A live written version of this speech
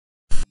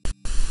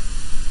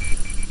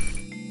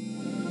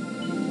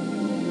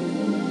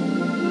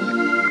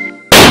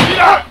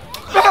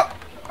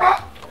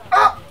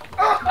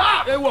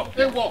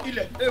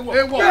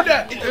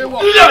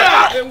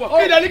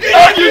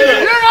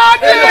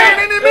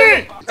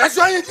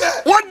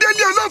Wọ́n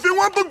délé olófin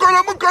wọ́n bú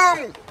gọrọmú.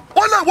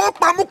 Wọ́n lè wọ́n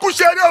pa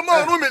Mukusere ọmọ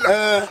Ọ̀rúnmìlà.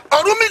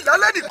 Ọ̀rúnmìlà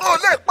lẹ́nìkan ò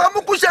lè pa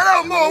Mukusere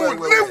ọmọ òun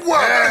níwọ̀.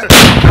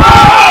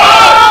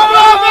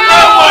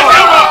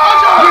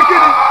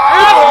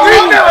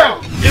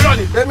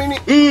 Èmi ni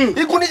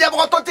ikú ní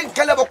jẹ́bọ́ tó ti ń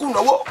kẹ́lẹ́bọ̀ kú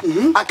náwó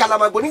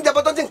àkàlàmàgbò ní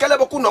jẹ́bọ́ tó ti ń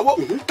kẹ́lẹ́bọ̀ kú náwó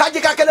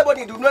kájíká kẹ́lẹ́bọ̀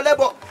ní ìdùnnú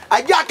ẹlẹ́bọ̀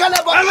àjẹ́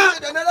akẹ́lẹ́bọ̀ ní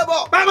ìdùnnú ẹlẹ́bọ̀.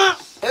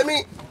 Èmi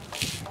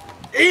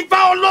Ifá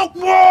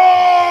olókùn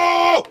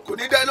o. Kò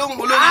ní dá lóhùn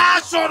olóhùn. A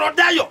sọ̀rọ̀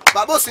dayọ̀.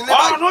 Bàbá òsín lé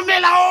báyìí.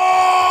 Ọ̀rúnmìlà o.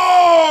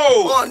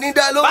 Wọ́n ní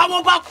dá lóhùn.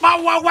 Báwo bá pa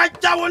wá wá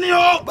jáwọ́ ní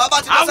o.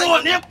 Bàbá ti lọ sẹ́yìn. Àwọn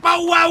ò ní pa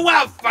wá wá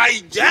fà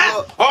ìjẹ́.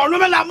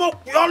 Ọ̀rúnmìlà mo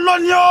pè ọ́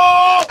lónìí o.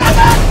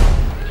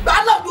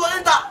 Bálọ̀dù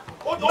ọ̀rẹ́ta.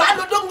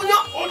 Bálọ̀dù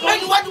ọ̀gbìyàn.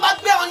 Lẹ́yìn iwájú bá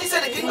gbé wọn ní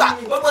sẹ́ni gbígbà.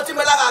 Gbogbo tí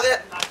mi lára rẹ̀.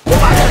 Ó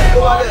wà rẹ̀. Ó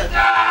wà rẹ̀.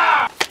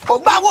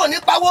 Ògbáwò ní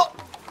pawó.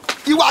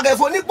 Ìwà rẹ̀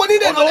fò ní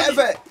pọ́nídẹ̀ lọ́lẹ̀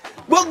ẹ̀fẹ̀.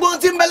 Gbogbo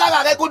tí ń bẹ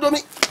lára rẹ̀ kó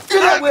domi.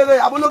 Ilé wèrè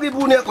àbólórí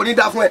bú ni kò ní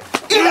da fún ẹ.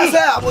 Ilé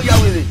sẹ́ àbóyá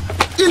wèrè.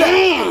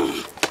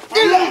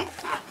 Ilé.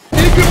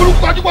 Igi burúkú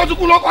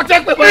kọjúkọjú ló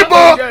kọjá pé bá. Ibo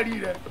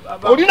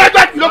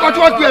onínájà tí ló kọjú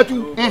wọn tiẹ̀ tu.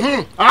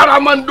 Ara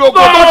máa ń dogo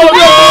tó ti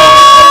bí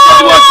ọkọ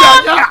tí wọ́n ti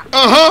àyà.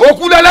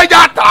 Òkú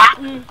lẹ́lẹ́jà ta.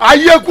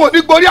 Ayé kú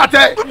onígbórí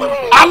àtẹ.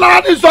 Alára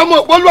ní sọmọ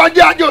ògbólú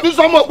ajé ajé òní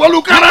sọmọ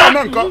ògbólú kára.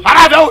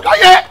 Ara fẹ́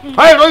òdáyé.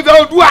 Èrò ìfẹ́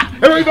Oòduà.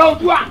 Èrò ìfẹ́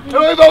Oòduà.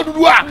 Èrò ìfẹ́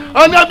Odùduwà.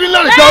 Ọ̀nà bí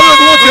lẹ́rìí sọ ọ́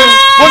lóde wọ́n ti rìn.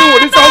 Mo ní wò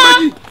ní sáwọ́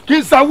méjì. Kì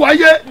í sáwọ́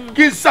ayé.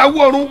 Kì í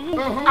sáwọ́ ọ̀run.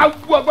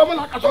 Awu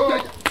agbámọ́lá kàṣọ́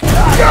jẹjẹ.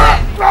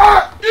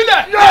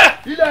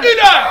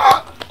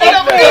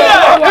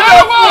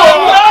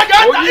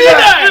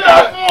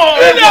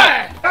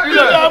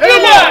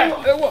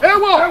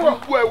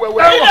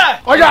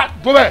 Ọ̀yá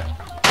bọ́bẹ̀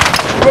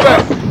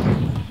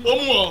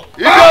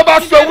ìjọ bá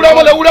sọ ewúrẹ́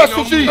mọ́lẹ̀ ewúrẹ́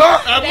sùn sí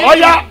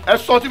ọ̀yá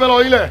ẹ̀sọ́ tí mẹ́lọ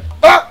ilẹ̀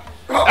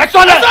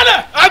ẹ̀sọ́ lẹ̀ ẹ̀dálẹ̀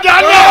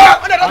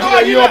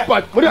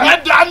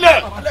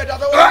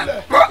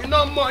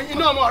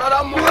iná mọ̀ rárá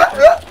mọ̀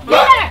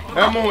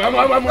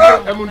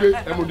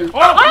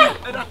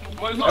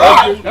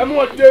ẹ̀mú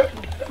ọdẹ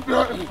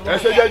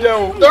ẹsẹ̀ jẹ́jẹ́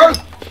o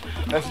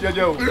ẹsẹ̀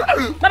jẹ́jẹ́ o.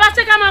 Bàbá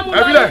ṣé ká máa mú lọ.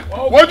 ẹbílẹ̀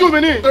wojú mi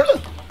ní.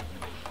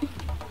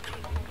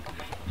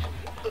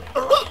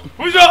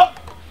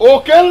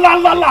 òkè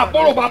ńláńlá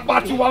làbọ̀rọ̀ bá pa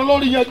tiwa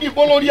lórí yẹn kí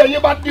bó lórí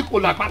ẹyin bá dínkù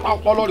làpáta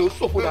ọpọlọ rẹ̀ ó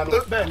ṣòfò dànù.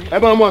 ẹ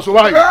bá ọmọ ọ̀ṣọ́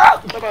báyìí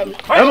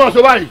ẹ mọ̀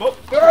ọ̀ṣọ́ báyìí.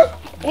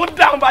 Ó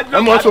dáhùn bá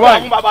jùlọ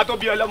àwọn bàbá tó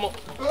bí ọlọ́mọ.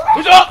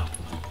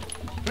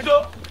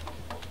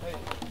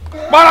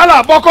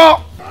 Párálà bọ́kọ́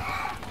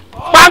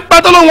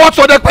pápẹ́ tó lóun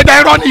ọ̀sọ̀dẹ̀ pẹ̀dà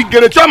irọ́ ní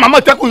ìgèrè tí ọmọ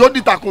àmọ̀tẹ́kùn yóò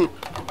di takùn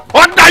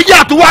ọ̀dà yìí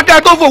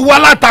àtúwákẹ́ tó fòwú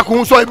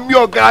alátakùn sọ èmi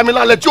ọ̀gá mi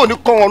lálẹ́ tí ò ní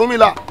kọ́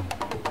Ọ̀rúnmìlà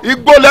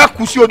igbó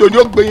lẹ́kùn sí odò ni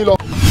ó gbé yín lọ.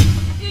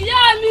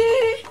 Ìyá mi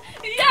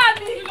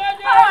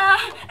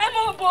ẹ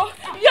mọ̀ bọ̀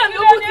ìyá mi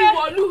ó kú ti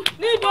wọ̀lú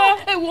níbo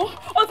èwo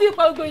ó ti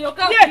pa gbogbo èèyàn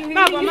káàkiri.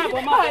 Má bọ̀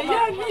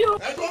ìyá mi o.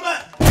 ẹ tó mẹ́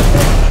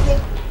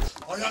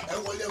ọ̀yà ẹ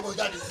wọlé ẹ̀wọ̀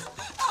jáde.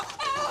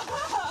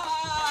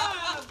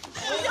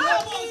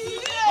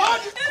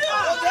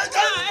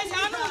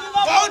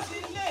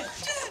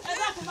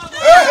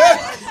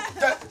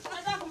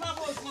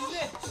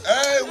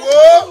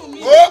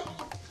 wo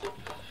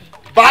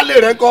baálé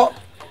rẹ ńkọ́.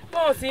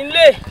 Bọ́ọ̀ sí ń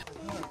lé.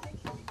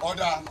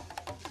 Ọ̀dà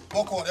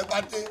bọ́kọ̀ rẹ bá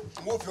dé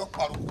mo fi ọ́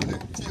pàrọ̀ kúlẹ̀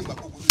tí ìgbà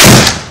gbogbo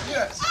ní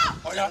ẹ̀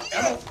ọ̀yà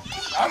ẹ̀mú.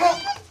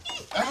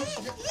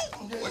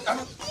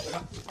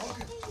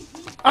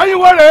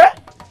 Ayíwọ rẹ̀.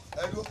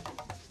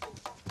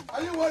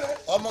 Ayíwọ rẹ̀.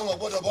 Ọmọ wọn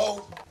gbọ́dọ̀ bọ́ o.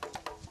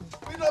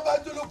 Bí náà bá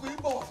jólókun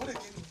yìí bọ̀wọ̀ fún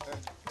èké ni.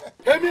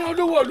 Èmi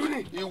olúwo ìlú ni.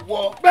 Ìwọ.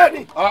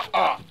 Bẹ́ẹ̀ni.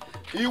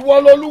 Ìwọ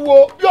lolúwo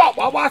bí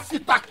ọ̀pá wá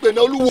síta pè ní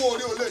olúwo.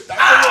 Orí ò lè dá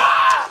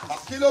lọ́wọ́.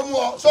 Kí ló mú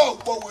ọ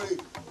sọ́ọ̀pọ̀ wèrè?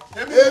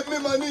 Èmi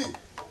mọ̀ ní.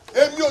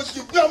 Èmi ò sì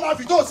bí ọmọ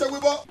àfi tó ṣe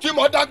wíbọ́. Tí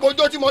mo dá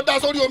gbojó tí mo dá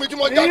sórí omi tí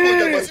mo já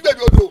gbòjẹ̀gbọ̀ sí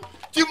bèbí odò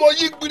tí mo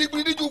yí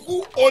gbirigbiri níjú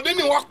kú òní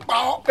ni wọ́n pa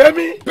ọ́.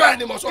 Èmi bẹ́ẹ̀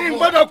ni mo sọ fún ọ.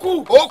 ìgbọ́dọ̀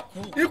kú. Ó kú.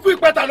 Ikú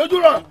ìpẹta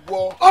lójú ràn.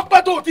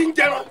 Ọpẹ́ tó o ti ń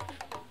jẹran.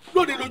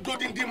 Lóde lójó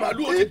díndín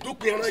màálù ó ti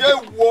dópin ẹran jẹ. Ṣé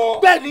wọ.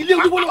 Bẹ́ẹ̀ ni ilé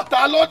ojúbọ náà.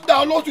 Ta ló dá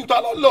ọlọ́sùn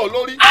ta ló lọ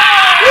lórí.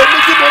 Èmi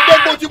tí mo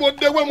dẹ́gbó tí mo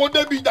dewé mo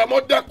débi ìjà mo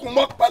dẹkùn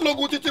mo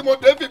pẹ́lógún títí mo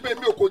dé fìbè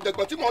mi ò kò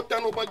jẹ̀gbọ́n tí mo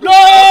tẹnu bọ́jú.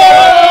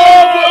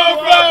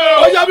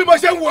 Ọya bí mo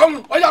ṣe ń wọ̀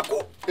ọ́hún ọya kú.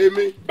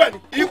 Èmi bẹ́ẹ̀ni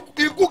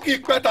ikú kì í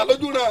pẹ̀tà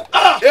lójú náà.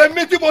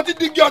 Èmi tí mo ti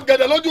digi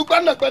ọ̀gẹ̀dẹ̀ lójú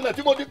gbẹ́nàgbẹ́nà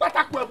tí mo di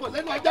pátákó ẹ̀fọ́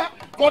lẹ́nu ajá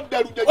mo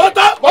dẹrù jẹjẹ.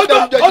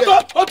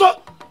 Ọ̀tọ̀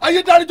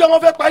ayédáríjọ́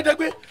wọn fẹ́ pa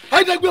Ayédègbé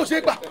Ayédègbé ò ṣe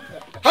é gbà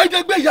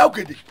Ayédègbé ìyá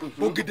ògèdè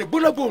ògèdè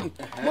gbóná gbòòrùn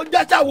mo já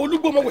sí àwọn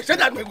olúgbò mo wẹ̀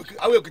sẹ́dá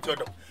àwọn èkìtì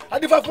ọ̀dọ̀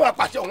adífá fún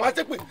apàṣẹ ọ̀hún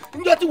àṣepè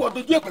níjọ́ tí wọ́n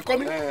dojú èpè kọ́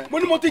mi mo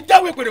ní mo ti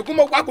jáwé pèrè kú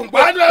mo pa gbòǹgbò.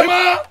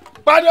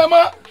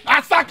 Padàmọ́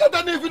àṣà kẹtẹ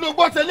ní ìfínú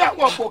gbọ́ sẹ́lẹ̀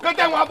àwọn ọ̀pọ̀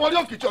kẹtẹ wọn abọ́lé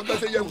òkìtì ọ̀gbẹ́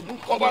ṣe yẹ̀wò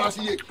ọbara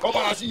sí ye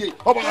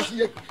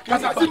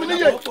kàṣà sí mi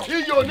níye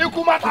iye òní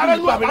kú má tarẹ́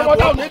lù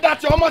àbámọ́dá òní dá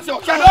ti ọmọ sí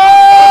ọ̀ṣẹ́.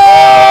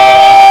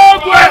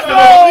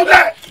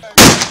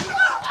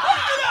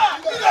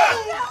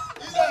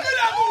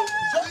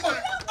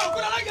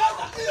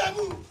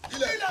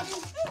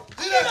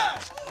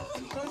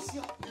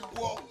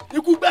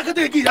 Ikú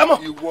gbẹ́kẹ́tẹ́ igi ìyámọ̀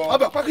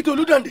ọbẹ̀ pákítẹ́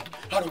olúdàndé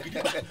àrògidì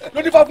gbà ló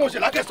ní fáfún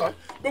òṣèlú akẹ́sàn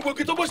gbogbo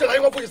kí tó bó ṣẹlẹ̀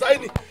ayé wọn fún ìsáyé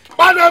ni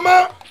panama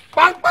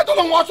pàǹpẹ́ tó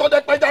ló wọn sọ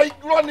dẹpẹjà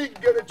irọ́ ni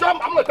gèrè tí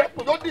ọmọ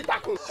àmọ̀tẹ́kùn yóò dì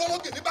ìtàkùn.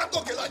 ológì ní bá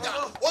gòkè lọ́jà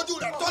ojú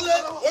rẹ̀ tọ́lé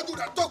ojú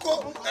rẹ̀ tóko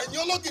ẹ̀yìn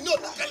ológì ní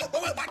òdàkẹ́lẹ̀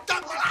bọ́wọ́ ẹ̀ bá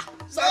dágbára.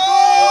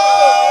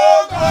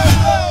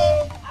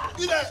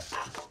 ilẹ̀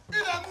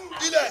ilẹ̀ mú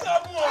ilẹ̀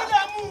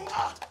ilẹ̀ mú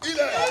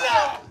ilẹ̀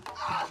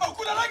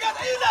òkúta lọ́jà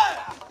ilẹ̀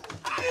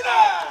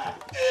ilẹ̀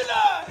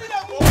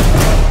ilẹ̀ mú.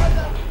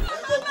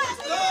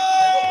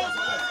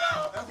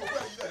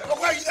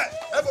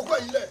 ẹ fòkú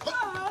ẹ̀yìn lẹ̀.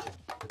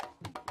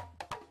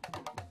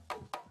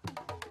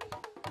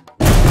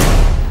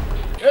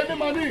 èmi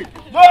mà ní.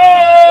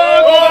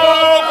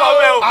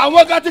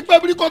 àwọn ká ti pẹ́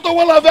birikoto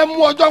wọn lọ fẹ́ mú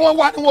ọjọ́ wọn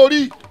wá ní wọn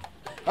rí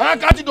àwọn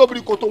ká ti do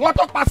birikoto wọn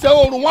tó pàṣẹ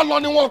oòrùn wọn lọ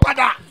ní wọn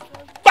padà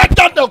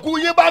gbàjàdàkú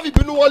yín bá fi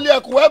bínú wọlé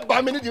ẹkùn ẹ bá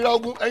mi nídìí ra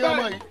ogun ẹ̀yin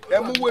ọmọ yìí ẹ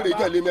mú wèrè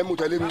tẹ̀lé mi ẹ mú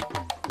tẹ̀lé mi.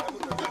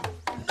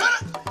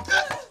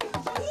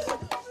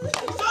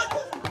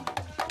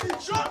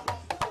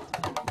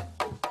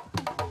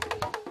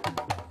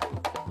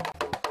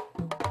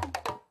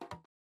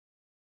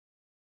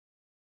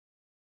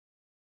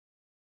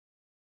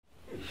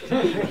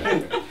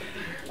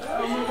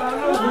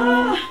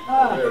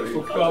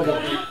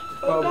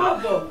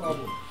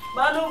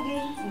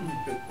 Balógun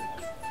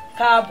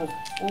káàbọ̀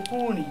òkú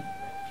rìn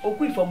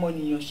òkú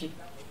ìfọmọnìyàn ṣe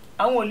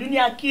àwọn òlú ní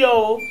akíọ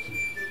o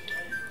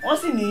wọ́n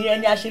sì ní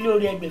ẹni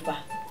aṣelóore ẹgbẹ̀fà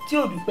tí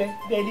ò dúpẹ́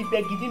bí ẹni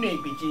pẹ́ gidi nínú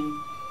ẹgbẹ̀je ni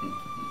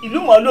ìlú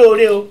mọ̀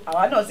lóore o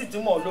àwa náà sì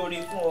tún mọ̀ lóore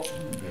fún ọ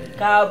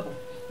káàbọ̀.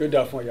 yóò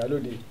dáa fún ọ̀yá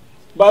lóde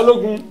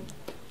Balógun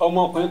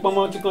ọmọkùnrin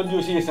pọ́nmọ́ tí kan bí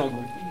o ṣe ń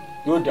ṣàgùn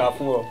yóò dáa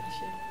fún ọ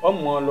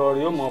ọmọ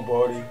ọlọrin ọmọ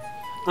bọ̀ọ̀rin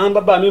àwọn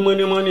bàbá mi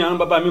mọ́nímọ́ní àwọn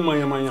bàbá mi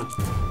mọ̀yànmọ̀yàn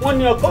wọ́n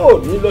ní ọkọ ò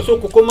ní lọ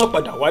sóko kó má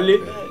padà wálé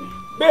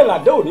bẹ́ẹ̀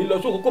làdá ò ní lọ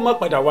sóko kó má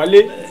padà wálé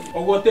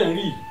ọwọ́ tẹ̀ ń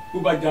rí bó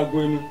bá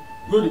jagun ẹnu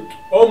lórí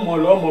ọmọ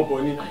lọ ọmọ bọ̀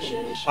ni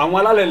àwọn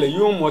alálẹ̀lẹ̀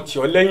yóò mọ̀ tì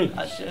ọ́ lẹ́yìn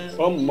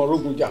ọmọ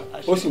rogun jà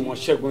ó sì mọ̀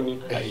ṣẹ́gun ni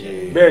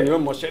bẹ́ẹ̀ ni ó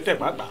mọ̀ ṣẹ́tẹ̀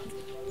pàápàá.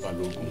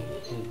 Balógun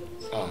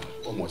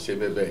ọmọ ṣe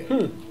bẹ́ẹ̀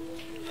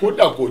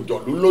kódà kò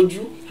jọ̀lú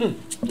lójú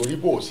torí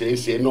bó ṣe é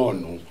ṣe náà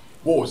nù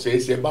bó o ṣe é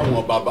ṣe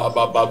báwọn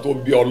bàbá tó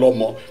bí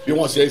ọlọ́mọ bí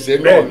wọ́n ṣe é ṣe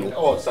náà nù.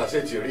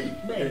 ọ̀sàṣẹ́ ti rí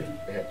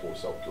ẹ kò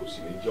sọ kí o sì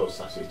ní jẹ́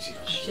ọ̀sàṣẹ́ ti.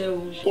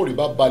 kórìí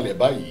bá balẹ̀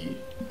báyìí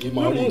ní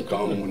máa rí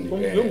nǹkan mu ni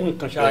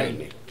bẹ́ẹ̀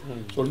ni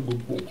sórí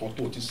gbogbo nǹkan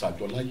tó ti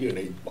ṣàjọ láyé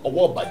rẹ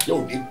ọwọ́ ìbàjẹ́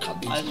òní kan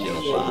bí ti yẹn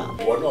sọ.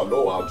 ìwọ náà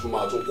lọ́wọ́ àtúmọ̀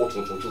àtúnkọ́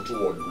tuntun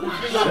wọ̀ lù.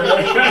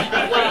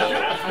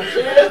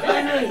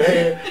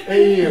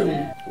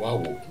 wá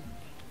wò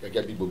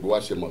gẹ́gẹ́ bí gbogbo wa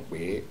ṣe mọ̀ pé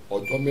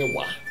ọjọ́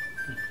mẹ́wàá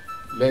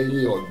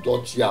lẹ́yìn ọjọ́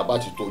tí a bá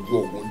ti tọ́jú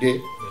ogun dé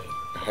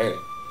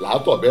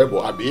làátọ̀ bẹ́ẹ̀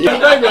bọ̀ àbí.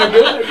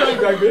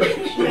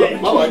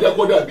 má wàá jẹ́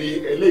kó dàbí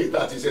eléyìí tá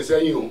a ti ṣe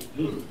sẹ́yìn o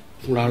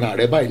fúnra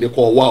rẹ báyìí ní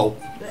kó wá o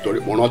torí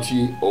mo rántí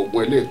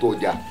ogun eléyìí tó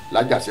jà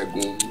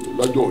lájàṣẹ́gun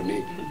lọ́jọ́ òní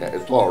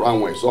ẹ̀tọ́ ọ̀rọ̀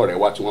àwọn ẹ̀ṣọ́ rẹ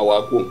wá tí wọ́n wá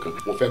kó nǹkan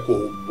mo fẹ́ kó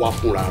wá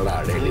fúnra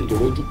rẹ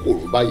nítorí ojú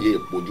kòrò báyìí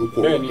èpojú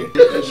kòrò jẹ.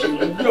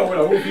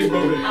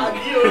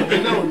 àbí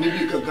náà ò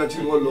níbi kankan tí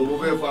wọ́n lọ mo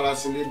fẹ́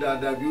farasin ní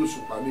dáadáa bí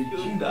òṣùpá méjì.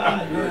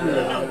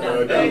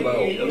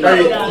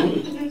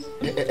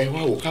 ẹ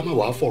wá wò ká má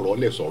wàá fọ̀rọ̀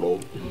lẹ̀ sọ̀rọ̀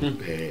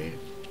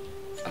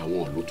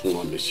àwọn ìlú tún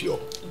rán mi sí ọ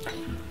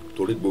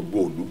torí gbogbo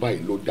ìlú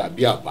báyìí ló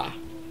dàbí àbá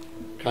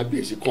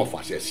kábíyèsí kàn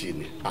fàṣẹ sí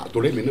ni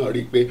àtòrẹ́ mi náà rí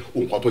i pé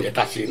nǹkan tó yẹ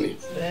ká ṣe ni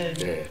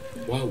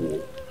wá wò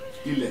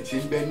ilẹ̀ tí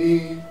ń bẹ ní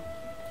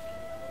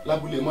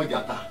lábúlé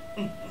mọ́jàta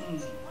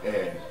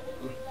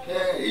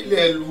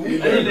ilẹ̀ ìlú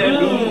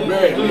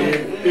bẹ́ẹ̀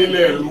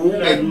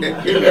ni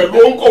ilẹ̀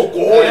ìlú ń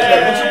kòkó ilẹ̀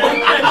ìlú ti pọ̀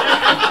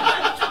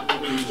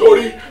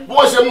torí bí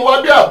wọ́n ṣe mú wá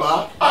bí àbá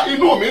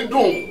inú mi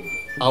dùn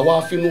àwa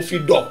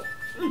afínúfídọ̀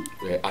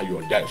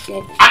ayọ̀dá ẹ̀ fún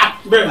ọ.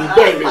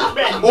 bẹ́ẹ̀ni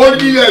ó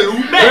ní ẹ̀lú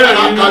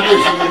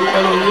kábíyèsí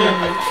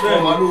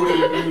ọmọ lórí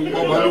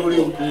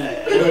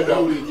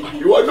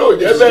ìwọ náà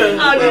jẹ́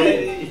bẹ́ẹ̀.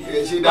 ẹ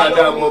ṣe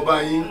dáadáa mọ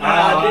báyìí.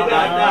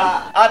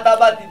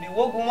 àtàbà ti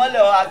dìwógun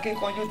mọ́lẹ̀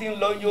akínkanjú tí ń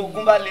lọ yí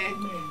ogun balẹ̀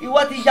ìwọ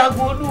ti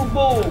jagun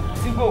olúgbò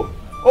sígbò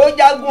ó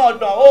jagun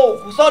ọ̀dàn ó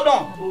kù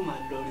sọ́dàn. ó máa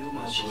lọ rí ó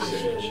máa ṣe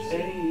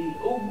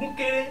ogun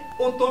kéré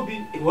ó tóbi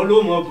ìwọ ló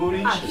mọ borí.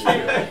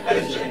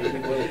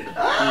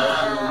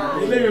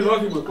 eléyìí lọ́ọ́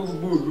fi mọ̀ pé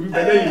gbogbo òlù ń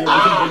bẹ lẹ́yìn rẹ̀ tó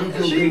ń bẹ lójú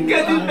ogun.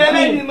 ṣìkẹ́tì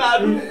bẹ́lẹ̀ ni màá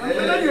dùn.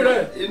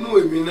 inú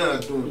èmi náà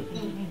dùn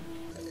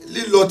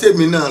lílọ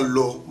tèmi náà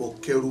lọ mo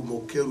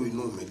kẹ́rù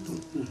inú mi dùn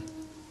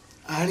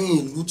àárín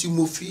ìlú tí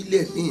mo fi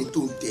lẹ̀ ní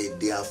tó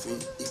dẹ̀ẹ̀dẹ̀ àfin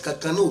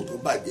ìkankan náà tó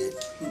bàjẹ́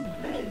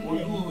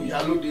ojú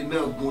ìyálóde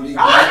náà gun rí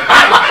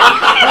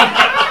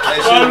ẹ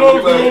ṣe wo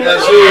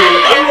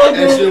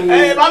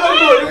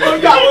balógun ò ní kó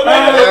jà wọ́n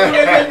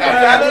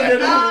lọ́wọ́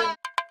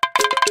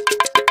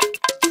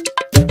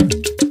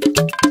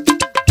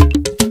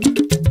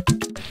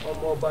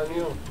ọmọ ọba ní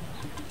ọ̀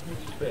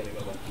bẹ́ẹ̀ ni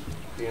bàbá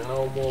ìran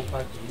ọmọ ọba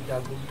kì í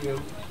jagun bí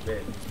ẹrú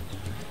bẹ́ẹ̀ ni.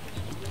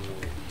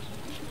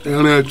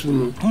 ẹran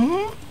ẹtùnú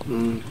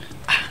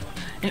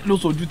ló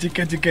sojú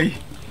tíkẹ́tíkẹ́ yìí.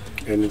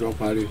 ẹni tó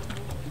parí.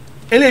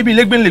 eléyìí bíi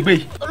lẹ́gbẹ̀lẹ́gbẹ̀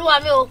yìí. olúwa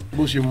mi o.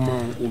 bó ṣe mọ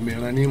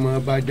òmìnira ní máa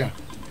bá jà.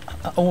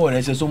 ọwọ́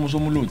rẹ̀ ṣe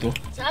sómúsómú lóòótọ́.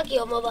 sáàkì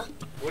ọmọba.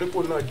 orí kò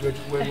náà ju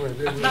ẹtú wẹnu ẹ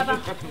lẹ́nu. bàbá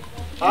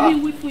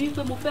èmi wí fún yín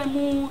pé mo fẹ́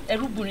mú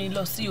ẹrúbìnrin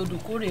lọ sí odò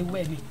kórè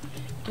wẹ̀ mi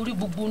torí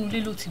gbogbo onúlé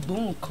ló ti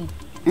gbóhùn kan.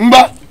 ń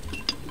gbá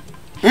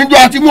njọ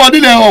àti mú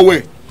ọdún lẹ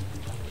ọ̀wẹ̀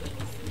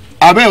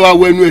abẹ́ ìwà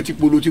wẹnu ẹ̀ ti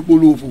polo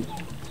òfò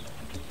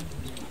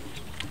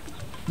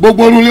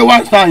gbogbo onúlé wá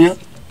ń sàyàn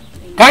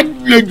ká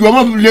lè ju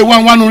ọmọ lè wá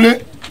wánulé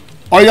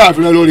ọyá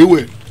àfihàn lọ rí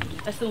wẹ̀.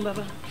 ẹ ṣeun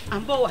bàbá à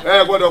ń bọ̀ wá.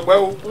 ẹ gbọ́dọ̀ pẹ́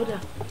o. ó dà.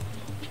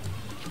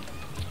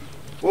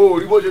 o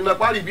rí bó ṣe na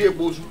párí bí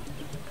epo oṣù.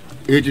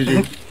 èyí ti ṣe.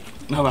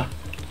 bàbá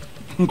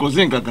n kò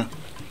sí nǹkan kan.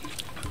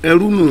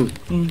 ẹrú nù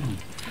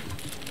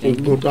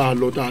ogun tá a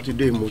lọ tá a ti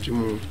dé ìmọ̀ tí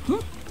mo.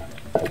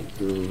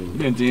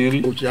 bẹ́ẹ̀ ti rí.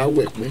 o ti á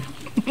wẹ̀ pẹ́.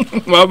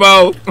 bàbá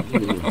o.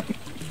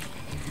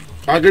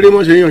 akéré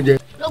mọ̀ ṣe yàn jẹ.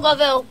 ló kọ́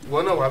fẹ́ o. ìwọ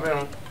náà wà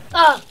mẹ́ran.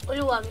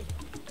 olúwa mi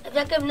ẹ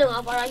fẹ́ kẹ́mi náà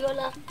máa fara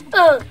yọ́lá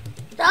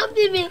tá ń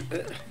bí mi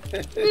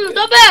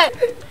tó bẹ́ẹ̀.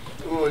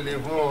 o lè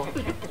fún ọ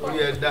orí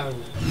ẹ dáhùn.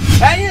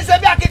 ẹ̀yin ṣe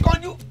bí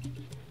akíkanjú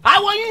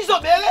àwọn yín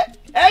ṣòbéèrè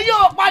ẹ̀yin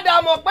ò padà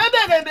mọ̀ pé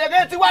bèrè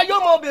tiwa yóò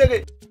mọ bèrè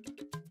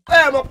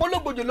ẹ mọ̀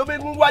pológbòjò ló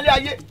mẹ́gun wálé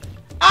ayé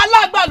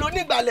alágbà ló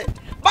nígbàlẹ̀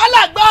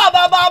bálàgbà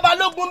bàbá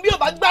balógun bí ò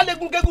bá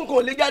gbálégún kégún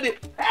kò lè jáde.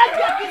 ẹ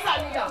jẹ́ kí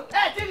sàníyà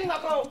ẹ tí rí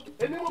nǹkan o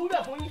èmi mo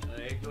wúlẹ̀ fún yín.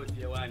 ẹjọ́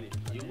tiẹ̀ wá ní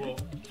ìwọ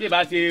tí ì bá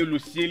ṣe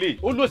olùsílẹ̀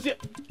olùsí.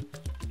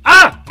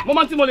 mo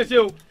máa ń tí mo lè ṣe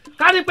o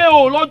ká ní pé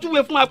o lọ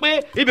júwe fún wa pé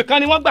ibìkan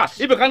ni wọ́n gbà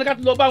ibìkan ni ká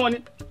ti lọ bá wọn ni.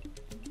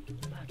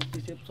 bá a ti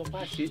ṣe sọ bá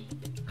a ṣe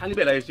ká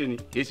níbẹ̀ láyé ṣe ni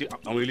kì í ṣe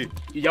àwọn ilé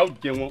ìyá ò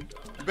jẹ wọn.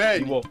 bẹ́ẹ̀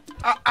ni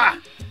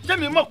ṣé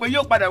mi mọ̀ pé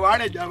yóò padà wà á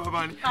rẹ̀ jà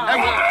bàbá ni.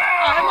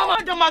 ẹ má má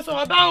jọ máa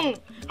sọ̀rọ̀ báhùn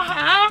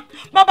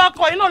bàbá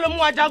kọ iná ló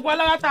mú ajagun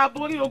alára tá a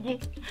borí ogun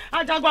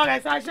ajagun rẹ̀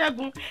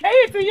ṣàṣẹ́gun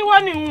èyí tí yíwọ́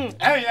nìhun.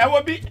 ẹ̀yin ẹ wo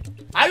bí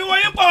ariwo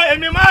yín pọ̀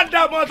èmi máa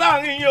dà mọ́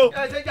sáàrin yín o.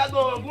 ẹ ṣe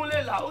jagun ogun lè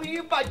là ó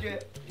yín bàjẹ́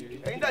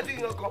ẹ̀yin tẹ̀ tí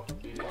yín kan.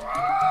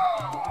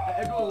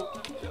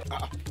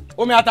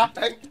 omi ata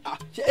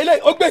ṣe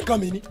eléyìí ó gbé nǹkan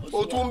mi ni.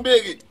 o tún ń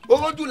béèrè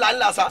orójú là ń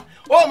là sa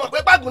ó mọ̀ pé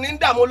pàgùn ní ń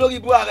dààmú olórí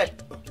ibúra rẹ̀.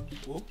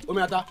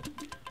 omi ata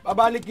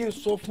bàbá ní kí n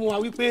sọ fún wa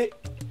wípé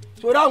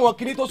sórí àwọn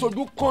kinní tó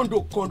sojú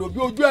kọ̀ǹdò bí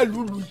ojú ẹ̀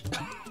lùlù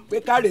yìí pé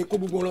káre kó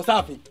gbogbo wọn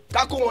sáàfin.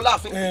 ká kó wọn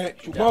láàfin.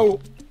 ṣùgbọ́n o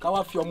ká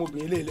wá fi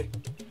ọmọbìnrin lé lẹ̀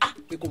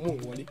pé kò mú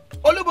òun wọlé.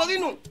 olúborí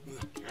nù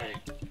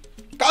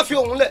ká fi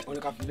òun lẹ̀. wọ́n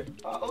ní ká fi lẹ̀.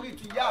 orí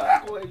ti yá rẹ̀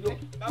kó ẹjọ́.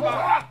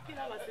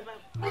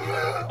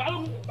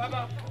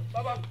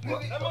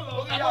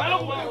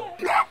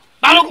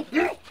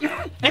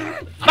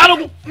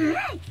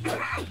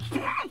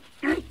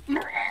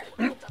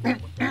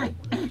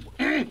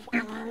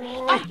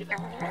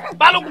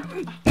 Balógun.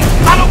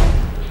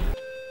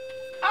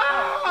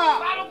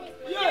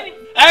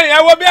 ẹ̀yin ẹ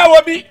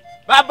wo bí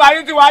bàbá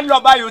yín ti wá lọ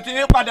báyìí ò ti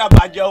ní padà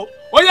bàjẹ́ o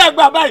ó yẹ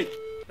gbà báyìí.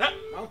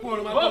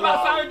 bó bá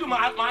sáré jù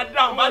máa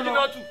dáhùn máa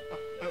jiná tù.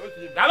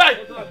 dábàá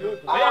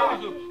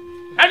yìí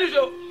ẹni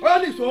so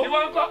ìwọ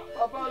ń kọ́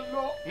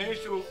ní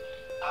so.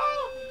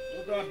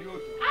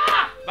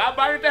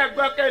 bàbá yín tẹ́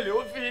gbẹ́kẹ̀lé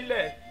ó fi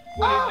ilẹ̀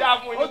kò ní dá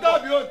fún yín.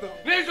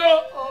 ní so.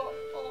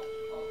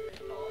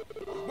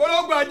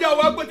 gbólógbò ajá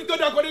wa gbé títọ́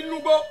dàkọ́ nínú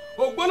gbó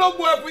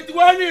ògbólógbò ẹ̀fìn tí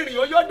wọ́n rìnrìn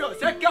ó yọ̀dọ̀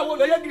sẹ́kẹ́ àwọn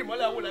olóyè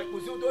gìrìmọ́lẹ̀ àwọn olóyè kò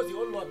sí ohun tó sì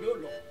ó lọ àbí ó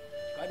lọ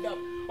kájà.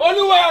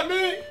 olúwa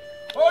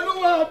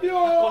mi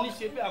o. akọni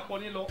ṣe bí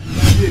akọni lọ.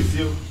 kábíyèsí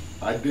o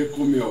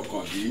adékúnmi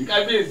ọkàn bí.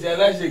 kábíyèsí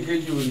aláṣẹ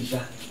kejì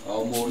òrìṣà.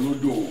 ọmọ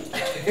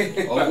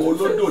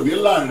olódò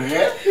nílànà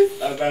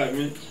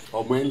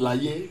ọmọ ẹ̀ ń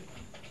láyé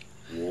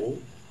wò ó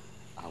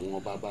àwọn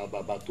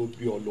bàbá tó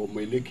bí ọlọmọ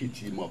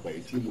elékìtì mọ̀gbà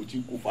yìí tí mo ti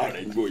kú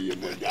fàrẹ̀ ń gbòye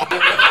mọ̀já.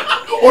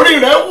 orí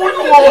rẹ̀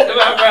wúlò o.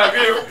 bàbá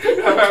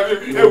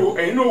mi ẹ wo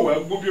ẹ̀yin náà wà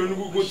gbó bí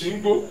onígbogbo ti ń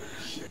gbó.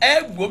 ẹ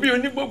gbó bí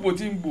onígbogbo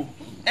ti ń gbó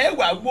ẹ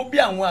wà gbó bí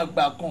àwọn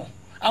àgbà kan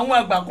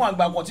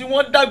tí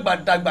wọ́n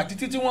dàgbà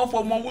títí tí wọ́n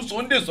fọmọ wú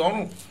sóńdè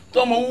sọ́rùn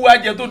tọmọ wú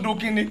wájẹ tó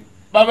dókínni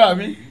bàbá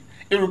mi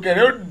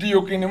èrùkẹ̀rẹ̀ ó di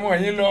òkìnnì mọ́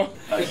ẹ̀yin lọ.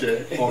 àṣẹ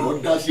ọ̀rọ̀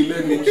dá sí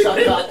lẹ́nu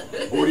ṣáká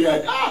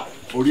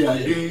orí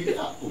adé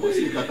kò mọ̀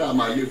sí ìkàtà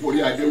àmà lè forí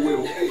adé wé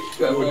o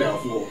ló dà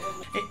fún ọ.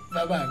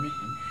 bàbá mi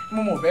mo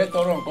mọ̀ fẹ́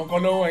tọrọ nǹkan kan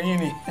lọ́wọ́ yín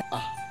ni.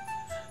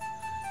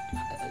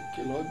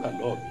 kí ló gbà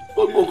lọ́ọ̀ mi.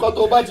 gbogbo nǹkan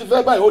tó bá ti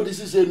fẹ́ báyìí ó di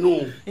ṣíṣe nù.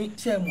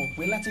 ṣé ẹ mọ̀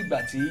pé látìgbà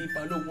tí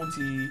balógun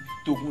ti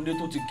tògúndé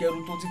tó ti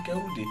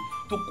kẹ́rù dé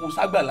tó kó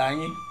ságbàlá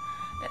yín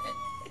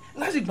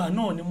lásìgbà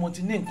náà ni mo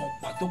ti ní nǹkan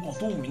pàtó kan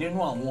tó wù mí nínú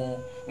àwọn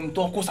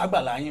nǹkan kó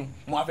ságbàlá yín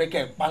mo á fẹ́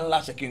kẹ́ ẹ pa ńlá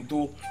ṣe kí n tó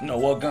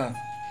nàwọ́ gan-an.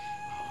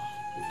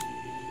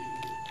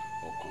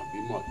 ọkàn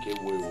bímọ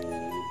kéwé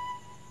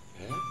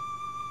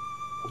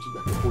o ti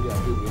gbàgbé kórè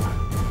adé mi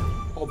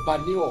ọba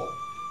ní ọ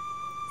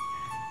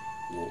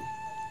wò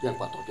jẹ́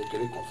pàtó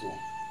kékeré kan fún ọ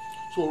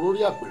so orí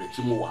àpèrè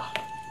tí mo wà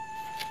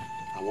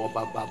àwọn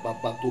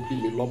bàbá tó bí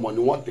mi lọ́mọ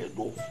ni wọ́n tẹ̀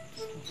dó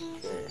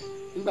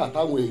nígbà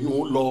táwọn èèyàn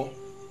ń lọ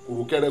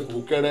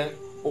kùrùkẹ́rẹ́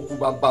ó kú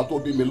bàbá tó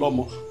bí mi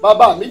lọ́mọ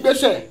bàbá mi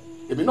gbéṣẹ́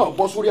èmi náà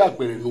bọ́ sórí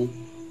àpèrè nu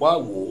wá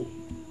wò ó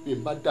bí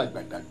n bá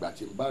dàgbà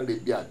tí n bá re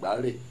bí àgbà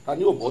rè ta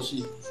ni ò bọ́ sí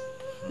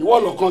ìwọ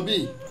lọ́kàn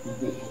bíi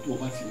gbogbo nǹkan tó o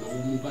bá ti náwó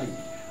mú báyìí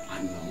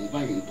àná mú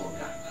báyìí ń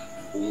tọ̀gà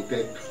òun tẹ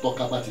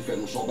tọ́ka bá ti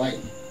fẹnu sọ báyìí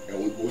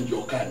ẹ̀wọ̀n oúnjẹ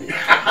ọ̀ka ni.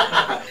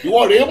 ìwọ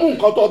rèé mú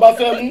nǹkan tó o bá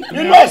fẹ́ mú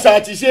nínú àṣà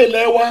àti ìṣe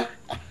ilẹ̀ wa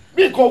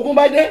bí nǹkan ogun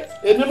bá dé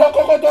èmi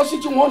lọ́kọ́kọ́ tọ́ sí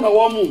tí wọ́n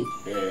náwó mú.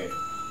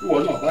 ìwọ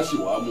náà bá sì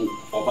wàá mú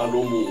ọba ló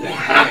mú.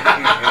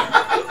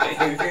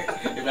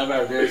 ìdábàá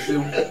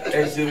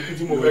ẹ ṣeun kí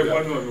tí mo fẹ́ fọ́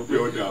náà ló pé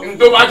n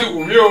tó bá ti wù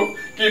mí o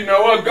kí n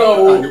náwó gan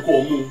o. àníkò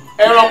mú.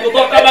 ẹranko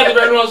tó ká láti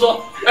fẹnu ọ sọ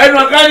ẹnu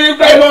ọ̀ká ní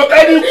pẹ́ ẹnu ọ̀ká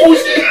ní kú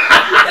sí.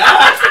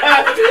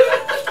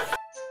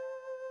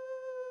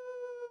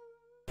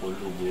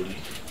 olúborí.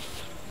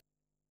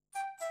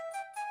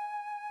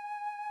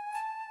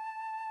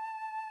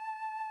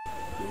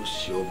 ló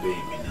ṣe ọbẹ̀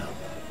èmi náà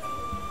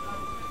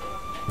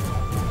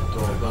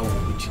tọ́ ọ bá wo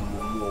bí tí mo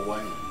mú ọ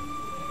wáyé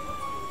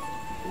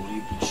orí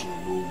ibùsùn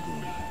olóògùn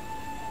rẹ̀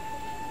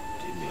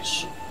tèmi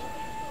sùn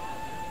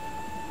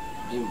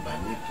bí n bá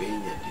nífẹ̀ẹ́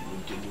èèyàn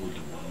dénúdénú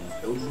òdìwọ̀ mú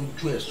ẹ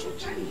lójú ẹ̀sọ́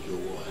tí mo yọ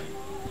wọ́ ẹ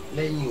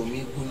lẹ́yìn omi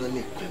gbóná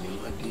nìkan ni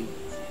wọ́n dé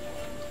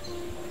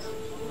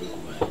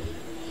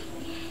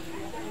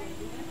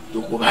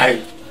jókòó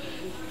báyìí.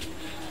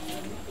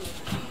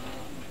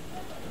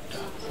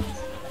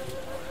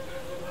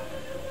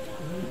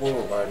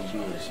 bọ́rọ̀ bá rí bí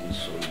èèyàn ṣe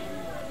sọ yìí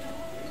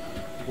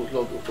bó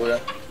lọ́dọ̀ bóyá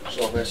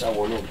sọ fẹ́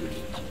sáwọ náà gbélé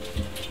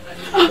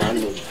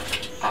ìdáná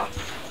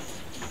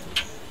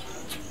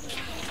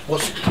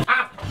bọ́sì.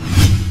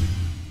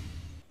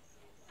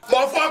 mo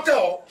fọ́kẹ́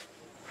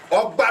ọ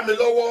gbá mi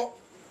lọ́wọ́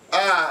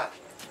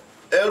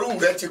ẹrú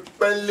rẹ ti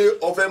pẹ́ńlé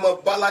ọ̀fẹ́ mọ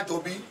bálájọ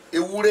bí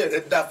ewúrẹ́ rẹ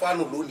dá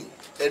fánù lónìí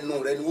ẹnu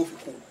rẹ ni wọ́n fi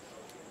kú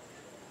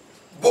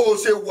bó o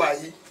ṣe wà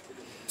yìí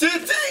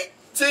títí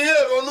tí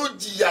èrònú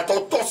jìyà tó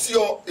tọ́ sí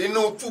ọ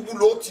inú túbú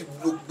ló ti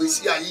lò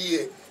gbèsè ayé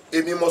ẹ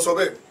èmi mọ sọ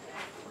bẹ́ẹ̀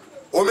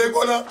omi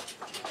gbóná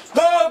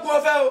gbogbo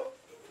ọfẹ o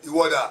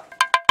ìwọdà.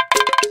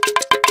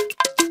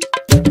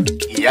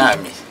 ìyá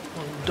mi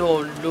ọ̀dọ́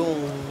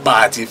lóhùn. bá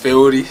a ti fẹ́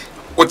orí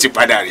ó ti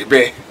padà rí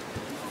bẹ́ẹ̀.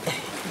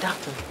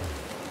 dákun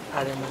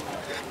àrẹ̀mọ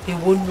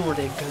èwo nù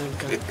rẹ̀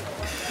gangan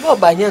bọ́ọ̀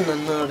bá yàn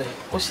nànà rẹ̀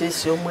ó ṣeé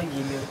ṣe ọmọ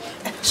yìí mi o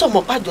sọmọ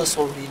pàjọ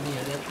sọ̀rọ̀ èmi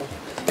rẹ̀ pọ̀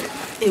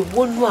èwo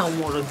nù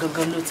àwọn ọ̀rọ̀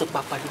gangan ló ti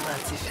pàpàdé bá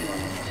a ti fi.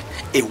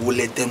 èwo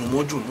lẹ tẹnu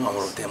mọ́jú nù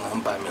àwọn ọ̀rọ̀ tẹ máa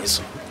ń bá mi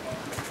sùn.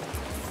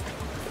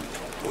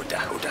 ó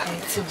dáa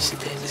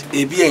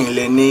ebi ẹ̀yin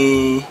lẹ ní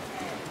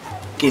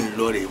kí n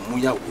lọ rè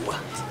múyàwó wa.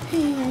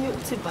 ó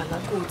ti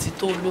bàlágà ó ti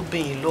tó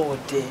lóbìnrin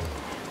lọ́ọ̀dẹ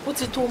ó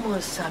ti tó mọ̀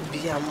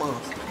ṣàbíyamọ̀.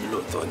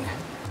 lóòótọ́ ni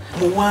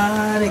mo wá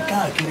rìn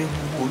káàkiri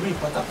gbogbo olú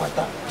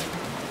ìpátápátá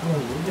mo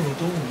ò lóbìnrin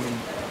tó wù mí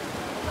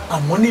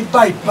àmọ́ ní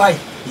báyìí báyìí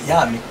ìyá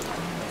mi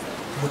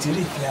mo ti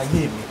rí ìfẹ́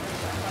ayé mi.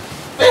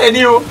 bẹ́ẹ̀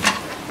ni o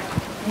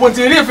mo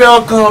ti rí ìfẹ́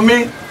ọkàn mi.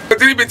 mo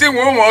ti rí ibi tí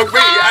wọ́n mọ̀ ọ́ gbé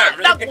ìyá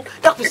mi.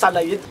 dákun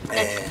ṣàlàyé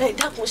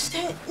dákun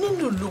ṣé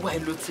nínú ìlú wa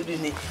ìlú tìrì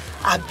ni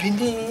àbí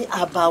ní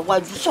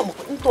àbáwájú sọmọ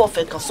nítorí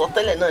ọ̀fẹ́ kan sọ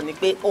tẹ́lẹ̀ náà ni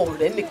pé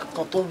ọ̀rẹ́ nìkan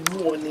kan tó wú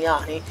ọ ní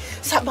àárín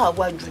sábà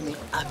wájú ni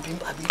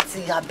àbí tí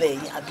abẹ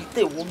yìí àbí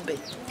tèwọ́ ń bẹ̀.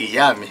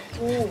 ìyá mi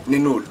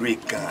nínú ìlú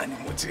ìkan ni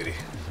mo ti rí.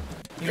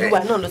 ìlú wa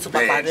náà ló ti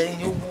pàpà rẹ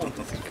ní wù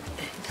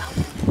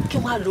kí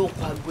wọ́n á lọ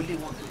kó agbolé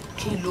wọn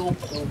kí ló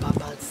kó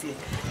bàbá tiẹ̀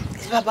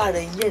tí bàbá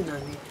rẹ̀ yẹn náà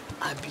ni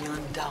àbí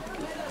ń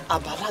dáko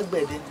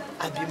àbálágbẹ̀dẹ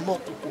àbí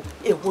mọ́kòkò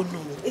èwo nù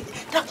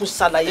dákun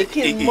ṣàlàyé kí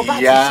n mọ bá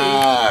ti ṣe.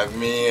 ìyá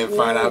mi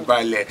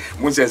farabalẹ̀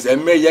mo ṣẹ̀ṣẹ̀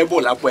mẹ́yẹ́ bò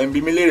lápò ẹ̀ ń bí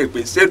mi léèrè pé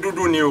ṣé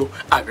dúdú ni o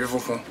àbí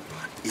funfun.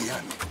 ìyá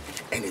mi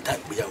ẹni tá à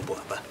ń gbéyàwó bọ̀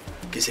bàbá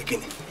kì í ṣe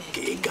kíni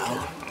kì í ga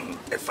ọ́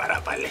ẹ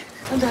farabalẹ̀.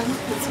 ó dáná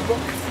mo ti gbọ́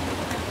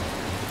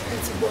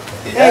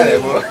ìyá rẹ̀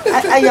bọ̀.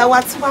 àyàwó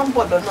tí wọ́n ń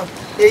bọ̀ lọ́nà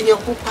èèyàn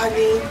pupa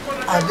ní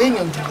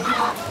àbẹ́yàn dùn.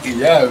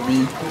 ìyá mi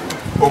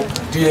ò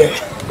kù díẹ̀.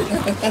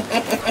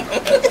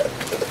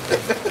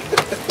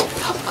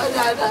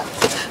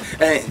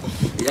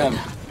 ìyá mi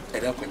ẹ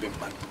dákun ẹbí mi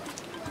pa mi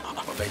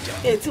ọbẹ̀ jẹun.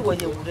 ẹ tí wọ́n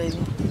yẹ̀wò rẹ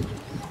ni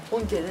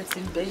oúnjẹ rẹ ti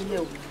ń bẹ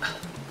yẹ̀wò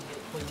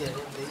oúnjẹ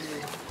rẹ bẹ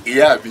yẹ̀wò.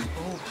 ìyá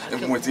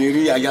mi mo ti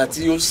rí aya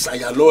tí ó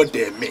ṣàyà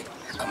lọ́ọ̀dẹ̀ mi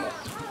àmọ́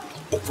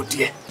ó kù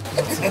díẹ̀.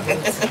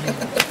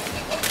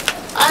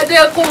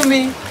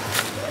 Adékúnmi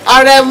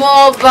àrẹ̀mọ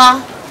ọba.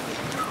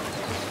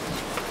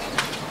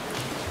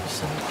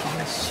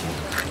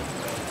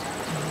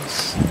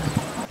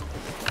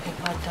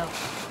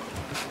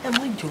 ẹ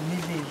mọ ìjọ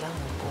mélé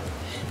láwọn kan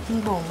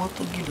nígbà ọmọ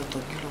tó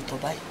gìlọ̀tọ̀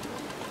báyìí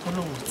wọn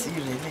lòun tí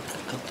rẹ ní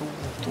kankan tó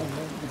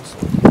wù sọ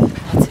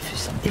láti fi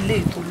sa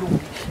eléyìí tó lóun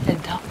ẹ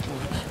dákun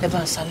ẹ bá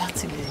ń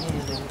ṣalátìlẹ́yìn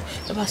rẹ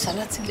ẹ bá ń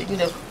ṣalátìlẹ́yìn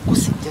rẹ kó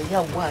sì jẹ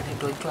ìyàwó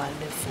àrídọjọ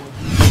alẹ́ fún un.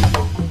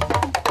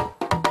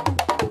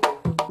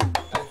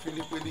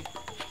 àìfilipele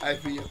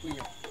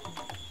àìfiyèkuyàn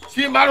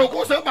tí márùn kó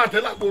sẹ́pà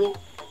tẹ́lá gbòòrò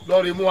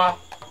lọ́ọ̀rì mú wa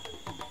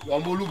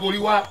lọ́mọ olúborí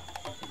wa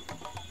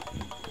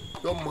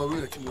lọ́mọ orí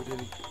ẹ̀ tí mo dé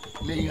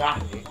ní ìhà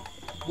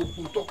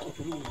gbogbo tọkọ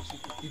tó lóun sí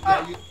ibi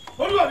ayé.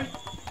 olúwa mi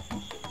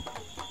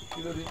kí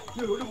ló dé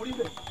mi ò rí mo rí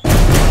bẹ́ẹ̀.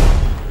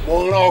 mo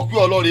rán ọ pé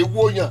ọlọ́ọ̀rẹ́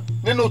wóyàn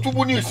nínú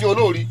túbú ní ìsìn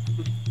olóòrí.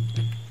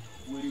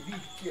 wèrè bíi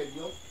tiẹ̀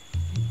yọ.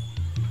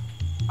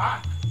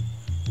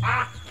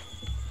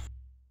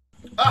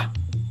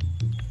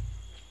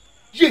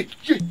 Ye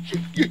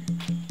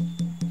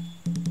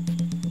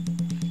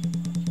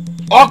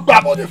ọgbà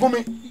bọ̀dẹ̀ fún mi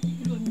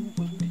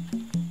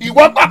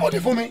ìwọ gbàbọ̀dé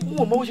fún mi. n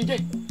ò mọ bó ṣe jẹ́.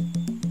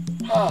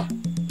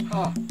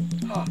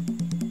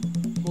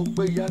 mo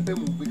gbé ìyá bẹ́ẹ̀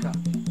mo gbé ká.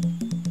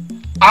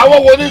 àwọn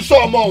wo ní sọ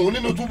ọmọ òun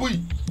nínú túbú yìí.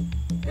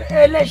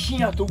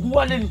 ẹlẹ́sìn àtògùn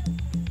wálé ni.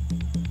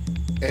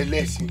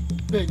 ẹlẹ́sìn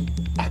bẹ́ẹ̀ni.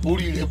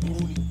 àbórí rẹ̀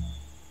burú ni.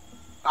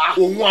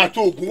 òun àti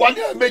ògùn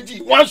wálé méjì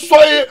wọ́n sọ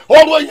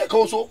ọ̀rọ̀ èèyàn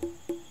kan so.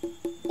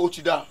 ó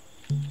ti dáa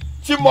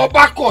tí mo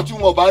bá kọ̀ tí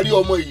wọ́n bá rí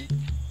ọmọ yìí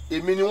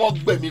èmi ni wọ́n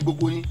gbẹ̀mí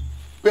gbogbo yín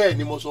bẹ́ẹ̀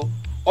ni mo sọ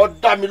ó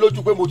dá mi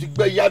lójú pé mo ti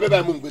gbẹ́ ìyá bẹ́ẹ̀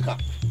báyìí mo ń gbé ká.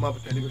 má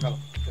tẹ̀lé mi ká lọ.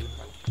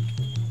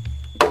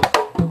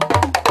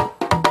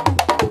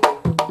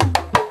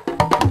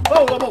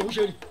 báwo lọ́mọ òun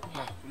ṣe rí.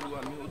 olúwa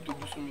mi ó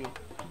tóbi sún mi o.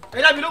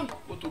 ẹ dá mi lóhùn.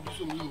 ó tóbi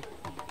sún mi o.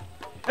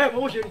 ẹ mọ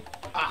bó ṣe rí.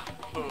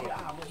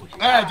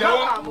 ẹ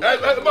jẹ́wọ́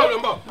ẹ bọ̀ ló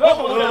ń bọ̀.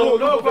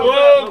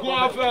 lóògùn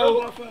afẹ́ o.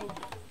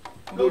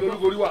 mo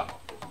lórúkọ orí wa.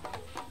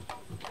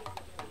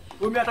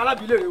 omi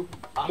àtàlábì lè rè o.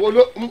 mo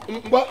ló ń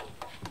gbọ́.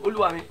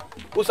 olúwa mi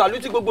kò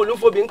sàlùtì gbogbo ló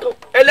fòbí nǹkan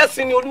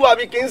ẹlẹ́sìn ni olúwa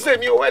mi kì í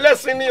ṣèmi o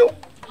ẹlẹ́sìn ni o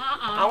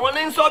àwọn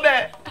ní ń sọ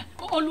bẹ́ẹ̀.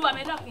 olúwa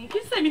mi dákun kí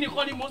sèmi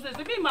nìkan ni mo ṣe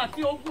sí bí màá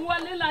fi ogun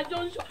wálé lájọ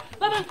ń sọ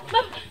bàbá.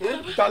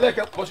 talẹ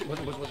kẹ bọ́sì.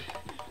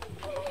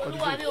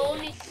 olúwa mi òun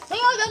ni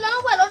ṣéyìn ọjọ́ náà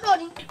ń wẹ̀ lọ́dọ̀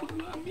ni.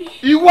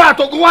 ìwọ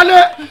àtògùn wálé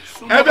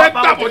ẹ bẹ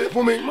gbàbọ̀dé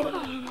fún mi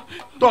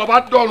tó o bá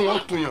dọ̀rùn ó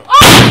tún yàn.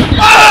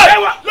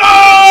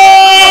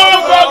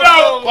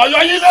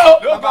 ọ̀yọ́ yín lé o.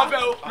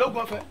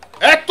 lóògùn ọ̀fẹ́.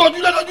 ẹ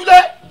tójúlé lójúlé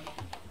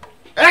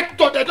ẹ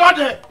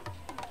tọ̀dẹ̀dọ̀dẹ̀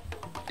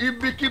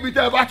ibikíbi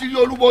tẹ ẹ bá ti rí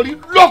olúborí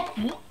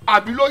lókù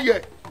àbí lóyè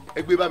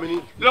ẹgbẹ́ bá mi ní.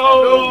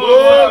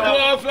 lóògùn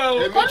ọ̀fẹ́ o.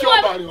 èmi tí ó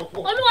bá rìn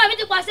ọ̀pọ̀. olúwa mi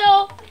ti pàṣẹ o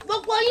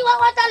gbogbo yín wá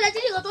wá tálẹ̀ tí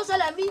nìkan tó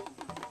ṣẹlẹ̀ mí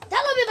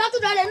tẹ́lẹ̀ mi bá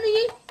tún dalẹ̀ nínú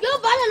yín yóò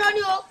balẹ̀ lọ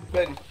ni o.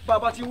 bẹ́ẹ̀ni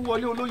bàbá ti ń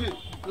wọlé olóyè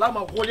láàmú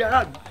wọlé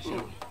aráàlú.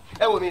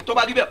 ẹ wò mí tó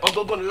bá díbẹ̀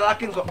ọgọgọ ni lára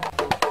kí n sọ.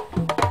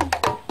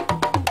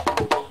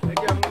 ẹ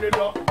jẹ́ múlé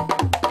lọ.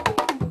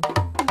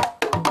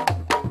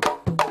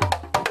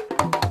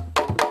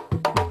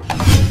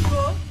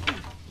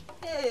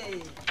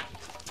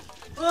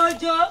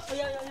 Ojo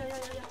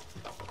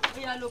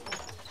oya lóko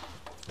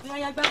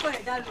oya gbẹ́kọ̀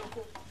ẹ̀dá lóko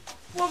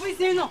wo fi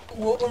sí náà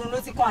wo oorun ló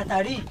ti kan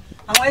àtàrí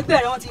àwọn ẹgbẹ́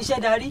rẹ̀ wọ́n ti ṣiṣẹ́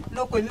darí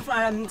lóko èmi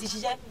fúnra mi ti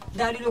ṣiṣẹ́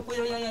darí lóko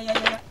yáyáyáyá.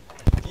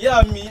 ìyá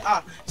mi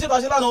ṣé bá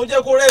ṣe lánàá ó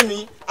jẹ́ kó rẹ̀ mí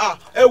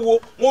ẹ wo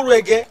mo ro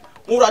ẹ̀gẹ́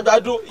mo ro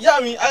àgbàdo ìyá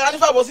mi ara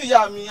nífàbọ̀ sí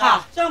ìyá mi.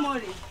 sọmọ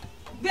rè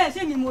bẹ́ẹ̀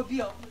ṣé mi mo bí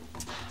ọ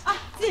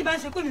tí ì bá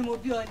ṣe pé mi mo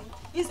bí ọ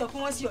ni ń sọ pé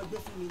wọ́n sì ọ̀gbẹ́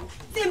fún mi ni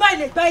tí ì bá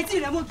lè gba etí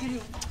rẹ̀ mọ́ kiri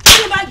o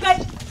tí ì bá gbẹ́.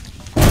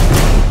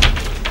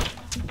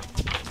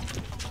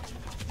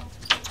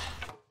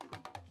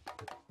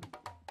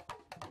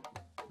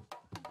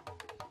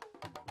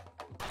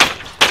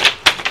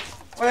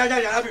 ọ̀yá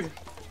jáde arábìnrin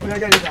ọ̀yá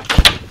jáde jà.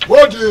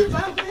 bóde.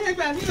 ẹ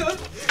gbà mí o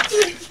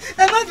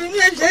ẹ má bínú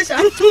ẹ̀jẹ̀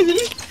ṣàánú mi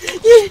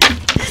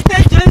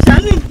ẹ̀jẹ̀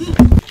ṣàánú mi.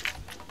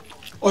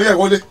 ọ̀yá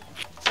ìwọlé.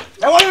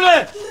 ẹ wọlé lẹ.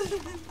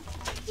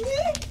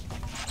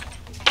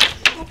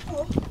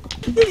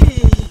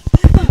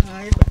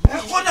 ẹ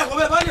kọ́dà kọ́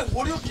bẹ́ẹ̀ bá lè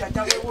wọlé òkè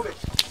àjà wẹ́wọ́ bẹ̀.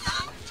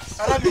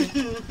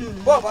 arábìnrin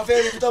bọ́ọ̀ bá fẹ́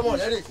rí ibi tọ́mọ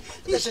rẹ̀ rè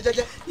ẹ ṣe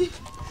jẹ́jẹ́.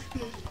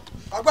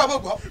 àgbà bò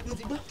gbọ́. mo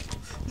ti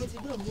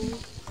gbọ́ mo.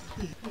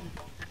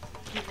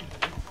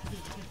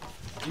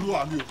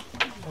 olúwa mi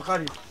o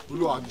ọ̀kárí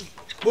olúwa mi.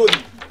 bóyì.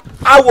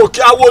 awo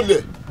kí awo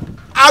lẹ̀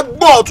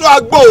agbọ́ ọ̀tún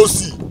agbọ́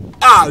òsì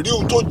àárí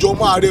ohun tó jọ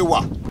mọ́ arẹwà.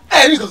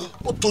 ẹ rí kankan.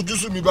 ó tojú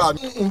sú mi bá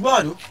mi. ń bá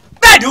àdó.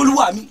 bẹ́ẹ̀ ni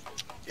olúwa mi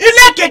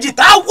ilé kejì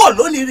tá a wọ̀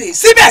lónìí rè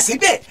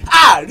síbẹ̀síbẹ̀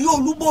àárí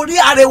olúborí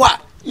arẹwà.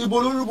 ibo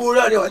olúborí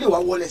arẹwà lè wá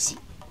wọlé sí.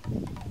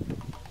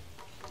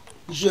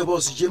 iṣẹ́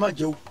bọ́ọ̀sì jẹ́ má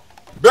jẹ́ o.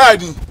 bẹ́ẹ̀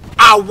ni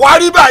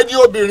àwárí báyìí ni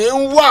obìnrin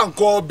ń wá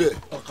nǹkan ọbẹ̀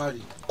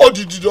ọ̀kárí. ó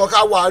di dídán ká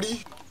wárí.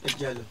 ẹ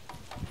jẹ́ lọ.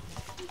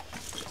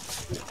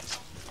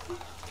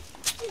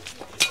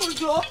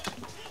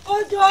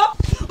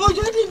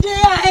 Òjò dìde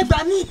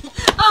ẹgbà mi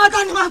ká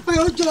ní máa pe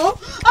Òjò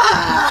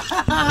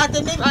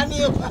tèmi bá ní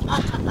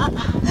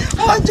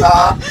Òjò.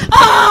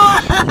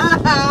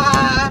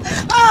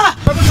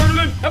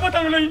 ẹ bọ́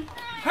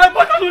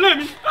tanu lẹ́yìn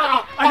mi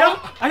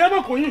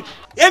àyàbọ̀ kò yín.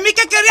 èmi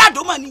kékeré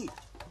àdómọ̀ ni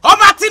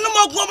ọmọ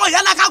àtinúmọ̀gùn ọmọ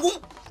ìyá lákàgùn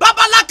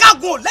bàbá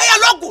lákàgùn lẹ́yẹ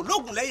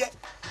lógùn lẹ́yẹ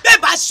bẹ́ẹ̀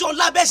bá ṣe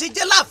ọ̀la bẹ́ẹ̀ ṣe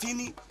jẹ́ láàfin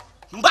ni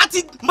mbà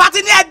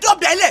ti ní ẹjọ́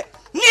bẹ́ẹ̀lẹ̀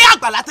ní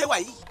àgbàlá tẹ́wà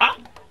yìí.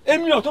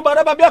 èmi ọ̀tún bá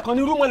dábàá bí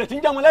àkànní irú mọ̀lẹ̀ tí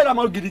ń já wọn láìra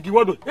mọ́ gidigidi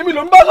wọ́dọ̀ èmi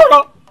ló ń bá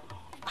sọ̀rọ̀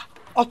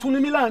ọ̀tún ni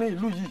mí láàrin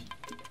ìlú yìí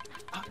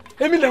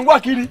èmi lè ń wá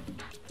kiri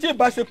tí ì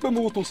bá ṣe pé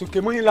mo tò sókè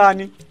mọ́ yín la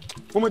ni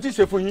mo ti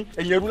ṣe fún yín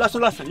ẹ̀yìn ẹrú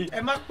lásán lásán yìí.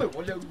 ẹ má pè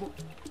wọ́n lẹ́rú mọ́.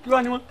 kí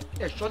wàá ní wọn.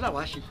 ẹ̀ṣọ́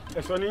làwa ṣe.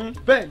 ẹ̀ṣọ́ ni yín.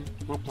 bẹ́ẹ̀ ni.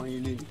 wọ́n pọn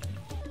yín lé ni.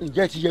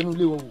 ǹjẹ́ ti yẹnu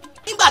lé wọn wò.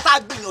 nígbà tá a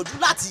gbìyànjú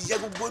láti yẹ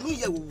gbogbo inú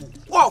ìyẹ̀wò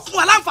wò wọ́n fún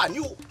wa láǹfààní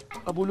o.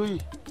 abolóye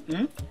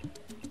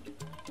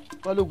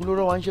balógun ló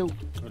rán wa ń ṣe o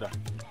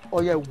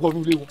ọyẹ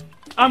wọnú lé wọn.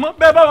 àmọ́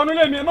bẹ́ẹ̀ bá wọnú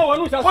lé mi ẹ má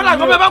wọnú ìṣàṣùn mi o. kódà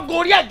tó bẹ́ẹ̀ bá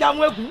gorí àjà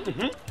àwọn ẹkùn.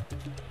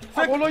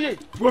 abolóye.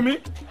 gomi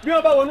bí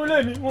wọ́n bá wọnú lé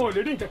mi wọn ò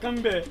lè rí nǹkan kan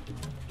bẹ́ẹ̀.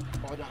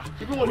 ọ̀dà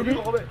ibi wọn lè rí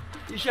kọ́kọ́ bẹ́ẹ̀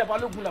iṣẹ́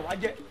balógun làwa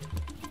jẹ́.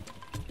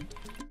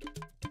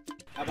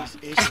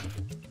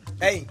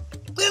 ẹ̀yin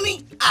pínrín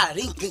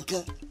àárín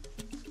kankan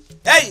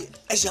ẹ̀yin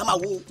ẹ̀sìn àmà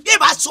wo bí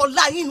ìbá sọ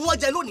láyé ni wọ́n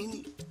jẹ lónìí ni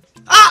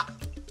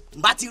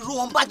bá ti rú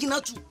wọn bá jiná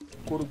tù.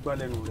 kóró gbá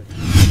lẹ́nu rẹ̀.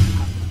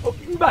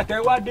 nígbà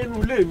tẹ́ wá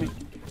dénú ilé mi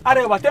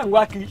ara ìwà tẹ́ ń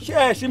wá kiri ṣé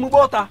ẹ̀ sí mú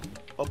bọ́ta.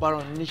 ọba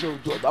rán ní iṣẹ́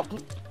ojú ọba kú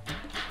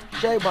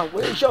iṣẹ́ ìbá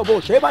iṣẹ́ ọba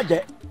òṣèré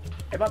bàjẹ́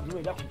ẹ bá bínú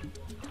ẹ dákun.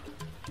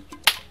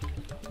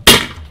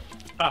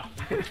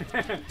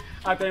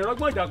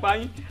 àtẹ̀yìnrọ́gbọ̀n ìjàpá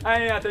yín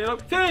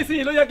àtẹ̀yìnrọ́gbọ̀n tí èsì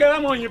yìí ló yẹ kẹ́ ẹ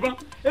mọ̀ yìnbọn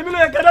èmi ló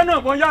yẹ kẹ́ dáná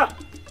ìbọn yá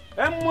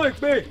ẹ mú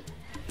ìpè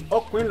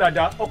ọkùnrin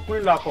làdá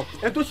ọkùnrin làkọ̀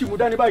ẹ tó sì mú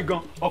dání báyìí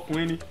gan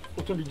ọkùnrin ni ó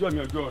tún di jọ́ mi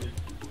ọjọ́ rẹ̀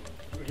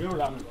èyí ò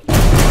ra mi lọ.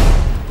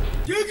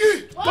 Jígì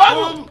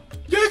wọ́ọ̀mù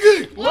jígì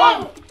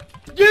wọ́ọ̀mù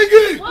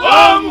jígì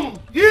wọ́ọ̀mù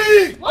yìí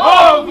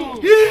wọ́ọ̀mù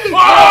yìí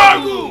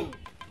wọ́ọ̀mù.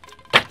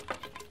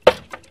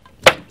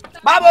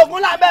 bàbá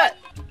ògún làbẹ́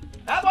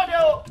ẹ bọ́dé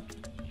o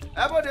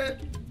ẹ bọ́dé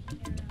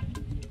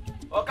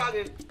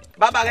ọ̀kàrẹ̀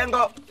bàbá rẹ̀ ń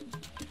gọ́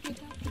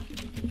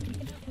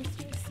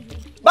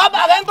bàbá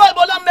rẹ̀ ń gọ́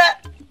ìbò lọ́mọdé.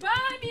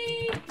 Báàmì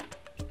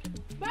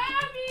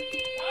báàmì.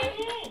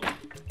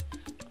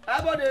 ẹ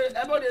bọ́dé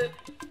ẹ bọ́dé.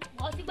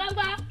 ọtí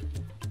gbangba.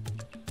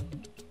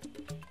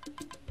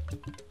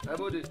 ẹ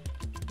bọ́dé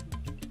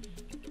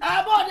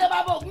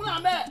bàbá ògún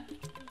làbẹ́.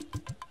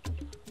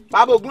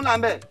 bàbá ògún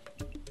làbẹ́.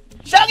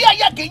 sẹ́rí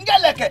ẹyẹ kì í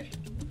jẹ́lẹ̀kẹ̀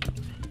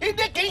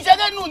ìdí kì í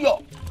ṣeré nù yọ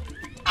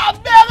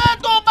abẹ́rẹ́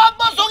tó bá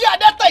bọ́ sórí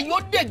adẹ́tẹ̀ yóò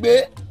dègbé.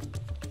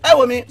 ẹ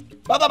wò mí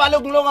bàbá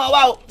balógun ló ràn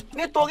wá o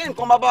nítorí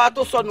nǹkan bàbá wa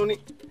tó sọnù ni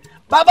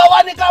bàbá wa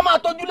ní ká máa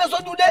tójúlé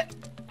sójúlé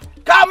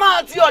ká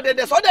máa ti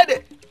ọ̀dẹ̀dẹ̀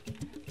sọ́dẹ̀dẹ̀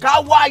ká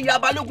wá aya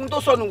balógun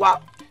tó sọnù wá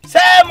ṣé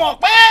ẹ mọ̀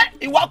pé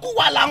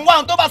ìwàkúwà là ń wá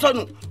ohun tó bá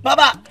sọnù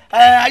bàbá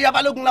aya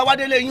balógun la wá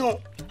délé yín o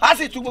a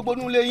sì tú gbogbo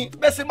nulẹ̀ yín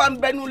bẹ́ẹ̀ sì máa ń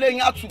bẹ́ nulẹ̀ yín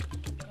á tù.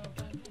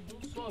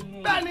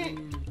 bẹ́ẹ̀ni.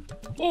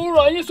 ó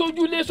rọ yín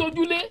sójúlé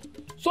sójúlé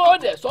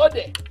sọ́ọ̀dẹ̀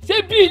ṣé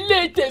bí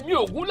ilé tèmi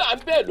ògún là ń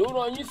bẹ̀ ló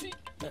rán yín sí.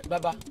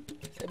 bàbá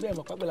ṣẹbi ẹ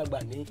mọ̀ pàgbàlagbà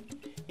ní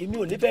èmi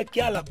ò ní fẹ́ kí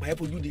àlàpà ẹ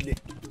fojú dilẹ̀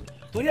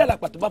torí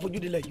àlàpà tó bá fojú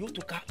dilẹ̀ yóò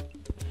tún ká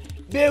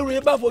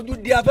bẹ́ẹ̀rù bá fojú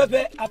di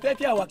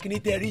afẹ́fẹ́ àwa kìíní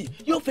tẹ̀rí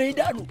yóò fẹ́ yín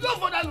dànù. yóò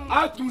fọ́ dànù. a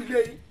tún ilé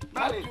yín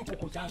a tún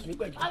kòkò tí a sùn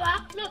pẹ̀lú. bàbá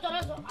lóòótọ́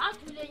lọ sọ á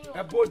tún ilé yín o.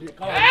 ẹ bóde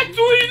káwọn. ẹ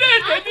tú ilé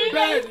tèmi.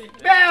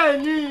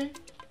 bẹ́ẹ̀ni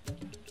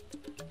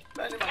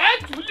ẹ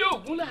tú ilé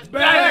ògún là ń bẹ̀.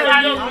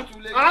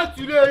 bẹ́ẹ̀ni á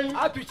tú ilé yín. a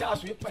tún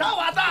ìṣàsùn pẹ̀lú.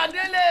 sáwà tá a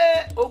délé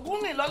ògún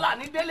ní lọ́la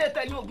ní délé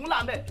tẹ̀yìn ògún là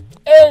ń bẹ̀.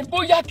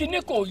 bóyá kinní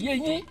kò yé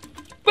yín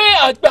pé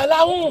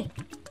àgbàláhùn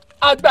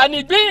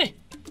àgbànigbín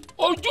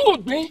ojú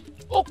ògbín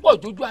ó pọ̀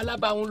jójú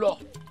alábàáhùn lọ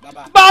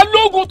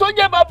balógun tó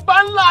jẹ́ bàbá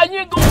ńlá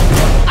yín gan.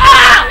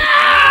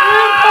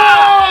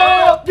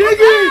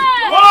 jígì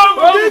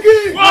wọ́ọ̀mù jígì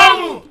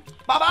wọ́ọ̀mù.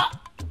 bàbá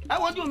ẹ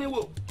wojú mi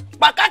wò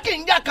pàkà kì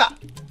í jàkà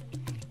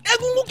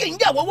egungun kì í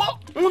jà wọ́wọ́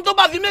ohun tó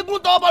bá fi mégún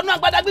tọ́ ọbọ̀ náà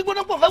gbadá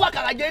gbígbóná pò fẹ́ wà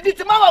kàràjẹ́ ìdí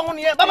tí má wà wọn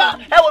nìyẹn bàbá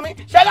ẹ wò mí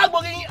ṣẹlá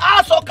gbòógì yín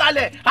á sọ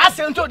kalẹ̀ á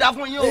ṣe ohun tó dáa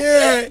fún yín o.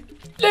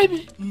 lẹ́mi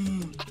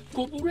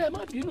kò burú ẹ má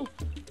bínú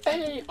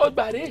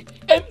ọgbà rẹ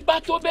ẹ ń bá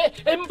tó bẹ́ẹ̀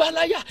ẹ ń bá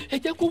láyà ẹ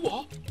jẹ́ kó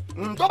wọ̀.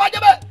 tó bá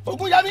jẹ́ bẹ́ẹ̀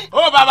ogun yá mi.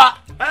 ó bàbá.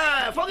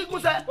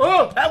 fọ́kíkún sẹ́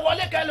ẹ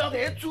wọlé kẹ́ lọ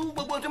rèé tú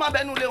gbogbo tí má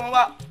bẹ́ẹ̀ nulẹ̀ wọn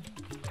wá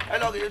ẹ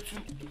lọ rèé tú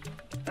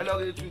ẹ lọ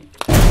rèé tú.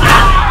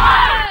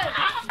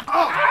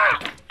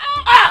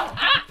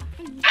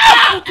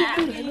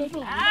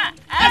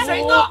 ẹsẹ̀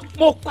iná.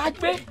 mo pa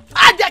gbé.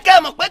 á jẹ́ kẹ́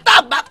ẹ mọ̀ pé tá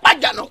a bá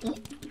pàjánàkú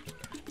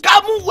ká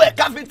mú wẹ̀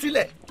ká fi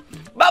tilẹ̀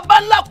bàbá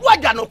ńlá kú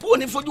àjànàkú ò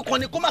ní fojú kan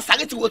ni kó má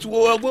sáré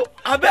tiwotiwo ọgbó.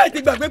 abẹ́ ti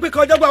gbàgbé pé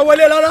kọjá gba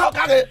wọlé rárá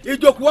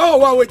ìjòkó wa ò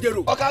wá òwe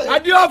jèrò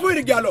adíwá fún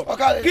ìrìgì àlọ́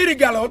kí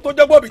ìrìgì àlọ́ tó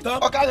jọ́gbọ́ bì tán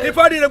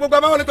ìfọ́dí rẹ gbogbo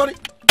àmọ́ nítorí.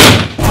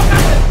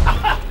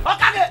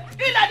 ọ̀kadì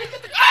ilẹ̀ ní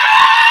kìtì.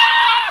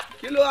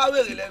 kí ló wá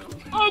wèrè lẹ́nu.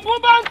 ògún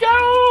bá ń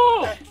kẹ́rù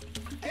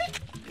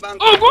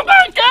ògún bá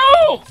ń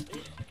kẹ́rù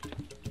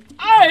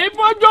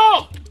àìbọ́jọ́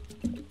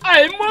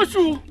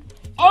àìmọ́sù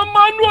ọmọ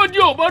inú òdì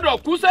ò gbọ́dọ̀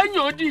kú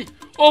sẹ́yìn òdì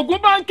ògún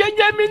bá ń ké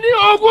jẹ́ mi ní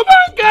ògún bá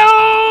ń ké o.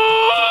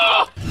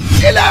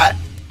 ilẹ̀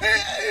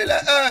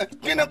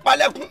kí ni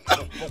palẹ̀kùn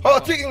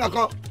ọtí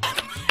nǹkan.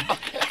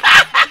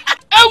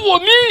 ẹ wò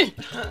mí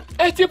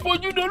ẹ ti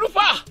fojú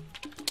dolúfà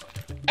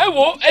ẹ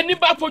wò ẹni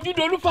bá fojú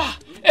dolúfà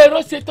ẹ̀rọ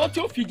ṣetán tí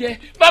ó fi jẹ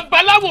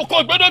babaláwo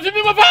kò gbọ́dọ̀ fi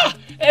mímọ́ fà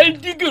ẹ ń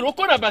dígì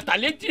rókò ràbàtà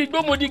létí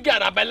gbọ́mọdé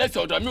gàràbà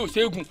ẹlẹ́sẹ̀ ọ̀dọ̀ mi ò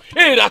ṣẹ́gun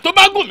èèrà tó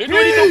bá gùn mí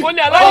lórí tó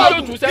kọ́lé aláwọ̀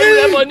yóò tún sẹ́yìn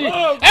lẹ́mọ́ ni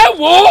ẹ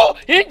wò ó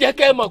ìjẹ́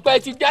kẹ́ ẹ mọ̀ pé ẹ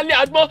ti jálé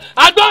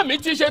agbọ́n mi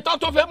ti ṣetán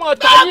tó fẹ́ mọ́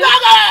ta yín.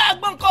 bàbá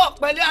agbọ́n kọ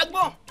pẹ̀lú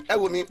agbọ́n. ẹ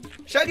wò mí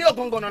ṣẹ́rí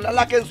ògùn gbọ̀nà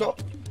lálákẹ́ ń sọ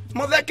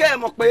mo fẹ́ kẹ́ ẹ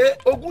mọ̀ pé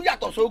ogun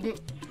yàtọ̀ sógun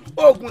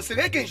ogun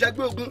sèré kì í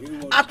ṣẹgbẹ́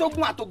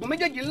ogun àtògùn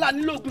méjèèjì ńlá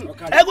nílò ogun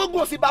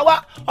ẹgbógun sì bá wa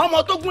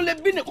ọmọ tó gún lé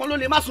bí nìkan ló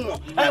lè má sùn wọn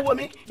ẹ wò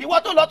mí ìwọ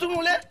tó lọ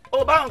tún lé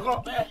ò bá nǹkan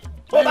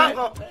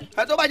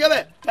ẹ tó bá jẹ́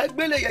bẹ́ẹ̀ ẹ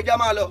gbélé yẹja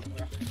máa lọ.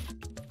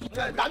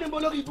 tàbí mo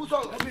lórí ibú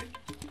sọ̀rọ̀ bí.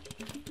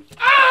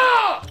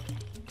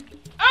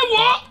 ẹ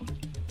wò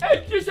ẹ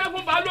jíṣẹ́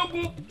fún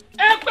balógun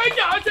ẹ pé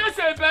jà á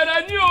ṣẹ̀ṣẹ̀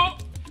bẹ̀rẹ̀ ní o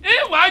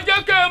ìwà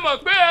jẹ́ kẹ́ ẹ mọ̀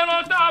pé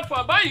ẹran tá a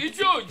fà báyìí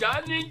tí ò já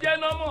ní jẹ́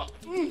nọ́mọ̀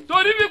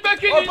torí wípé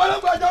kí ni.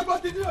 ọ̀pọ̀lọpọ̀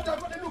àjọpọ̀ ti ní ọ̀dà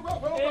fún inú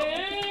ọ̀pọ̀lọpọ̀.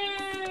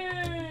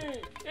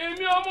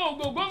 èmi ọmọ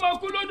ògògó máa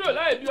kú lódò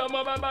láì bí ọmọ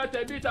bàbá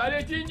tẹ̀bí tàrẹ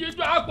tí ń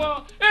jíjọ àpọn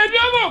èmi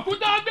ọmọ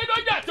òkúta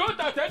gbẹdọjà tó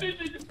tàtẹ́ ní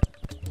jíjọ.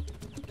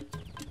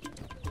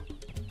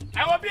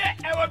 ẹ wo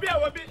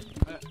bí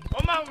ó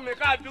máa ń mi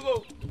ká dúró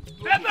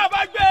tẹ́tà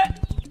bá gbé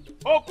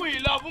okùn yìí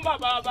lọ fún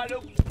bàbá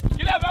balógun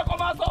kí lè fẹ́ kó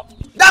máa sọ.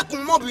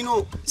 dákun mọ́ bínú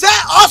o ṣé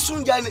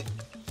ọ̀sùn jẹ ni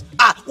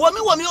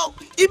wọ̀mí o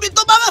ibi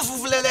tó bá fẹ́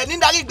fùfù lẹ̀lẹ̀ ní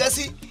darí ìgbẹ́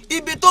sí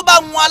ibi tó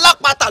bá mú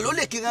alápatà ló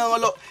lè kiri ẹran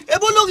lọ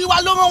ebó lórí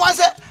wa ló rán wá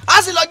sẹ́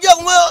a sì lọ jẹ́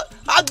òun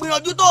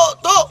agbìyànjú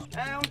tó.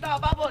 ẹ̀hún tá a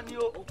bá bọ̀ ni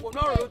o òpó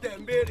náà ló tẹ̀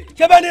ń béèrè.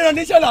 ṣé bẹ́ẹ̀ ni ìran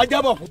níṣẹ́ là á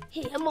jábọ̀ fún.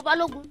 ẹ mọ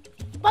balógun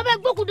bàbá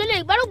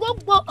gbókùndélé balógun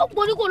ó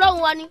gborí kò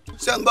lọ́rùn wa ni.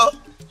 ṣé ń gbọ́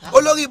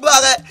olórí ibú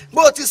ààrẹ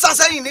bó o ti sá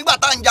sẹ́yìn nígbà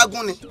tá à ń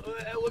jagun ni.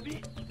 ẹ wo bí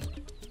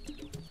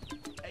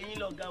ẹ̀yin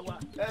lọ̀gá wa.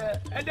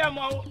 ẹ dẹ́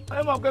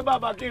mọ̀ pé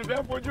bàbá kì í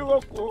fẹ́ fojú rò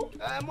kó.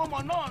 mo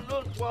mọ̀ náà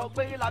ló sọ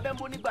pé lábẹ́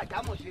mo nígbà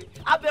jámọ̀ ṣe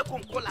abẹ́ kò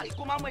ń kó làrí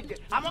kó má mọ̀ jẹ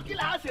àmọ́ kí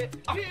là á ṣe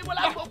kí mo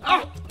lá gbọ́ kó.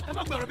 ẹ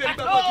má gbẹ̀rù bẹ́ẹ̀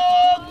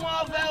lóògùn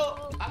ọ̀fẹ́ o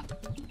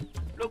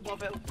lóògùn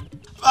ọ̀fẹ́ o.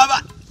 bàbá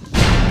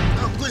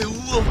ọkọ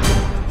ìwúwo.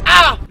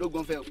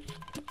 lóògùn ọ̀fẹ́ o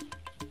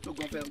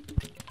lóògùn ọ̀fẹ́ o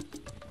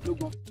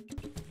lóògùn.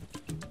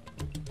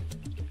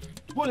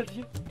 bóòlù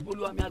ti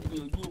olúwa mi á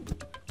gbìyànjú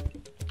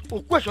o.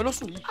 òkú ẹ̀ṣọ́ ló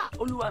sùn yìí.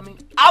 olúwa mi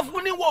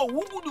afúníwọ̀ òwú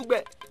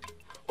gbùdùgbẹ̀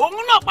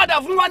òun náà padà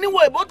fún wa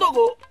níwọ̀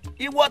ìbótòrò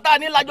ìwọ tá a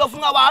ní lájọ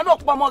fún wa náà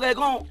pọ̀ ọmọ rẹ̀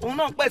gan òun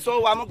náà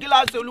pẹ̀sọ̀ wà mú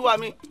kíláàsì olúwa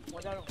mi.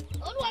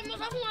 olúwa mi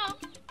sọ fún wọn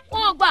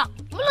wọn ò gbà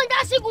mo ló ń já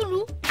sígùlù.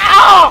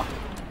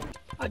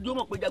 àjọ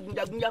mọ̀ pé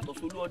jagunjagun yàtọ̀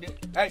sólú ọdẹ.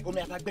 omi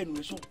àtàgbẹ́nu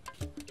rẹ̀ sùn.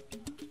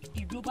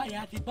 ìlú báyìí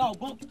á ti bá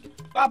ọgbọ́n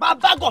bàbá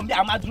bágọ̀ mi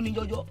àmà dún ní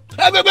jọjọ.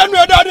 ẹgbẹgbẹ nu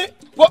ẹ dáadé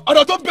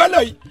ọ̀dọ̀ tó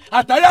bẹ́lẹ̀ yìí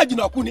àtàrí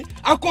àjìnàkú ni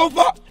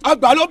akọ́fọ́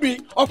àgbàlóbì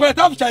ọ̀pẹ̀rẹ̀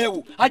tá a fi ṣàyẹ̀wò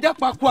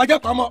ajápakú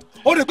ajápamọ́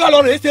ó lè gbà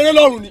lọ́rùn èsì eré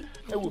lọ́rùn ni.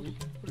 ẹ wò mí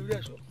olórí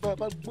ẹ̀ṣọ́ bá a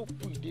bá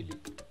gbókù ìdílé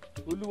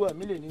olúwa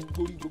mi lè ní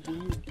gbórí gbogbo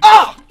yín.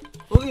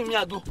 orí mi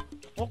àgọ́.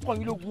 wọ́n kọ́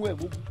yín lóògùn ẹ̀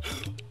mógún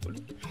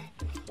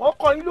wọ́n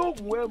kọ́ yín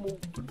lóògùn ẹ̀ mógún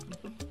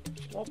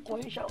wọ́n kọ́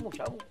yín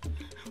ṣámùṣámù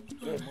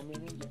ẹ̀ mọ́ mi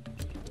níjẹ.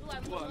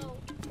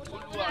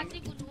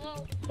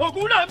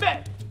 ògùn náà bẹ̀.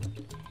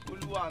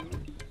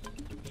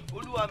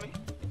 olúwa mi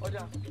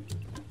ọjà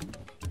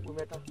wo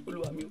mẹ́ta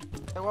olúwa mi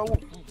ẹ wá wò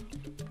kú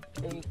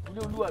ẹ̀yìn kúlé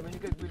olúwa mi ní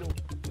kẹ́ gbé lọ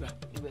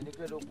ibẹ̀ ní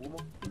kẹ́ lọ bò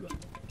mọ́.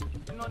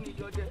 iná ni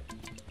ìjọ jẹ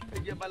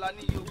ẹ̀jẹ̀ bala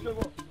ní iye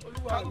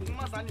olúwa mi kí n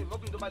má sá ní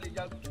ìfọ́kùn tó bá lè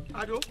jagun.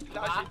 àdó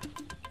láṣẹ.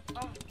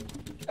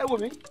 ẹ wò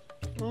mí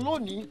n ó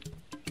ní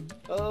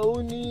ó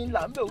ní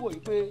là ń bẹ̀ wò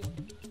yìí pé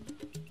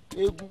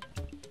eégún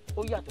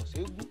ó yàtọ̀ sí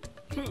eégún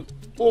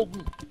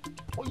ogun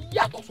ó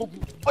yàtọ̀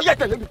sógun ó yẹ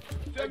tẹ̀lé mi.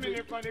 sẹ́mi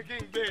nìkan ni kí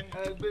n gbé ni.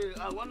 ẹ gbé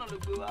àwọn náà ló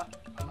gbé wa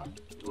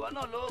ìwọ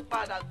náà ló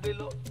padà gbé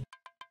lọ.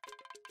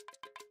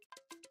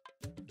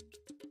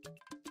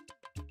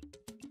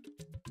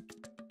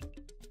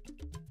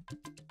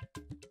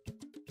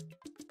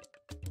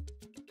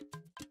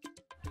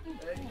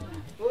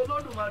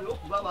 olódùmarè ó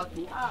kù bá wa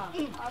tó.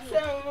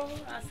 àṣẹ o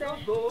àṣẹ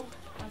tó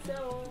àṣẹ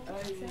o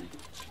àṣẹ.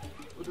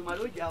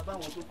 olódùmarè ó jẹ́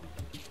àbáwọn tó kù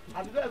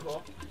àbí bẹ́ẹ̀ kọ́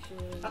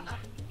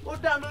ó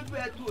dá lójú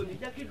ẹ tú òní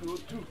jẹ́ kí ló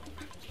tú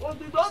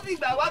òbí tó sì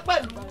gbà wá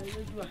pẹ̀lú.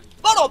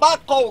 bọ́rọ̀ bá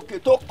kọ òkè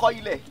tó kọ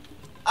ilẹ̀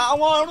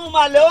àwọn ọ̀run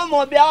malẹ̀ ó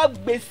mọ bí a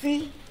gbé sí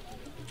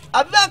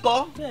àbí bẹ́ẹ̀ kọ́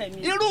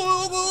irú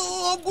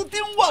ogun tí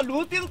ń wọ̀lú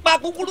tí ń pa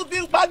kúkúrú tí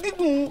ń pa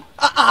gígùn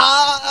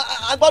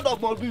a gbọ́dọ̀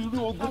mọ bí irú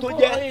ogun tó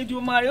jẹ́.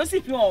 Èdùmàrè ó sì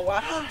fi hàn wá.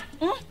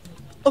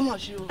 ó mọ̀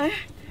ṣe o.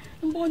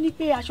 ń bọ́ ní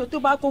pé aṣọ tó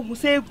bá kógun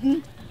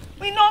ségun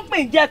iná ń pè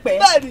ń jẹ́pẹ́.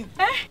 bẹ́ẹ̀ni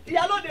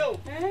ìyálóde o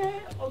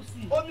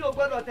omi ò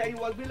gbọ́dọ̀ tẹ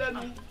ìwọ gbé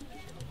lẹ́nu.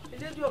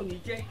 elédè ò ní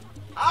jẹ́.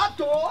 a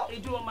tó.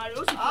 Èdùmàrè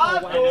ó sì fi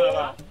hàn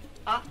wá.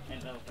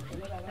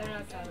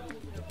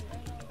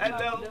 ẹ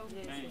lẹ o.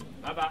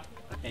 bàbá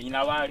ẹ̀yin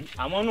la wá rí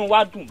àmọ́ inú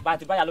wa dùn bá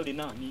ti báyà lóde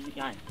náà ní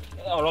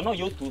ọ̀rọ̀ náà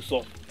yóò tó sọ.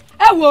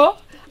 ẹ wo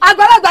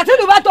àgbàlagbà tí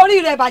ìlú bá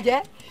torí rẹ̀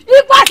bàjẹ́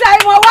ipasẹ̀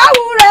ìmọ̀ wá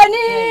wù rẹ̀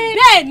ni.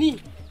 bẹ́ẹ̀ ni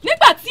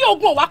nígbà tí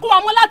ogun ò wá kó wa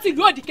mọ́ láti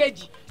ìlú òdì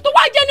kejì tó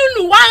wá jẹ́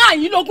nínú wàhálà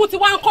yìí lógún tí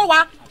wọ́n ń kọ́ wa.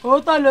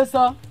 òótọ́ ló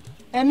sọ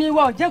ẹ̀mí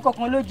wa ò jẹ́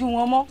kankan lójú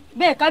wọn mọ́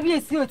bẹ́ẹ̀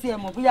kábíyèsí ò tiẹ̀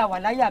mọ̀ bóyá wà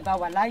láyé àbá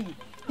wà láyé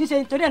níṣẹ́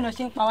nítorí ẹ̀ náà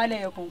ṣe ń pa wá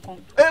lẹ́yọ kọ̀ọ̀kan.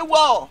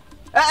 ewọ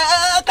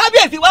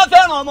kábíyèsí wa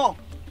fẹ́ràn ọmọ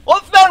ó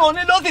fẹ́ràn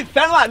oní ló sì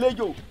fẹ́ràn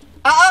àlejò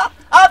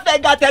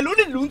afẹ̀gàtẹ̀lú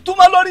nílùú ń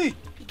túmọ̀ lórí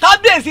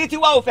kábíyèsí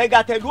tiwa ò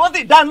fẹ̀gàtẹ̀lú ó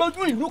sì dá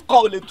lójú ìlú kan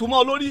ò lè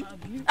túmọ̀ lórí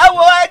ẹ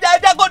wo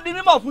ẹjẹ kó di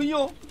mímọ̀ fún yín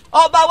o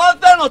ọba wa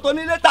fẹ́ràn tó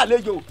nílé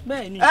tàlejò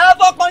ẹ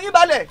fọkàn yín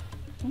balẹ̀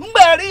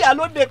ńgbẹ́ rí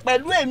ìyálóde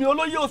pẹ̀lú èmi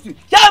olóyè òsì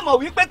ṣé ẹ mọ̀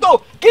wípé tó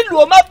kí lù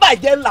ó má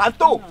bàjẹ́ là ń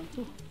tò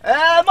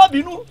ẹ má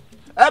bínú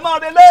ẹ má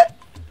relé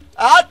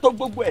a tó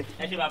gbogbo ẹ.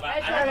 ẹ ṣe bàbá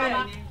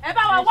ẹ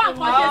bá wa wá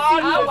nǹkan ṣe sí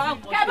ni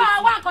kẹ bá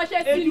wa wá nǹkan ṣe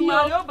sí ni o.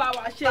 Èdùmàrè ó bá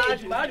wa ṣe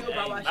Èdùmàrè ó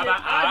bá wa ṣe. bàbá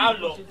àá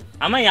lọ.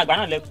 àmọ́ ìyẹn àgbà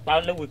náà lẹ pa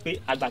lẹ́wọ̀ pé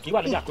àgbà kì í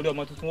wà lójà kórè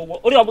ọmọ tuntun wọ́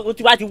orí ọmọ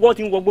tí wàá ti wọ́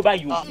ti ń wọgbó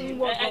báyìí o.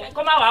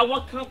 kọ́ máa wà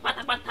wọ́n kán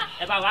pátápátá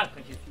ẹ bá wá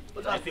nǹkan ṣe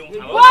sí.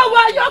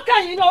 wọ́n yóò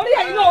kẹ́yìn náà orí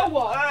ẹ̀yìn náà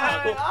wọ̀.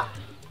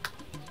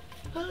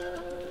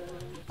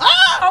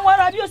 àwọn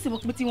ará bí òsì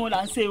mọ̀ pé tí wọ́n là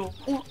ń ṣe o.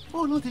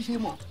 ó ló ti ṣe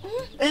mọ̀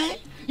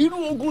irú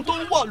ogun tó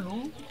ń wọ̀lú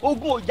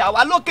ogun òjà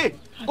wa lókè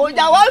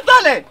òjà wa ń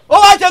sàlẹ̀ ó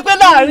wá ṣe pé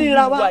láàrin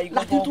ra wa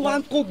láti tún wá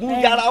ń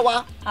kógun yàrá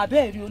wa.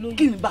 àbẹ́ẹ̀rí olóyè.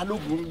 kí ni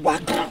balógun wá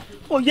gan.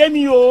 kò yé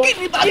mi o kí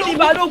ni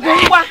balógun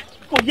wá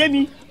kò yé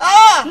mi.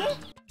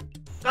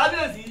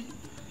 kábíyèsí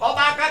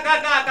ọba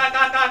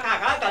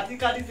kàkàkàkàkàkàkà tí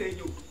kádì ṣe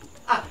yò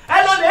ẹ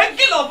lọ lè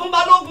kìlọ̀ fún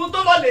balógun tó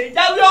lọ lè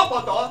jáwé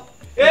ọ̀pọ̀tọ́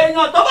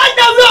èèyàn tó bá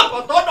jáwé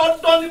ọ̀pọ̀tọ́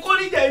dandan ni kó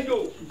níjẹ̀ yò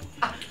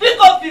bí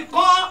kò fi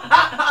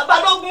kan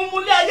balógun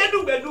múlé ayé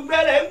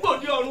dùgbẹ̀dùgbẹ̀ rẹ̀ ń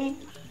gbòdì ọ̀run.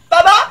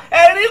 bàbá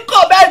ẹ̀rín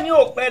kọ̀ bẹ́ẹ̀ ni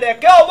ò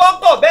pẹ̀rẹ̀kẹ́ ọwọ́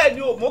kọ̀ bẹ́ẹ̀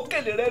ni ò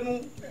mókèlè rẹnu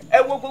ẹ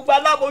wo gbogbo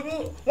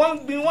aláboyún wọ́n ń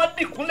gbin wọ́n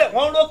dìkúnlẹ̀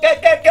wọ́n ń ró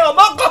kẹ́kẹ́kẹ́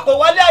ọmọ kọ̀kọ̀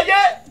wálé ayé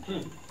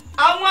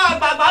àwọn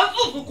àgbààgbà ń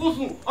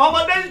sùsùkùsù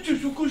ọmọdé ń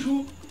ṣùṣùkùṣù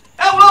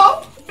ẹ wo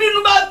bínú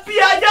bá bí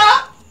ajá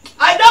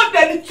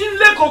òdẹ ní tí ń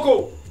lé kòkò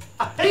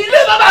ilé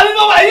bàbá mi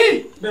mọ̀ wáyé.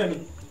 bẹ́ẹ̀ni.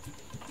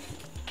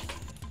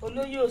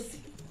 olóyè òsì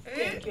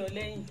kẹ̀kẹ́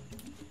ọlẹ́yìn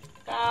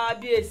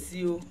kábíyèsí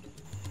o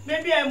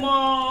mébí ẹ mọ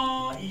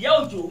ìyá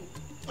òjò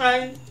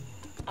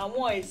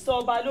àwọn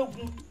ẹ̀ṣọ́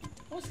balógun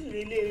wọ́n sì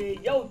relé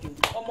ìyá òjò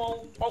ọmọ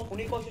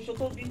ọkùnrin kan ṣoṣo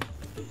tó bí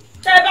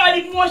tẹ́ bá rí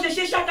bí wọ́n ṣe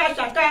ṣe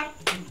ṣàkàṣàkà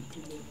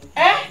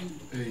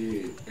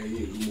ẹ̀yin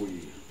ìlú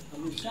mòye.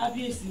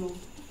 kábíyèsí o.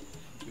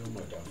 yóò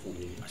máa dà fún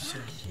mi.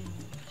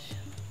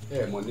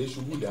 ẹ mọ̀ ní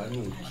ṣubú dànù.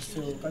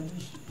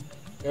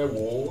 ẹ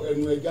wò ó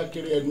ẹnu ẹja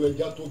kéré ẹnu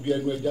ẹja tóbi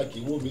ẹnu ẹja kì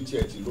í wó mi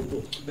tiẹ̀ tì lódò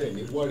bẹ́ẹ̀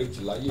ni wọ́ọ̀rẹ́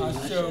tì láyé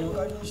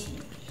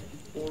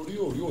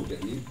orí òde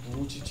ní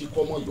burú títí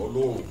kọ́mọ yọ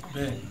lóòrùn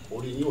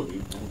orí yín ò ní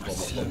burú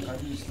tọmọtọmọ.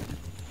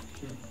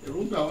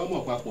 èròǹgbà wa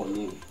mọ̀ papọ̀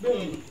nù.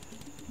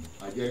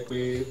 a jẹ́ pé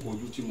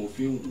ojú tí mo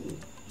fi ń wò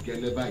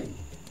gẹ́lẹ́ báyìí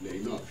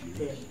lẹ́yìn náà fi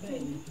rí.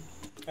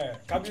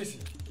 kábíyèsí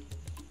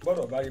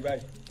gbọ́dọ̀ bá rí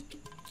báyìí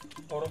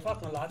ọ̀rọ̀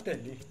fákan là á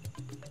tẹ̀lé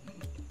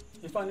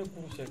ifá ní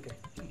kúrú ṣẹ̀kẹ̀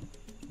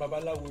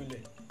babaláwo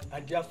ilẹ̀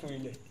adíá fún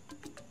ilẹ̀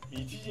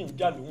èyí tí yìí ń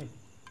jà lóhùn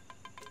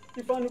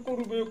ifá ní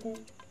kórúbọ eku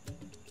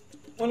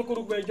wọ́n ní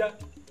kórúbọ ẹja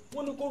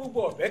wọ́n ní kórúbọ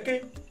ọ̀bẹ́kẹ́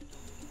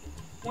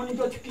wọ́n ní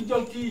jọ́tíkíjọ́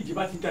tí ìjì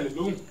bá ti jalè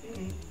lóhùn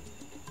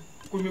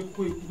kó mi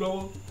kó eku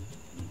lọ́wọ́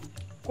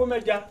kó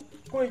mẹ́ja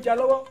kó ìjà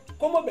lọ́wọ́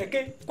kó mọ̀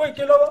bẹ́kẹ́ kó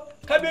ike lọ́wọ́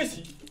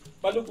kábíyèsí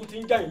balógun ti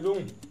ń jà yín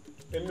lóhùn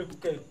ẹ̀mẹ́kù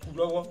kẹ́ ẹ̀ kú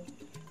lọ́wọ́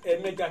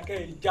ẹ̀mẹ́ja kẹ́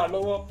ẹ̀ já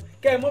lọ́wọ́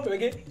kẹ́ ẹ̀ mọ̀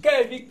bẹ́kẹ́ kẹ́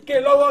ẹ̀ fi ké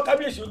lọ́wọ́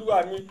kábíyèsí olúwa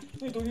mi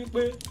nítorí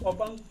pé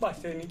ọba ń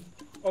pàṣẹ ni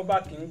ọba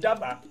kì í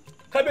dábàá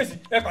kábíyèsí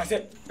ẹ pàṣẹ.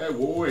 ẹ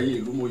wo ẹ̀yin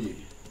ìlú mòye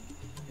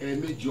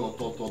ẹ̀ẹ̀mejì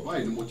ọ̀tọ̀ọ̀tọ̀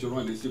báyìí ni mo ti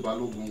rán ilé sí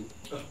balógun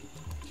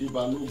tí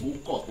balógun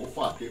kọ̀ tó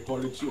fà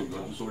kékọ́rí tí ò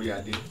yọjú sórí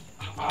adé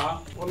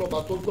ọlọ́ba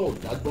tó gbọ́ ò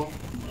dágbọ́n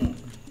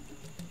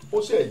ó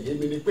ṣe yé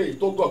mi ni pé èyí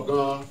tó gọ̀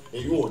gan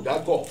èyí ò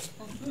dágọ̀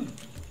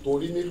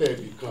torí nílẹ̀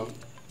ibì kan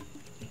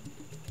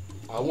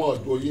àwọn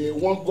òjòyè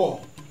wọn gọ̀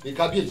ní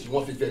kábíyèsí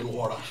wọn fi fẹnu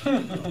họra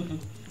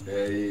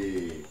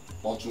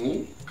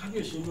ọ̀tún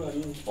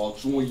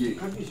ọ̀tún oyè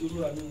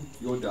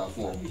yóò dáa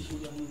fún ọ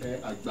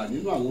àgbà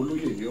nínú àwọn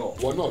olóyè ní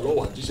ọ̀pọ̀ náà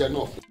lọ́wọ́ àjíṣẹ́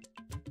náà fún.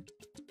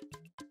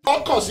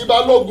 ọkàn sí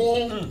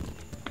balógun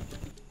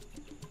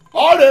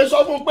ọ̀rẹ́ sọ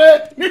fún pé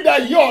nígbà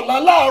yìí ọ̀la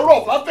láàárọ̀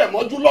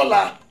fáfẹ̀mọ́jú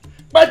lọ́la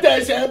pẹ́tẹ́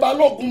ẹsẹ̀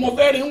balógun mo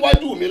fẹ́ rí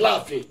níwájú mi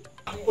láàfin.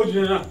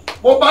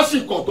 bó bá sì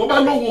kọ̀ tó bá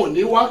lóhùn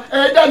òní wá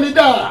ẹ dá mi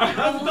dá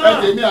ẹ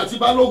tèmi àti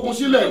balógun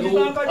sílẹ̀ nu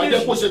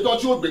ajẹ́kọ̀ṣetọ́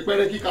tí ó gbé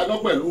pẹ́rẹ́ kíka náà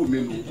pẹ̀lú mi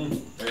nu.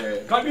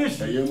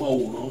 kábíyèsí ẹ̀yẹ máa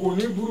wòran. kò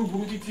ní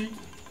burúburú títí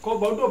kọ́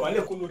gbọ́dọ̀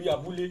balẹ̀ kó lórí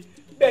abúlé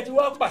bẹ́ẹ̀ tí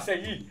wàá pàṣẹ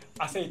yìí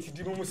àṣẹ yìí ti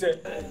di mímúṣẹ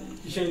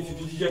iṣẹ́ yìí ti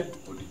di jíjẹ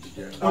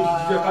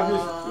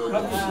kábíyèsí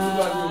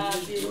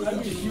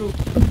kábíyèsí o.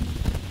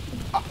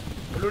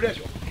 olórí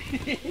ẹ̀ṣọ́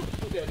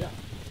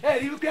ẹ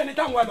rí wípé ẹni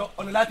táwọn àlọ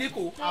ọ̀nà láti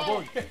kó àbọ̀.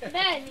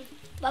 bẹ́ẹ̀ni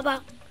bàbá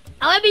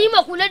àwọn ẹbí yín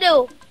mọ̀kún lédè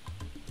o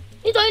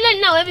nítorí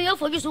lẹ́yìn náà àwọn ẹbí yóò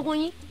fojú sunkún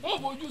yín. wọ́n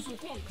fojú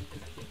sunkún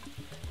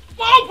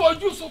wọ́n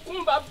fojú sunkún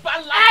bàbá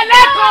ńlá.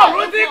 ẹlẹ́kọ̀ọ́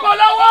ló ti kọ́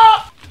lọ́wọ́.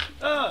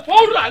 ó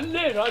rà ń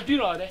lè ràn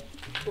dìràn rẹ.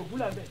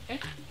 ògúnlà bẹ́ẹ̀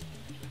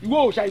ìwọ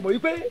òòṣà ìmọ̀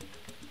wípé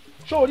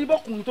ṣé orí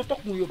bọ́kùnrin tó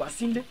tọkùnrin Yorùbá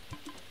sílé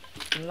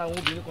ńlá àwọn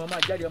obìnrin kan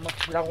máa jáde ọmọ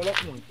fúnra wọn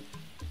lọ́kùnrin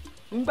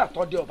ńgbà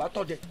tọ́dẹ ọ̀bá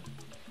tọ́dẹ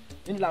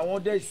ńlá àwọn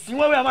ọdẹ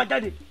ìsínwẹ́wẹ́ máa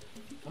jáde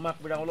wọ́n máa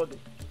pera wọn lọ́dọ̀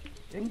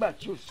nígbà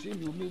tí ò sí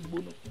èmi omi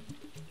gbóná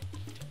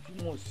tí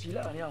wọn ò sí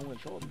láàrin àwọn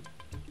ẹ̀ṣọ́ mi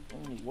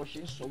òun ìwọ ṣe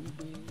ń sọ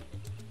wípé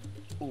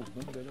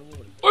oògùn bẹ lọ́wọ́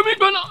rẹ̀. omi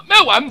gbóná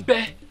mẹ́wàá ń bẹ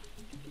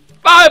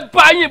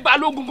bá yín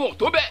balógun kan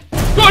tó bẹ́ẹ̀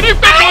torí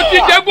pé mo ti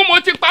jẹ́gún mo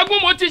ti pagún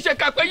mo ti ṣe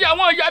kàpẹ́yẹ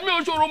àwọn ìyá mi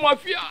òṣòro mọ̀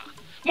fíà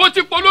mo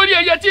ti pọ̀ lórí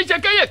ẹyẹ tí ń ṣe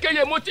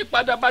kéyèkéyè mo ti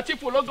padà bá ti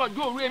fò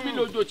lọ́gànjú òru èmi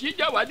lòdò tí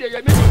ìjà wádìí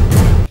ẹyẹ méjì.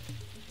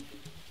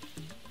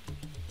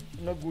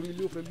 iná gorí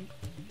ilé òfin bí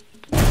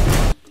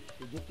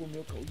òjò kó mi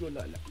ọkà ojú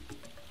ọ̀la àlà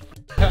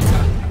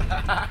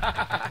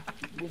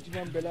bó ti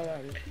máa ń bẹ lára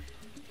rẹ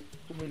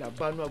kó mi là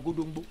bá nú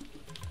agódóńgbó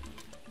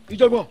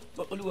ìjọgbọ́n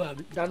olúwa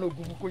mi dáná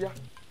ogun kó yá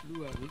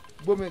olúwa mi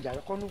gbómi ìjà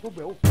rẹ kọ́nú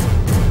gbogbo ẹ̀ wò.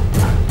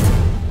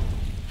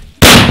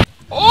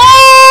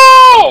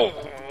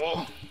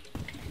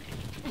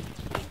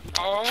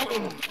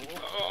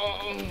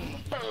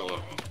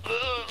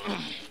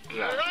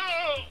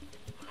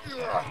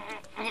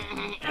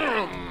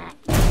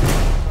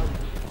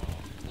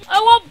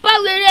 ọwọ́ bá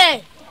wèrè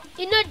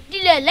iná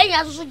dilẹ̀ lẹ́yìn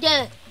asusu jẹ.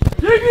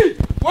 yégi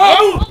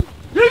wọ́ọ̀mù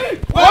yégi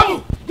wọ́ọ̀mù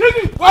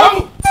yégi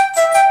wọ́ọ̀mù.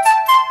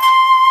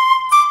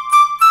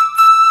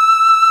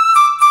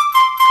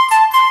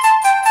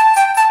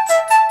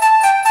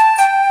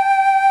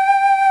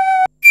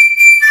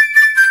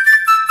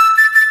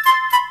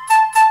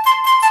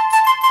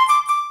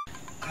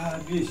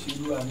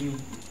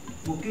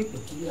 mo kéèpé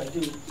kí adé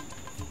o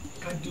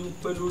kádé ó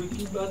pẹ́ lórí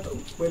kí bàtà ó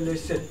pẹ́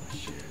lẹ́sẹ̀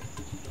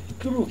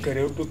kírù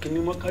kẹrẹ ó dókè ní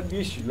mọ́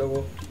kábíyèsí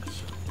lọ́wọ́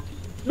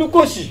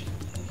lókòsì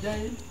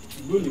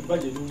ìlú ò lè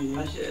bàjẹ́ lórí yín.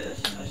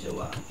 àṣẹ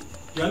wa.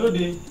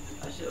 ìyálóde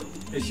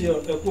ẹ̀ṣẹ̀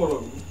ẹ̀kú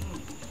ọ̀rọ̀ mi.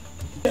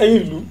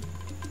 ẹ̀yin ìlú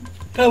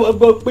káwa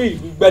gbọ́ pé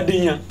ìlú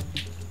Gbádéyàn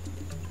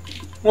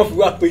wọ́n fi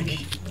wá pégi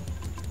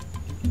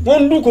wọ́n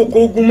ń dúnkòkò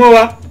ogun mọ́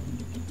wa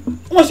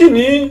wọ́n sì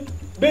ní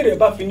béèrè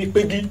bá fi ní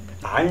pégi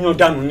àáyán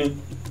dànù ni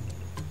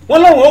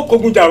wọ́n láwọn ó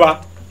kógun jà wa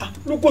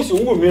lókòsì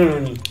òun wò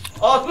mìíràn ni.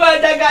 ọ̀tún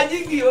ẹ̀dẹ́gà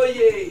jígì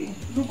oyè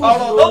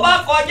ọ̀rọ̀ tó bá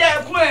kọjá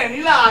ẹkún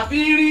ẹ̀rín là á fi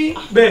rí.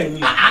 bẹ́ẹ̀ni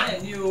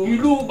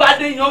ìlú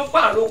Gbádéyàn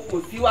pàrokò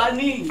sí wa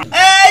ní.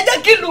 ẹ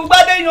jẹ́ kí ìlú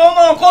Gbádéyàn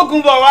mọ̀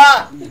kógun bọ̀ wá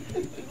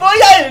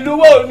bóyá ìlú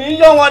wo ò ní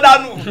yọ wọn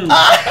dànù.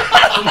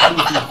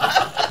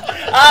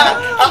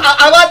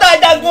 àwọn tá a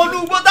jagun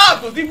olúgbó tá a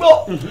kù sígbó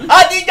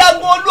a ti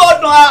jagun olú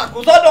ọ̀dàn a kù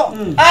sọ́dọ̀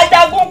a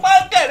jagun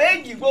pánkẹ̀rẹ́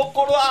ìjìgbó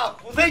koro a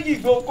kù séjì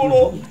ìgbó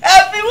koro ẹ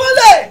fi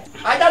wọlé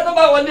ajá tó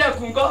bá wọlé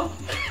ẹkùn kan.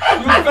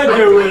 yóò fẹ́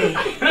jẹ òwe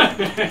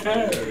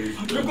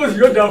lókòsì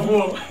yóò dà fún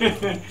ọ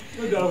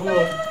yóò dà fún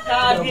ọ.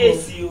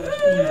 kábíyèsí o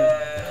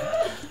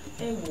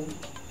ẹ wò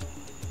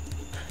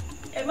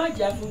ẹ má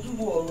jà fojú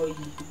wo ọ̀rọ̀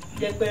yìí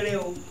yẹpẹrẹ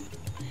o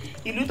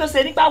ìlú tó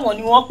ṣe nípa wọn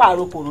ni wọ́n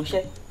pàrokò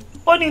ránṣẹ́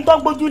ó ní tó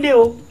gbójúlé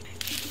o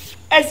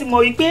ẹ sì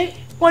mọ̀ wípé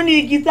wọ́n ní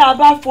igi tá a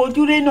bá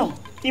fojú ré náà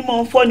ni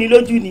mò ń fọ́ni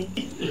lójú ni.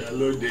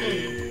 ìyálóde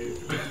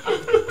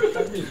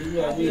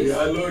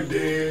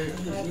ìyálóde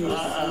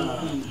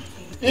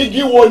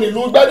igi wo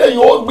nílùú Gbádéyàn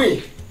ó gbè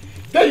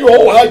téyàn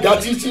ó wàá ga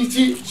títí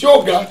tí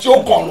ó ga tí ó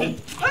kọrùn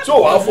tí ó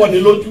wàá fọ́ni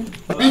lójú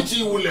bí tí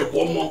ìwúlẹ̀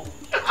pọ̀ mọ́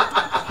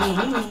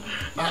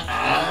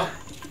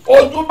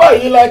ojú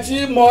báyìí la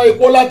ti mọ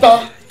epo láta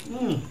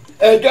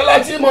ẹ̀kẹ́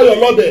láti mọ yọ̀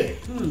lọ́bẹ̀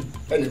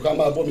ẹnìkan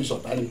máa bọ́ mi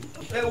sọ̀tá ni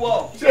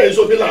ṣé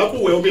èso mi làá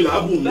bùwẹ̀ omi làá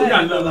bù mí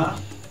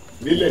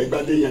nílẹ̀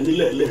Gbádéyàn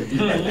nílẹ̀ ẹlẹ́bí.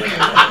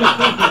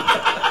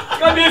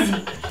 kábíyèsí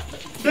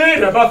bẹ́ẹ̀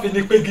rẹ̀ bá fi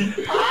ní pégi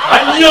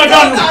àyíyàn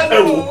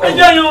dànù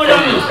ẹ̀jẹ̀ yẹn wọ́n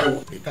dànù.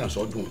 ìtàn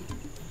sọdún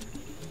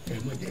ẹ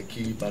má jẹ́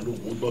kí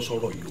balógun gbọ́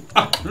sọ̀rọ̀ yìí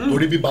o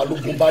torí bí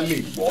balógun bá lè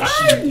gbọ́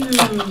sí i.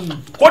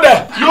 kódà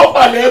yóò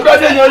palẹ̀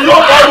Gbádéyàn yóò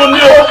parun ní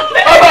o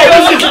bàbá ìlú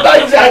sì ti ta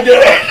ìṣe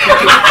àjẹrẹ.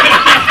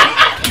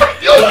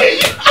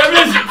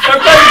 kábíyèsí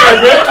ẹ̀kọ́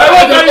ìgbàgbé ẹ̀kọ́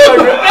ìgbàgbé.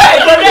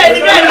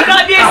 bẹ́ẹ̀ ni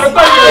kábíyèsí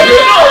ẹ̀kọ́ ìgbàgbé.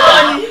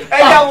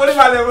 ẹja wọlé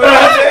balẹ̀ wọlé.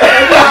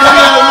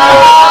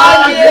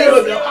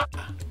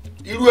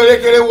 irú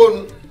erékeré wo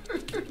nu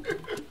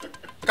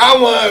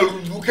káwọn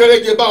ìlú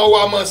kéréje báwọn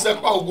wa máa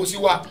ṣẹ́pà ogun sí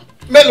wa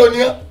mélòó ni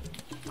ẹ́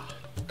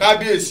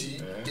kábíyèsí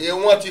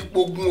èèwọ̀n ti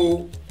pogun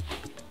o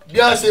bí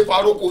a ṣe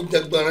faroko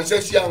jẹgbọn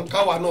ránṣẹ́ sí àwọn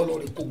káwa náà lọ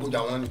rí pogun jà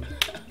wọ́n ni.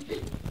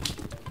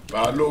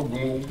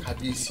 balógun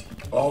kábíyèsí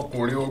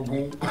ọkùnrin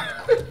ogun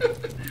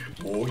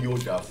ó yóò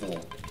dáa fún ọ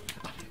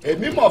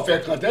èmi mọ̀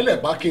fẹ́ kàn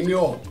tẹ́lẹ̀ bá kínní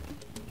ọ̀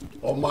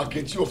ọmọ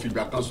akin tí ò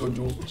fìgbà kan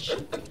sójú.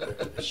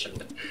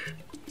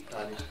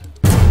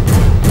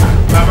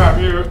 bàbá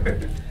mi o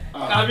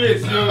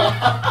kábíyèsí o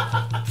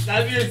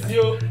kábíyèsí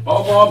o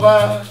ọmọ ọba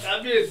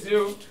kábíyèsí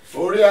o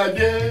orí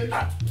adé.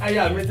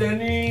 aya mi tẹ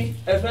ní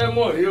ẹ fẹ́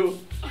mọ̀ rí o.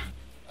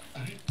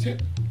 ṣé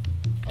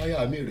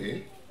aya mi rèé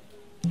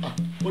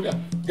kódà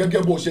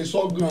gẹ́gẹ́ bó ṣe sọ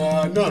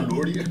gan-an náà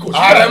lórí.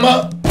 àrẹ̀mọ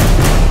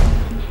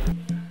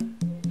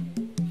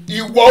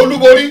ìwọ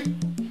olúborí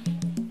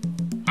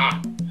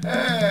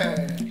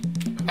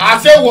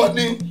àṣẹwọ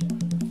ni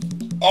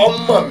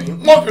ọmọ mi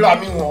wọn fìlà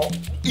mi wọn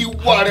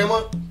ìwọ àrẹ̀mọ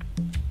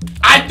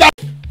ajá.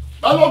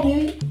 balógun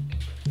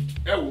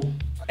ẹ wò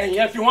ẹ̀yin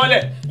ẹ fi wọ́n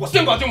lẹ̀ kò sí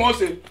nǹkan tí wọ́n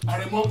ṣe.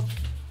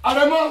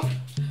 àrẹ̀mọ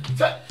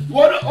ṣe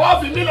wọ́n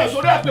fi mílẹ̀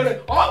sórí àpẹẹrẹ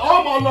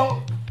ọmọ lọ.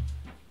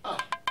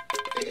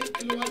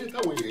 kí ló wá dé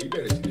táwọn èèyàn yìí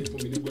bẹ̀rẹ̀ sí ní fún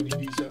mi ní gbóni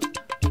bí iṣẹ́.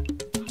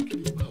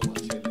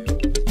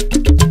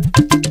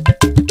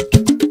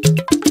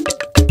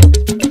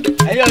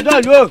 ẹ̀yin ọ̀dọ́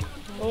ìlú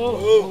o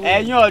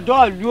ẹ̀yin ọ̀dọ́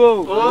ìlú o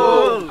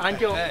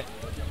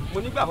mo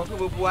nígbàgbọ́ pé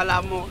gbogbo wa la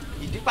mọ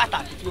ìdí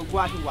pàtàkì tí gbogbo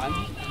wa fi wà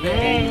ní.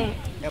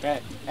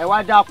 ẹ wá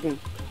dákun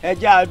ẹ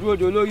jẹ́ àdúró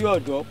de olóyè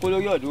ọ̀dọ́ kó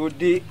lóyè ọ̀dọ́ ó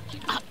dé.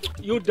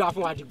 yóò dáa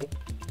fún Adigun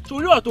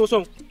torí ọ̀rọ̀ tó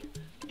sọ̀hún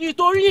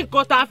ìtorí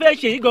nǹkan tá a fẹ́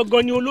ṣe yìí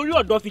gangan ni olórí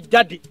ọ̀dọ́ fi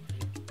jáde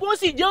bó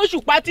sì jẹ́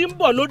Òṣùpá tí ń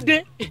bọ̀ ló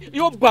dé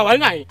yóò bà wá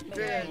náà yín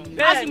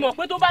a sì mọ̀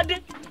pé tó bá dé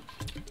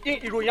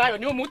ìròyìn ayọ̀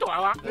ni ó mú tọ̀ wá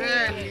wá.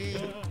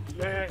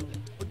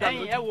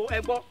 ẹ̀yin ẹ wo ẹ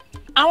gbọ́.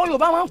 àwọn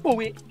Yorùbá máa ń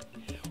pòwe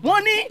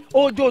wọ́n ní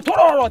òjò tó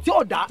rọrọ̀ tí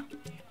ò dá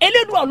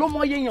Elédùà ló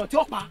mọ iye èèyàn tí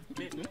ó pa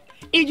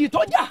ìjì tó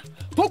jà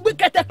tó gbé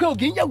kẹ́tẹ́kẹ́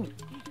ògì ń yẹ̀wò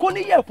kó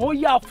ní yẹ̀fọ́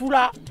yá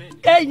fura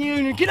ẹ̀yìn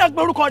ìrìn kí náà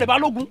gbé orúkọ rẹ̀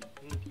Balógun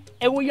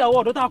ẹ wo iye àwọn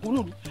ọ̀dọ́ tá a kú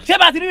nù ṣé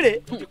bá ti rí rèé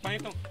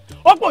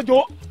ó pòjó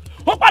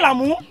ó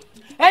pàlàmú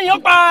ẹ̀yìn ó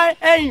pa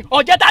ẹ̀yìn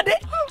ọ̀jẹ̀tádé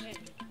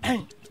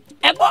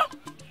ẹ gbọ́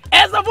ẹ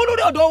sọ fún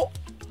lórí ọ̀dọ́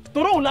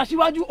torí òun la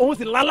síwájú òun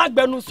sì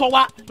lálágbẹnu sọ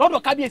wa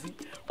lọ́dọ̀ kábíyèsí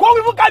kó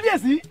wí fún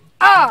kábíyèsí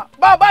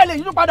bàbá ilé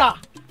yìí padà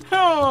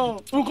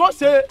nǹkan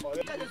ṣe.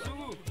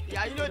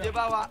 ìyá yìí ló dé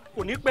bá wa.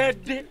 kò ní pẹ́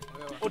dé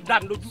ó dá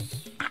mi lójú.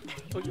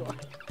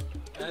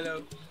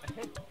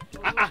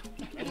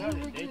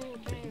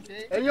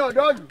 ẹ̀yin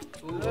ọ̀dọ́ ìlú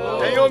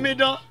ẹ̀yin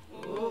omidan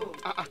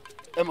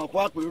ẹ mọ̀ kó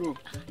àpérò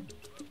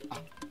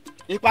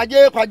ìpàdé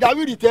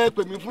pàjáwìrì tẹ́ ẹ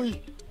pè mí fún yìí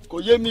kò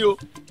yé mi o.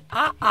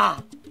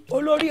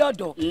 olórí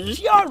ọ̀dọ́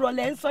ṣé ọ̀rọ̀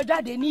lẹ ń sọ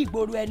jáde ní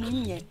ìgboro ẹnu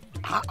yín yẹn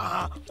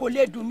kò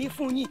lè dùn mí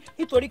fún yín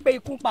nítorí pé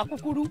ikú ń pa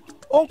kúkúrú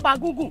ó ń pa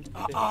gúngùn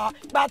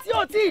gbà tí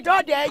ò tí ì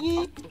dọ́ọ̀dẹ̀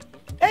yín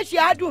ẹ ṣe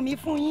á dùn mí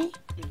fún yín.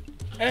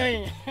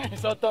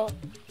 sọtọ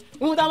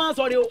ohun tá a máa ń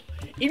sọ rè o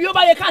ìbí ó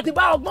bá yẹ ká ti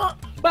bá ọgbọ́n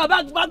bàbá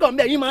gbàgàn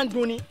bẹ́ẹ̀ yín máa ń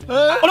dun ni.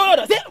 olórí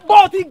ọ̀dọ́ ṣé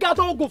bọ́ọ̀ ti ga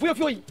tó gùn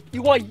fúyọ́fúyọ́ yìí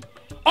ìwọ yìí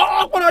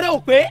ọpọlọ rẹ ò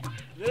pé.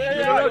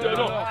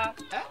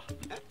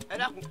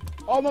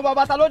 ọmọ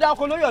bàbá ta ló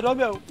dáko lórí ọ̀dọ́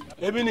bẹ́ẹ̀ o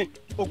èmi ni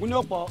ògùn ni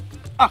ó pọ̀.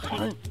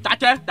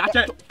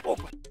 dákẹ́.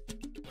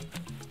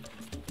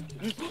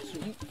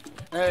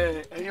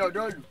 ẹ̀yin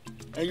ọ̀dọ́ ìlú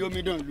ẹ̀yin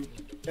omidan ìlú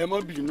ẹ má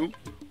bínú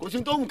kò sí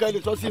tó wù ká lè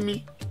sọ sí mi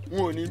n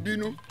ò ní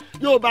bínú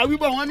Yorùbá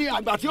wíbọ̀ wọ́n ní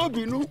àgbà tí ó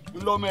bínú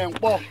ńlọmọ ẹ̀ ń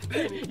pọ̀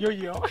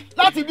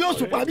láti bí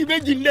òṣùpá bí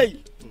méjì ńlẹ̀ yìí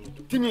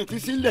tí mi ti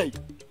sí ńlẹ̀ yìí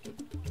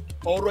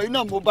ọ̀rọ̀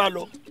iná mo bá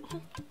lọ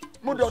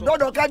mo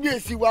dọ̀dọ̀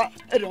kábíyèsí wa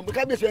ẹ̀dọ̀ pé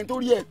kábíyèsí ẹni tó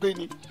rí ẹ̀ pé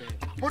ni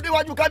mo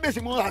déwájú kábíyèsí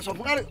mo àṣọ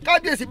fún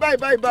kábíyèsí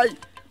báyìí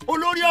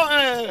olórí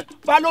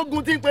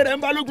balógun tí ń pè rẹ̀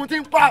ń balógun tí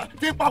ń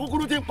pa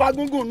kúkúrú tí ń pa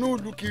gúngùn ní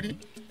ìlú kiri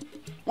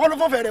wọ́n ló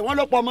fọ́fẹ́ rẹ̀ wọ́n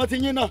ló pọ̀ ọmọ tí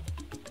yín náà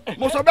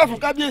mo sọ bẹ́ẹ̀ fún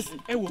kábíyèsí.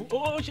 ẹ wò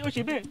ó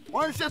ṣe bẹ́ẹ̀.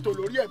 wọ́n ń ṣètò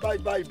lórí ẹ̀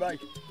báyìí.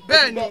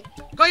 bẹ́ẹ̀ ni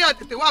kọ́yà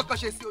tètè wá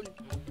àkànṣe sí oyún.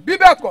 bí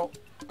bẹ́ẹ̀ kọ́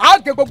a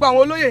gé gbogbo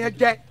àwọn olóyè yẹn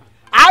jẹ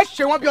a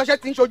ṣe wọn bí ọṣẹ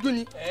ti ń ṣojú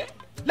ni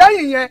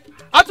lẹ́yìn yẹn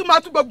a tún máa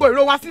tú gbogbo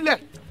èrò wa sílẹ̀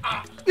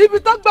ibi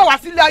tó gbà wá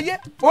sílé ayé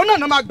òun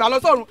náà máa gbà lọ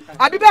sọ́run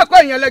àbí bẹ́ẹ̀ kọ́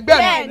ìyẹn lẹgbẹ́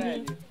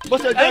mi. bó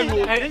ṣe jẹ́ ìlú.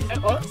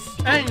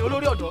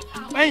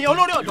 ẹ̀yin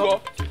olórí ọ̀dọ́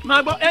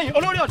máa gbọ́ ẹ̀yin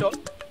olórí ọ̀dọ́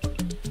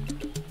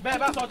bẹ́ẹ̀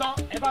bá sọ tán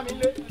ẹ bá mi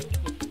lé.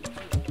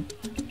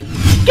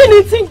 kí ni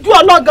tí ń ju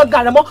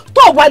ọlọ́gàngàn rẹ mọ́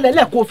tó wà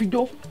lẹ́lẹ̀ kó fi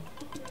jó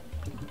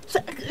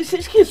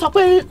kí n sọ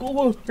pé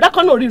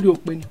rẹ́kọ́nà oríire ò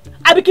pé ni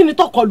àbí kí ni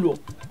tọkọ lù ọ́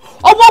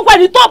ọmọ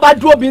ọgbẹ́ni tó bá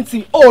dúró bí n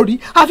ti òòrí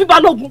àfi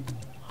balógun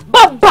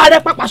bàbá rẹ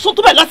pàpà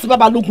sọ́tún bẹ́ẹ̀ láti bá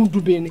balógun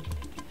dùbìnrin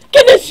kí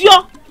ni sí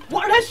ọ.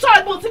 wọ́n rẹ sọ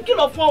ẹ̀gbọ́n tí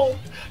kìlọ̀ fún ọ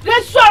rẹ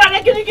sọ ara rẹ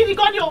kíníkíní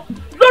gan ni o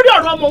lórí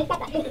ọ̀rọ̀ ọmọ òun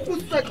pàpà mo kúkú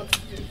sọ ẹ̀kan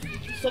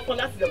sọ́kọ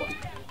láti lẹ̀ wá.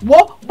 wo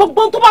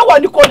gbogbo tó bá wà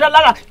ní kò dá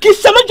lára kì í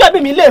ṣe lójú ẹbí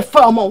mi lè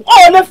fẹ́ ọmọ òun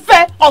ọ̀ lè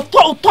fẹ́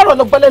ọ̀tọ̀rọ̀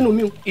lọ gbọ́ lẹ́nu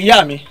mi.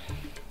 ìyá mi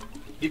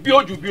ìbí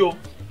ojú bí o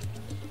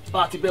bá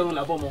a ti bẹ́rù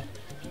làbọ̀ mọ́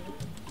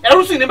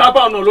ẹrú sì ní bàbá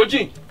ọ̀nà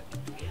lójìn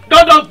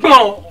dandan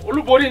gbọ̀n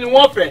olúborí ni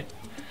wọ́n fẹ́.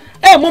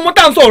 ẹ mọ mọ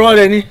tá à ń sọ̀rọ̀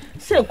rẹ̀ ni.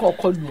 ṣé nǹkan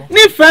ọkọ lù ọ́.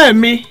 nífẹ̀ẹ́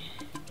mi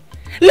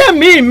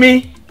lẹ́mìí mi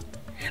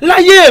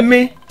láyé mi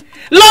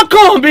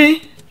lọ́kàn mi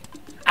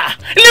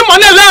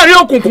límọ̀lẹ́ láàrin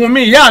òkùnkùn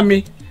mi ìyá mi.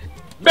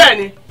 bẹ́ẹ̀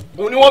ni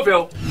òun ni wọ́n fẹ́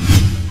o.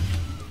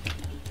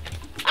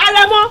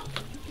 Àrẹ̀mọ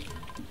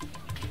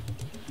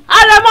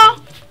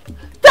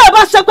tẹ́ ẹ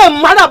bá ṣe pé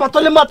màrà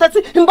àbàtọ́ lè máa tẹ́tí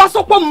ń bá sọ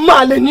pé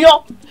màá lè ní ọ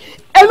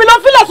èmi ló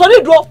fílẹ̀ sórí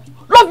ìdúró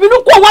ló fi inú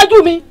kó wájú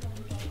mi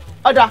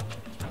ọ̀dà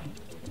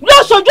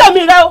yóò ṣojú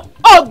ẹ̀mí rẹ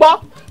ọgbọ́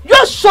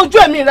yóò ṣojú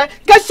ẹ̀mí rẹ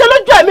kẹsẹ́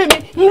lójú ẹ̀mí mi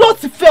ń ló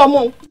ti fẹ́ ọmọ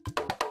òun.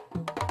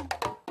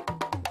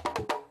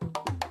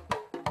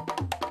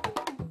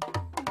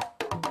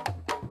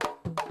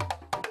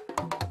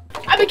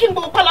 àbí kí n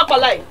gbọ́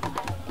pálápàlá yìí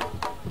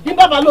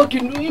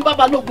ní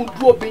babalógun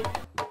dúró bí.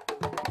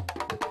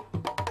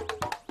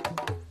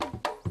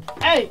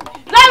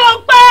 lẹ́nu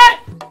pẹ́.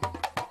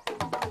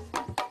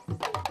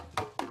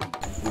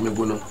 omi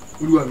gbóná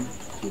olúwa mi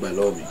gbà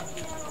lọ́wọ́ mi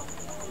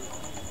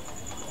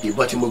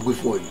ìbọn tí mo gbé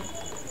fún ọ yìí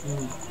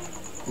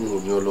n ò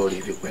ní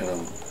ọlọ́ọ̀rẹ́ fi pẹ́ràn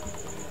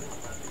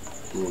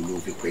o n ò ní o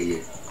fi pẹ́yẹ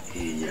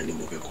èèyàn ni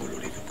mo fẹ́ kọ́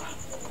lórí fi pa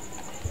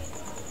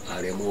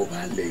Àrẹ̀mọ ọba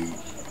alẹ́ yìí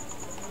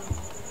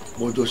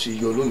bọ́jọ́ ṣe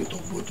yọ lónìí tó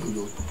gbọ́jọ́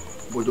yọ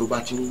bọ́jọ́ bá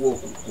ti ń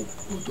wọ̀kù kó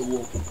gbọ́jọ́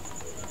wọ̀kù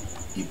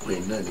ìbọn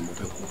ẹ̀ náà ni mo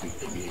fẹ́ kó fi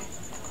pẹ̀mí ẹ̀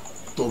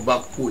tó bá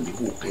kò ní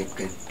kò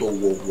kẹ́kẹ́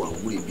tọwọ́ wo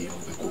àwúrẹ́ mi mo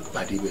fẹ́ kó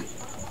bá débẹ̀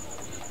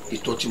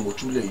ìtọ́ tí mo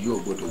túlẹ̀ yóò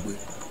gbọ́dọ̀ gbé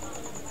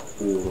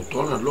òòrùn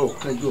tọ́ràn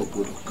lọ́ọ̀kan yóò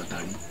gbọ́dọ̀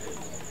kàtàrí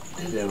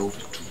ẹlẹ́ran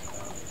fi tù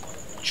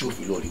tí ó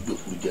fi lọ́ọ́ rí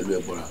gbẹ̀kúrú jẹ́ ló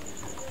ẹ bọ́ra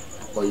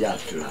ọyá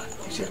àfihàn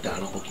iṣẹ́ tá a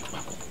rán kọ́ kí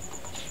papọ̀.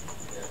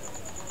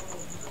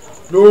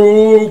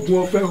 lóògùn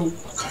ọ̀fẹ́ o.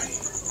 ọ̀kárí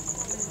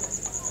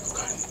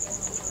ọ̀kárí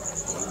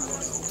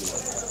ọlọ́ọ̀rẹ́ ogun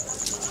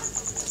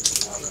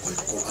ẹ̀kọ́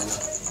ẹ̀kọ́ bálá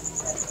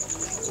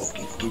ẹ̀kọ́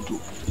kí tójó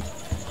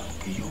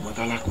èyí ọmọ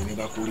tálákùn ní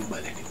bá kórè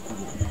gbalẹ̀ ní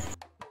kúrò.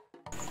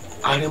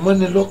 Àrẹ̀mọ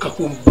ní lọ́kà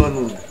kó ń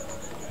gbọ́nù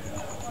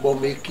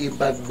bọ́mọ eke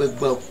bá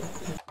gbẹ́gbọ́n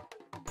kúkú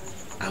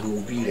àwọn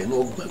òbí rẹ̀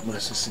náà gbàgbọ́n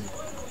sísìn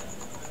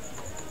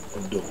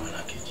ọ̀dọ̀ wọn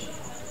alákejì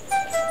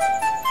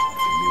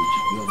èmi ò jì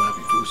gbé ọmọ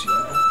àbí tó ṣe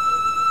wọ́n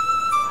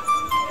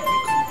èmi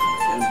kàn ń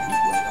gbọ́n ẹ̀ ń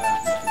gbogbo alára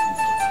kò fún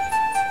mi.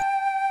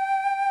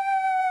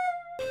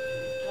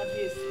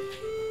 kábíyèsí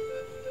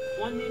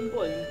wọ́n ní ń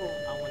bọ̀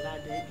àwọn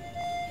ládẹ́ẹ̀dì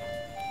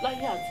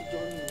láyé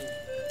àtijọ́ ni o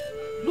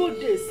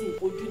lóde ìsìn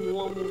ojú ni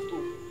wọ́n mú tó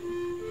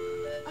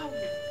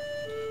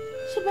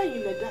ṣé báyìí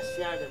lẹ dá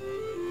sí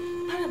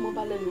Àrẹ̀mọ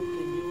bá lẹ́nu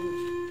tèmi o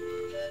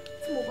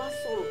tí mo bá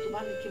sọ̀rọ̀ tó bá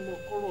ní kí n mọ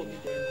kọ́rọ̀ mi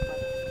dẹnu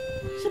padà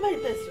ṣé bẹ́ẹ̀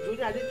tẹ̀sí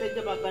lórí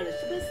adétẹ́jẹ́ bàbá rẹ̀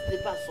ṣé bẹ́ẹ̀ sì lè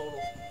bá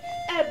sọ̀rọ̀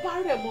ẹ bá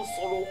rẹ̀ mọ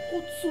sọ̀rọ̀ kó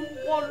tún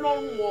wọ́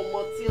lọ́rùn ọmọ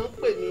tí wọ́n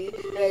pè ní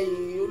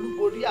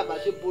olúborí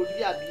àbáṣe borí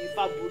àbí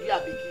ifá borí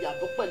àbí kí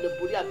àbọ̀ pẹ̀lẹ́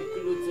borí àbí kí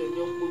ló ti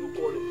ẹ̀yàn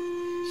polúkọ rẹ̀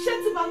ṣé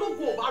tí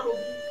balógun ò bá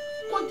rogún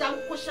kó jà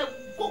kó ṣe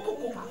kókò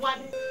kò gún wá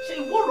ní ṣe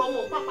ìwọ́rọ̀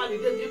wọn pápá lè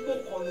débi kó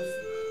kọlu sí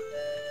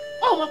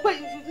ọmọ pé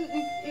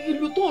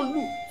ìlú tó ń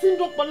lù tí ń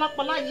dún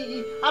pọlápọlá yìí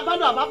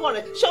abádọ́ àbábọ̀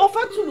rẹ̀ ṣé o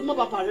fẹ́ tùlù mọ́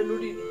bàbá rẹ̀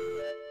lórí ni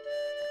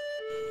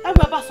ẹ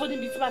bá sọ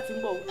níbi tí bá ti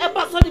ń bọ̀ ẹ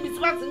bá sọ níbi tí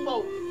bá ti ń bọ̀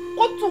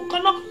kó tún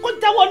kan náà kó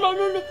jáwọ́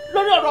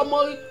lórí ọ̀rọ̀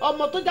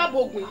ọmọ tó jábọ̀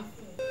ògùn yìí.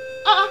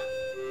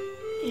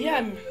 ìyá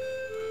mi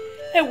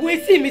ẹ̀wù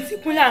etí mi ti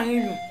kún láàrin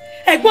ìlú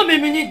ẹ̀gbọ́n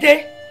mi ní dé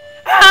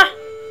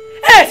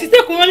ẹ̀ sì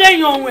tẹ̀kùn wọn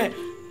lẹ́yìn ọ̀hún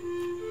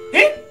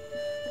ẹ̀.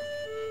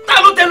 ta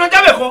ló tẹnu ọjà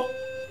bẹ̀ kọ́.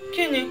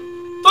 kí ni.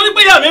 torí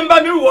pé ìyá mi ń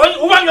bá mi rù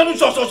ó wá ń yọnu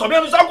sọ̀sọ̀sọ̀ bí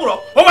ẹnu sákùrọ̀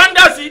ó wá ń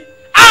dá sí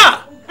i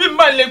bí n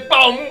bá lè gbá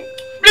ọmú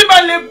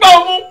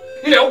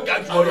ilẹ̀ ó ga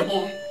jù ọ̀rẹ́.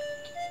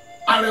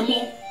 Àrẹ̀mọ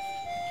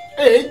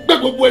gbé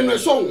gbogbo ẹnu ẹ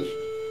sọ̀hún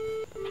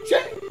ṣé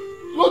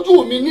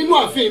lójú mi nínú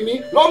ààfin mi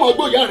lọ́mọ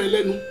gbòòyà rẹ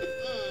lẹ́nu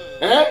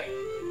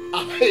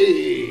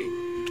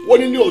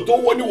wọ́n ní òtó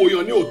wọ́n ní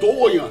wòyàn ní òtó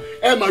wòyàn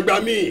ẹ mà gbà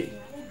mí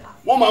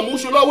wọ́n máa mú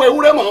sùn lọ́wọ́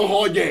ewúrẹ́ máa ń han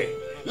ọjẹ́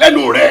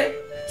lẹ́nu rẹ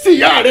sí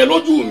ìyá rẹ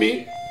lójú mi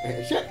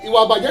ṣé ìwà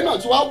àbàjẹ́ náà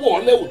ti wá wọ̀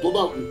ọ́ lẹ́wù tó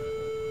bá wọn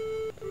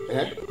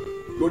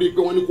lórí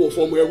pé wọ́n ní kó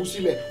fọmọ ẹrú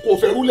sílẹ̀ kó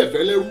fẹ́rú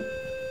lẹ̀fẹ́ lẹ́rú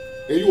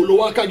èyí ò ló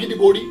wá ká gidi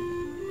borí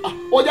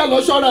ọjà lọ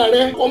ṣọ́ra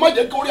rẹ kó má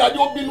jẹ́ kí orí adé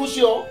ó bínú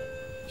sí ọ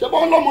ṣé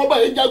bọ́n lọ́mọ ọba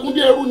yìí jagun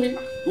bí ẹrú ni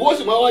ìwọ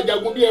sì máa wá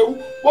jagun bí ẹrú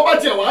bó bá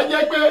tiẹ̀ wá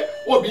jẹ́ pé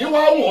òbí wá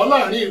wọ̀n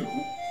láàrin ìlú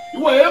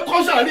ìwọ yẹn kọ́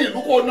sàárín ìlú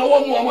kó náwó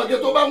mú ọmọdé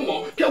tó bá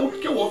wọ̀n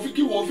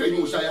kí wọ́n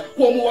fẹ̀yìn òṣàyà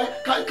kó mú wá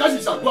ká sì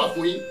ṣàdúrà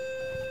fún yín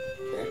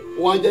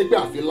wọ́n á jẹ́ pé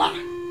àfilà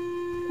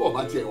bó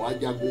bá tiẹ̀ wá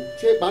jagun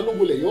ṣé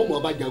balógun lẹ́yìn ọmọ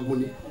ọba jagun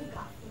ni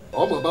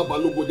ọmọ ọba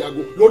balógun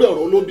jagun lórí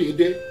ọ̀rọ̀ olóbìnrin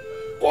dé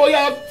kó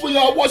yá fún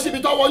yà wọ́ síbi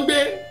táwọn ń gbé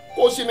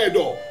kó sí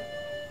mẹ́dọ̀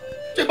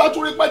tí bá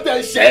tún rí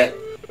pẹ́tẹ́ ṣẹ́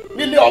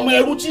nílé ọmọ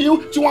ẹrú tí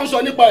wọ́n ń sọ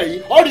nípa èyí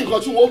ọ̀rì nǹkan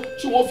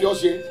tí wọ́n fi ọ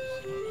ṣe.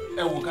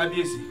 ẹ wò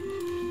kábíyèsí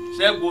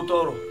ṣẹ́gun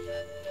tọrọ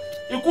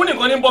ikú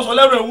nìkan ní bọ́sọ̀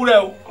lẹ́rù ewúrẹ́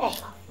o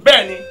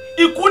bẹ́ẹ̀ ni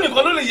ikú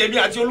nìkan ló lè yẹ̀mí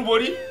àti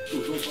olúborí.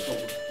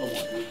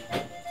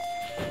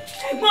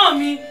 ẹ̀gbọ́n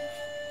mi.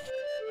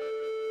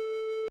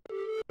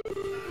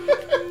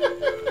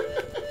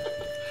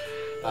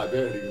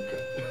 abẹ́rẹ́ rí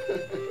nǹkan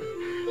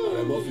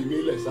Àrẹ̀mọ fi mí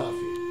lẹ̀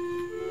sáàfin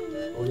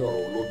lórí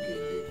ọ̀rọ̀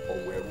olóbìnrin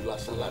ọmọ ẹrú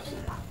lásán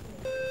lásán.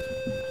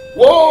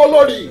 wo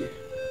olórí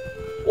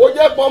ó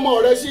jẹ́ pọ́nmọ́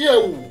rẹ sí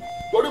ẹ̀wù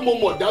torí mo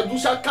mọ̀ dájú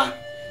ṣáká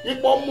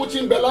ipò mú tí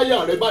ń bẹ láyà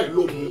rẹ báyìí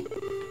ló mú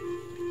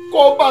kó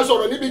o bá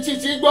sọ̀rọ̀ níbi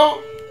títí gbọ́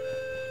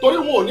torí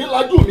wọn ò ní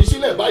lajú mi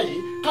sílẹ̀ báyìí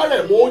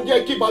kárẹ̀ mọ́ ó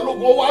jẹ́ kí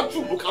balógun wá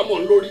tùlù ká mọ̀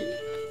ń lórí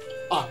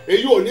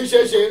èyí ò ní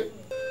ṣeé ṣe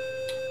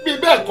bí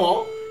bẹ́ẹ̀ kọ́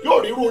yóò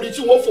rí irú orí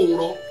tí wọ́n fòun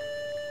rọ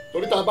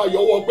torí tá a bá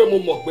yọwọ́ pé mo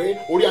mọ̀ pé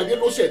orí adé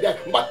ló ṣẹ̀dá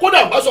kódà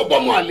bá sọ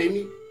bọ́mọ àlè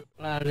ni.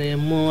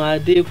 Àrẹ̀mọ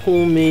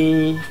Adékúnmi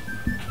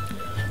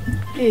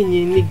èyí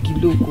ní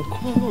gílógún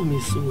kọ́ mi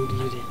sórí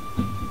rẹ̀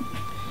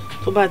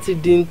tó bá ti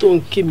di tó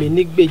ń kí mi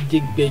ní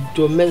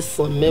gbèjègbèjọ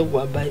mẹ́sàn-án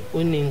mẹ́wàá báyìí ó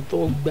ní tó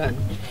gbà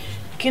ní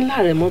kí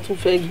l'Àrẹ̀mọ tún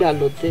fẹ́ gbà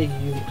lọ́tẹ̀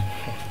yìí o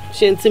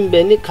ṣé n ti ń bẹ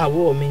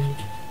níkàáwọ́ mi ni.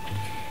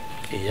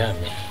 ìyá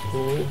mi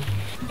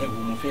ẹ wo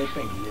mo fẹ́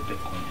pẹ̀yìn lẹ́bẹ̀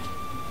kan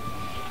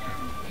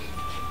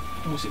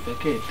mo sì fẹ́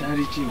kẹ́ ẹ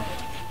dáríjì mi.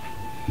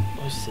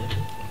 ọ̀sẹ̀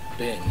mi.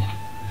 bẹ́ẹ̀ ni.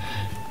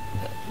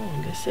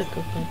 lẹ́sẹ̀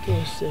kankan tó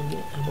ọ̀sẹ̀ mi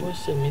àbọ̀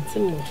ọ̀sẹ̀ mi tí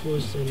mo fi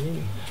ọ̀sẹ̀ mi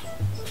ni.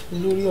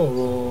 lórí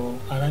ọ̀rọ̀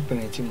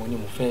arábìnrin tí mo ní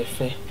mo fẹ́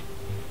fẹ́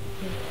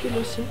kí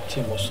ló ṣe tí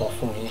mo sọ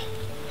fún yín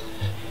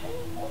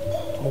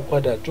mo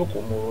padà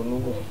jókòó mo ronú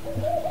wò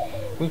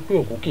wípé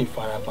òkú kì í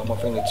fara pamọ́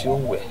fẹ́ni tí ó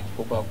wẹ̀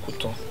bó bá kú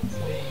tán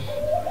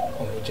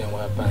òun jẹun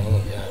abáyín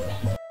ìyá mi.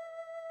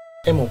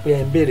 ẹ mọ̀ pé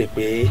ẹ ń béèrè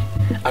pé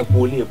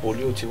agboolé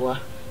ìbòlí ó ti wá.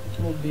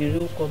 mo béèrè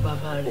orúkọ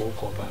bàbá rẹ̀.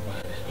 orúkọ bàbá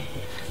rẹ̀.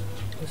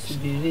 mo sì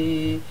béèrè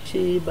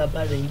ṣé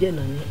bàbá rẹ̀ ń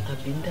jẹ̀nà ní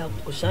àbí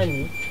dàpọ̀ sáni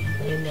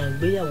ẹni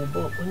àgbéyàwó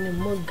bọ̀ ó ní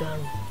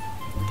mọ́gàrún.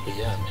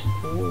 ìyá mi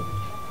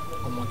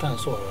ọmọ tá à ń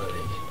sọ̀rọ̀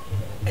rẹ̀ yìí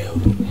ẹrú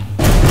mi.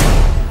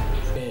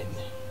 bẹ́ẹ̀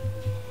ni.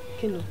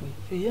 kí ló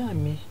pè. ìyá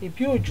mi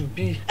ibi òjò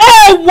bíi. ẹ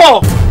wọ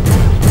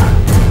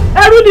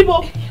ẹrú níbo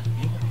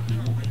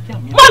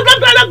mo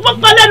gbẹgbẹrẹ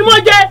pọpọ lẹnu mọ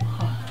jẹ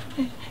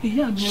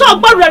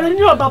sọgbọn rẹ ní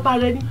ìrọ bàbá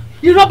rẹ ní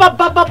ìrọ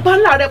bàbá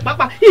ńlá rẹ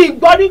pàápàá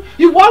ìgbọ́ ní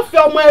ìwọ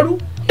fẹ́ ọmọ ẹrú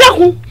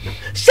dẹ́kun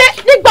ṣé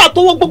nígbà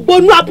tó wọ gbogbo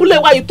inú abúlé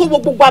wa yìí tó wọ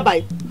gbogbo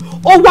àbàyè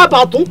owó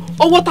àbàtún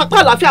owó tapá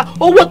àlàáfíà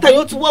owó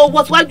tẹ̀yìn tí wọ́n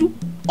wọ́ síwájú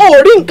ó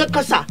rí nǹkan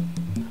kan ṣà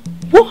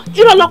wọ́n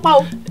irọ́ lọ́pàá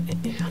o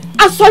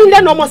aṣọ ilé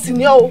ẹnu ọmọ sì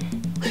ni ọ o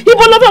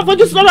ibo ló fẹ́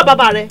fojú sí lọ́dọ̀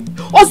bàbá rẹ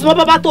ó sì mọ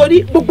bàbá tó rí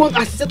gbogbo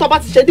àṣìṣe tó bá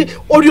ti ṣe dé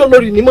orí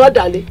olórí ni mọ́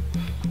dálé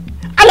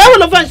aláwọ̀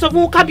ló fẹ́ sọ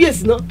fún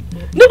kábíyèsí náà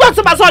nígbà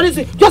tí bá sọ ní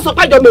sí yóò sọ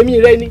pájọ mẹ́mí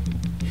rẹ ni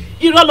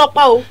irọ́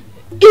lọ́pàá o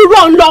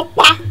irọ́ ń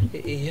lọ́pàá.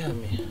 ìyá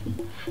mi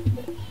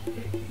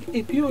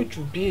ibi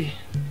òjò bíi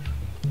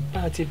bá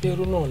a ti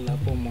bẹ̀rù náà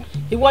lábọ́ mọ́.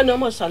 ìwọ ni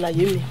ọmọ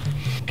ṣàlàyé mi.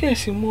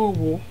 kẹ́sì mọ́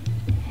wo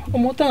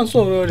ọmọ tá à ń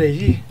sọ̀rọ̀ rẹ̀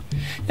yìí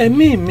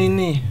ẹ̀mí mi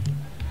ni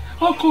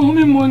ọkàn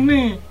mi mo ní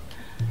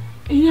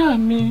ìyá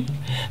mi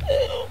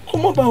kó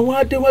má bàa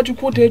wá déwájú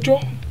kó dẹjọ́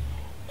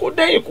kó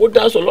dẹ́yìn kó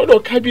daṣọ lọ́dọ̀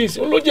kábíyèsí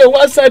ló jẹ́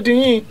wá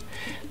sádìyìn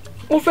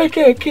mo fẹ́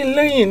kẹ́ ẹ kí n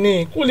lẹ́yìn ni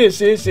kó lè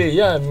ṣeé ṣe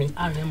ìyá mi.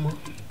 Àrẹ̀mọ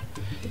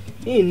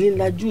yìí ní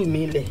lajú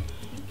mi lẹ̀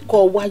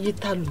kọ́ wáyé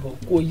tá lọ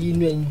kó yí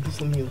inú ẹyin dú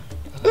fún mi o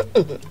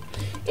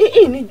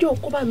ìyìn níjọ́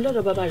kó bá mi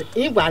lọ́dọ̀ bàbá rẹ̀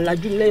ìgbà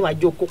lajú mi lẹ́yìn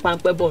wájú kó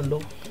páńpẹ́ bọ̀ lọ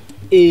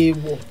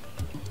èèwọ̀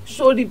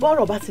sórí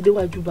bọ́rọ̀ bá ti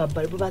déwájú bàbá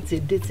rẹ̀ bó bá ti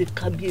dé ti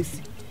kábíyèsí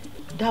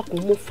dákun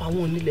mo fa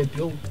wọn nílẹ̀ bí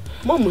ọ̀hún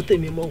mọ́ mú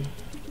tèmi mọ́ òun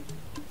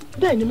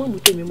bẹ́ẹ̀ ni mọ́ mú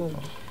tèmi mọ́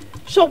òun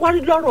ṣọ wárí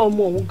lọ́rọ̀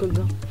ọmọ òun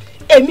gangan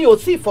èmi ò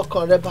tí ì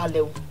fọkàn rẹ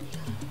balẹ̀ o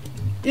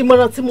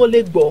ìmọ̀ràn tí mo lè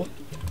gbọ́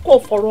kó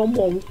fọ̀rọ̀ ọmọ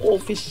òun kó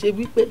fi ṣe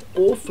wípé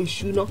ó fi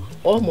ṣúná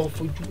ọmọ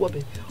fojú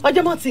wọ̀bẹ̀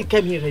ọjọ́ mọ́ tí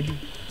ìkẹ́mi rẹ̀ lè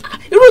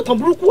irú ìtàn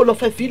burúkú wo lọ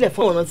fẹ́ fi ilẹ̀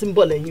fún ọ̀ràn tí ń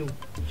bọ̀ lẹ́yìn o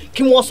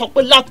kí wọ́n sọ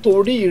pé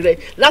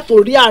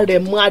látòrí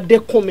Àrẹ̀mọ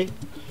Adékúnmi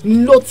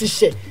ló ti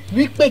ṣẹ̀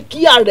wípé kí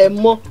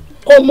Àrẹ̀mọ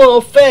kó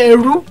mọ́ fẹ́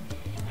ẹrú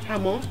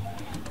àmọ́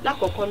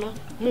lákọ̀ọ́kọ́ náà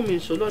mú mi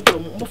sọ lọ́dọ̀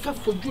mo fẹ́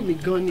fojú mi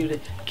gan ni rẹ̀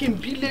kí n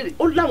bí léèrè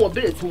ó láwọn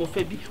béèrè tí mo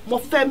fẹ́ bí mo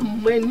fẹ́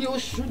mọ ẹni ó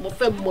ṣú mo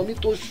fẹ́ mọ mi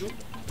tó ṣú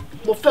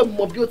mo fẹ́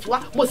mọ bí ó ti wá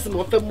mo sì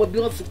mọ fẹ́ mọ bí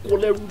wọ́n ti kó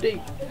lẹ́rú dé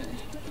yìí.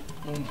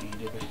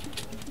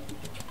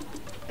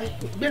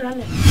 gbéra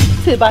lẹ̀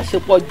tí ì bá ṣe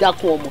pọ̀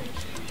jákun ọmọ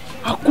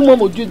akúmọ̀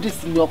mojú dì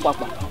sí ní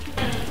ọ̀pàpà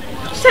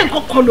ṣé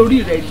nǹkan kan lórí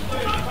rẹ̀ ni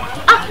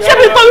ṣé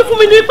bí tó wí fún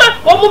mi ní pé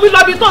ó mú mi lọ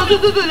bí tó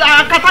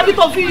àkàtà bí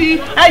tó fi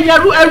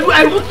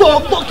ẹrú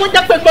tó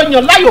jẹ́ pé tó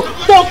yàn láyò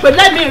tó pè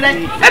lẹ́mìí rẹ̀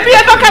ẹbí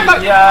ẹ bá kẹta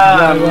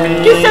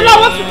kì í ṣe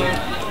lọ́wọ́ tún.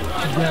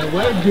 ìyàwó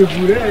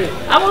ìdèbù rẹ̀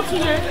àwọn tún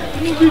yẹ.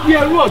 ní bíbí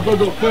ẹrú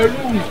ọ̀gbọ́dọ̀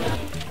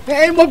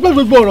pẹ̀lú. mo gbọ́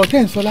gbogbo ọ̀rọ̀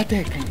tẹ́ ń sọ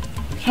látẹ̀ẹ̀kan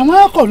àwọn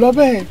akọ̀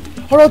lọ́bẹ̀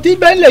ọ̀rọ̀ tí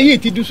bẹ́ẹ̀lẹ̀ yìí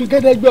ti dùsùn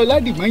gẹ́dẹ́gbẹ́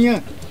ọ̀làdìmọ́yàn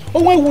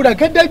ohun ìwúrà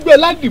gẹ́dẹ́gbẹ́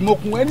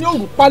ọ̀làdìmọ́kùn ẹni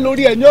òrùpa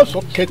lórí ẹni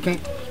ọ̀sọ́ kẹtàn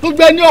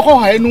gbogbo ẹni ọkọ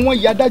hàn ẹnu wọn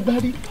ìyá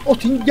dágbárí ó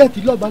ti ń jẹ́ ti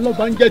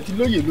lọ́balọ́ba ń jẹ́ ti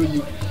lóyè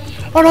lóyè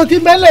ọ̀rọ̀ tí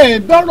bẹ́lẹ̀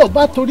bọ́rọ̀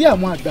bá torí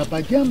àwọn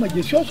àgbàbàjẹ́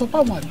àmọ̀jẹ̀sí ọ̀sọ́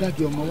fáwọn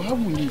àgbàbí ọmọ wa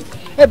wù ní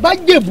ẹ bá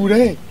jèbù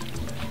rẹ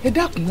ẹ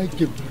dákun ẹ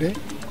jèbù rẹ.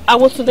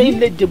 àwọn Túndé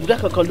ilé jèbù rẹ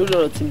kankan lórí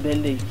ọ̀rọ̀ tí ń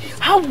bẹ́lẹ̀ yìí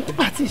àwọn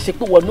àti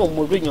ìṣepọ̀ náà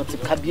mọ orí èèyàn ti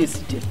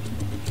kábíyèsí jẹ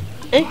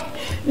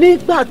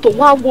nígbà tó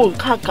wá wò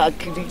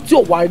káàkiri tí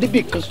ò wá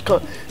ríbi kankan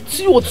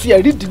tí o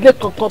tiẹ̀ rí ìdílé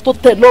kankan tó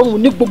tẹ́ lọ́rùn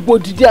ní gbogbo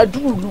òdìdí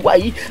adúrúluwa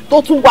yìí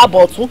tó tún wà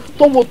bọ̀ tún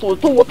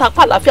tó wo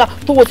tapá àlàáfíà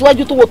tó wo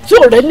tíwájú tó wo tí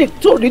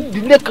ò rí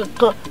ìdílé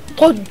kankan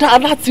tó dáa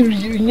láti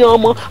yan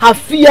ọmọ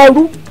àfi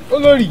ẹrú.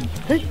 olórí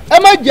ẹ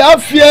má jẹ́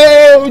àfi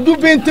ojú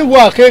bíntín wo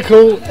àkekèé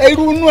o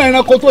irú inú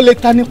ẹranko tó lè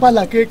ta nípa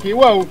làkekèé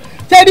wà o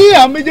tẹ́rí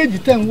àwọn méjèèjì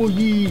tẹ̀ ń wò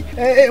yìí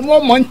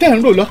wọ́n mọ̀ ń tẹ̀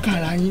ń rò lọ́kàn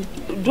ara yín.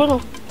 dúró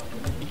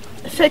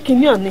ṣé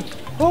kìnìún ni.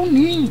 ó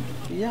ní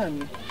ìyá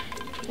mi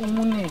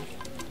òun ni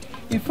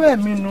ìfẹ́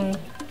mi nu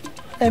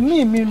ẹ̀mí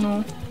mi nu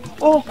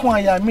ọkàn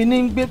àyà mi ní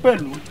gbé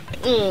pẹ̀lú.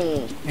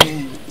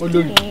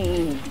 olórí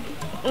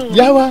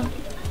yá wa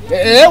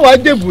ẹ wàá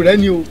dèbù rẹ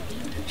ni o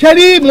ṣe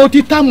rí mo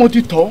ti ta mo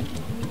ti tọ́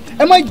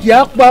ẹ má jẹ́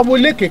apá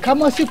wọlékè ká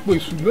má sì pò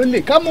èṣù lólè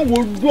ká má wo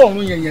ojú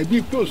ọ̀run yẹ̀yẹ̀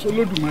bíi pé òṣò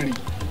lódùmarè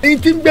èyí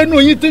tí ń gbénú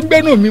yín tí ń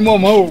gbénú mi mọ̀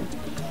mọ́ o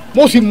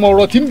mo sì mọ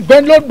ọ̀rọ̀ tí ń bẹ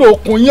lọ́dọ̀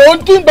òkun yín ohun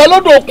tí ń bẹ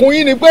lọ́dọ̀ òkun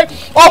yín ni pé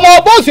ọmọ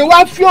bóṣe wá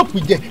fi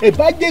òpìjẹ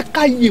ìbàjẹ́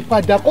ká yí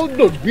padà kó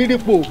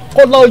dòbírípò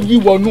kó lọ́ọ́ yí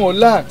wọnú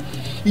ọ̀la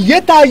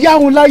ìyẹ́ tá a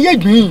yáhun láyé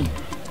gbìn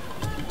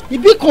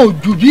ibi kan ò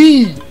jù bí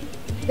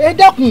ẹ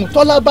dákun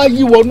tọ́lá bá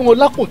yí wọnú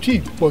ọ̀la kò tí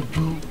ì pọ̀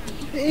jù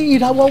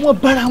ìràwọ̀ wọn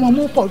bára wọn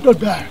mú pọ̀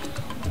dọ̀dọ̀.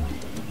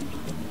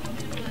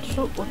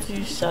 ṣé o ti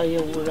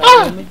ṣàyẹ̀wò ra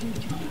àwọn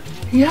méjèèjì.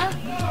 ìyá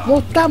mo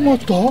tá mo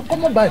tọ́ kọ́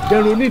mọ́ bá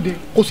dẹrun onídìí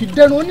kò sì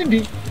dẹrun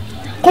onídìí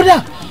kódà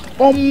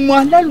ọmọ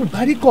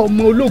alálùbáríkà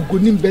ọmọ ológo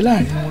ní bẹ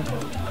láàrin wọn.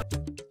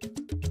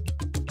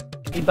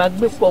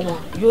 ìbágbépọ̀ wọn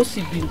yóò sì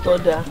bí ntọ́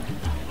da.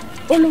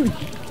 olórí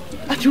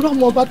àti rí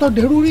ọmọ ọba tó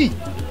dẹrú rí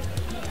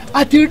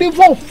àti rí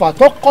fọ̀fà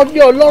tó kọ́lé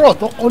ọlọ́rọ̀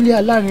tó kọ́lé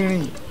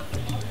alárinrin.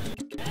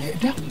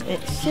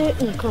 ṣé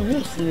nǹkan mi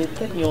ò sì lè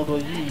tẹ̀yìn ọ̀rọ̀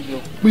yìí yọ.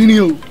 pinrin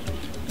o.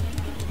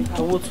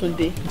 àwọn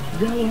Túndé.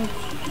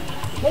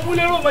 mo mú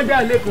lérò ọmọdé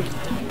àlékún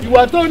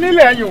ìwà tó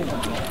nílẹ̀ ẹ̀yìn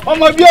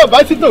ọmọ bí ọba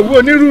sì tòwú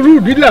onírúurú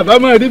ìdílé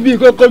àbámọ́ rí bí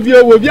kókó bí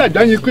owó bí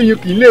àdáyín kúnyìn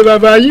kì í lé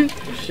bàbá yín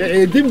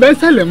èdè ń bẹ́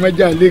sàlẹ̀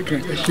mọ́jà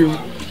lẹ́kàn ẹ ṣeun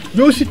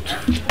yóò sì tù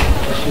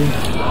ẹ ṣeun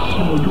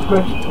mo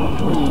dúpẹ́.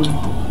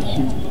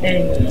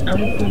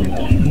 àwọn Túndé.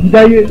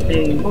 ìdáyé.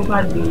 wọ́n bá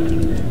di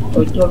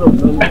ọjọ́ rọ̀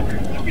lọ́la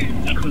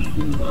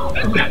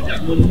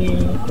mo ní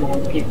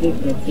kéde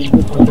kan tí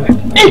mo kọ́ lọ.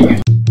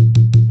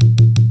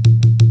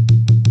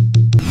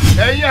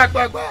 ẹ̀yin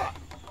àgbààgbà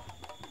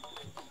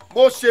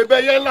mo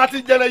ṣèbẹ̀yẹ ńlá tí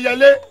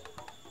jẹrẹyẹlé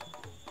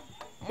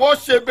mo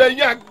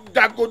ṣèbẹ̀yẹ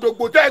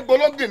àdàgòdògbò tẹ́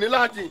gbólógì ní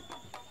láàjì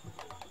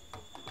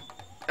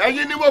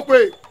ẹ̀yin ni mo pè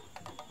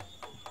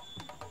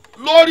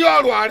lórí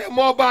ọ̀rọ̀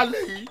Àrẹ̀mọ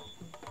balẹ̀ yìí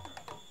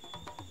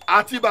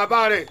àti bàbá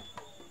rẹ̀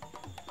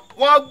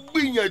wọ́n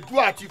gbìyànjú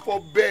àti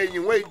fọbẹ̀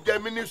ẹ̀yìn wọn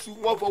ìjẹmí níṣu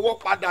wọ́n fọwọ́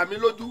padà mí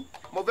lójú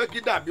mo fẹ́ kí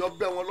dàbí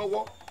ọbẹ̀ wọn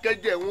lọ́wọ́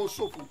kẹ́jẹ́ wọn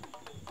ṣòfò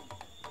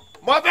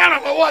mo fẹ́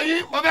ràn lọ́wọ́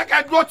yín mo fẹ́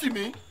kẹ́ dúró tì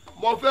mí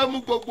mo fẹ́ mú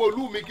gbogbo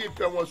ìlú mi kí n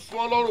fẹ̀ wọ́n sún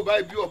ọlọ́run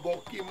báyìí bí ọ̀bọ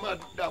kí n má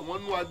dà wọ́n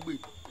nú agbè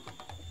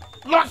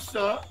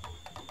lọ́sàn-án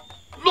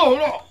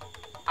lóòrọ̀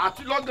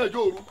àti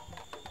lọ́gànjọ́ òru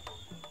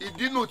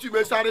ìdínú tí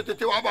mi sáré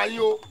tètè wá bá yín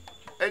o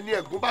ẹni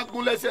ẹ̀gún bá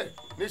gún lẹ́sẹ̀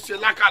ní ṣe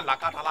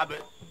lákàlàkàtà lábẹ́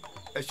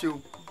ẹ ṣeun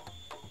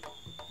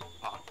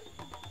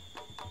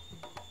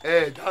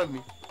ẹ dá mi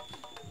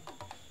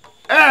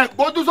ẹ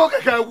gbójú sókè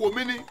kẹ wò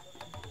mí ni.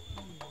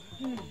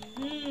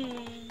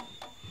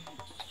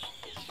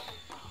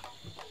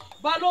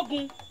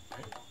 Balógun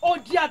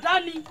òdì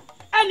àdáni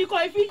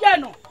ẹnìkan ìfi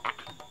yẹ̀nà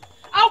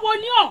awo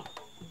ní ọ̀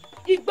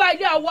ìgbà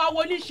ilé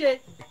awo níṣe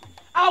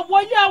awo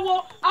ilé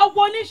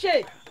awo níṣe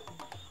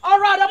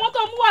ọ̀rọ̀ àdàmọ́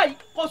tó mú wáyé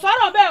kò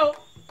sọ̀rọ̀ bẹ́ẹ̀ o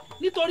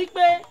nítorí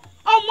pé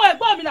ọmọ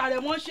ẹ̀gbọ́n mi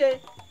làrẹ̀ mọ́ ṣe.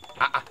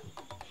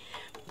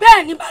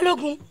 bẹ́ẹ̀ ni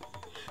Balógun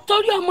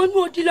torí ọmọ inú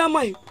odi lọ́mọ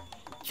yìí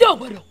tí ò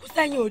gbọ́dọ̀ kú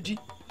sẹ́yìn odi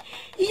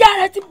ìyá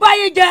rẹ̀ ti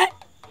báyé jẹ́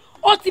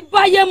ó ti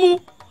báyé mu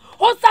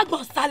ó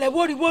ṣàgbọ̀n sálẹ̀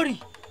wóríwórí.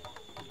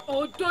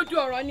 òdodo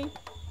ọ̀rọ̀ ni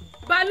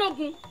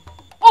Balógun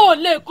ó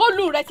lè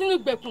kólù rẹ̀ sínú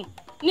ìgbèkùn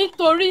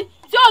nítorí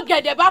tí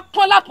ọ̀gẹ̀dẹ̀ bá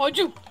pọ́n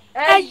lápọ́njù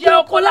ẹyẹ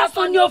oko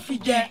lásán ni ó fi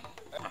jẹ.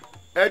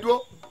 ẹ dúró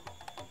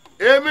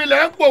èmi lẹ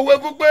ń pòwe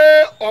fún pé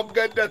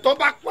ọ̀gẹ̀dẹ̀ tó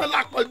bá pọ́n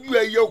lápọ́njù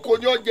ẹyẹ oko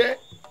ni ó jẹ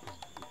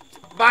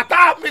bàtà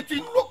mi ti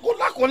lóko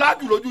lákòólá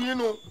jù lójú yín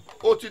nu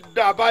ó ti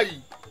dà báyìí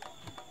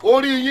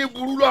orí yín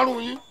burú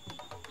lọ́rùn yín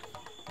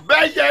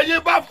bẹ́ẹ̀ yẹ yín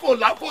bá fò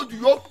láfojù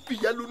yóò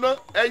fìyẹ́ luná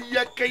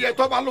ẹyẹ kẹyẹ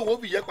tó bá lòun ó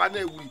fìyẹ́ paná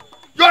ewì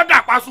yóò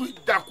dàpasù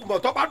ìdàkùmọ̀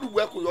tó bá dùbò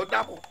ẹkùn yóò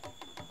dàpọ̀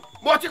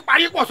mo ti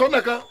parí pọ̀ sọ́nà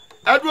kan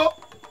ẹ dúró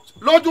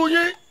lójú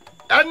yín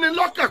ẹni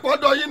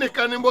lọ́kẹ̀pọ̀dọ̀ yín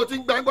nìkan ni mo ti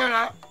ń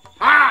gbàgbára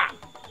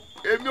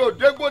èmi ò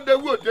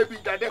dégbòdéwì ò débi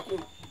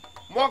ìdádẹ́kun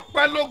mo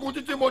pẹ́ lógun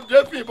títí mo dé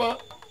fìbọn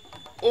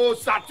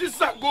òòsà tí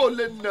Ṣàngó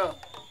lè nà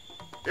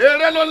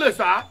eré ló lè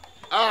sá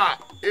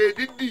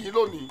èdè dìyín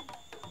lónìí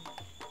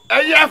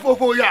ẹyẹ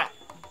ẹfòfò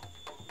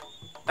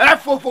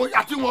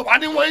yà tí wọn bá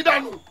ní wọn yín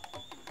dànù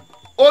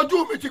ojú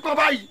mi ti pọ́n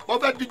báyìí mo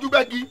fẹ́ dijú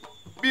bẹ́gi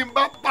bí n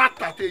bá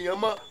bàtà tèèyàn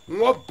mọ́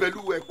wọn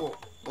bẹ̀lú ẹ̀ pọ̀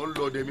ó ń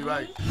lọ ọdẹ mi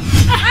báyìí.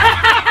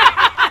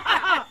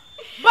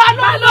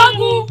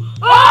 Balógun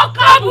ó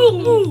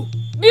kábùkù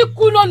bí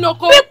kú ló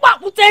nọkọ bí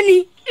pàkúté ni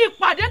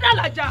ìpàdé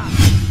dàlàjà.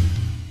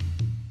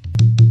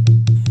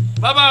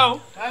 bàbá o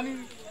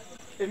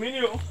èmi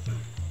ni o.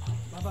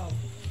 bàbá o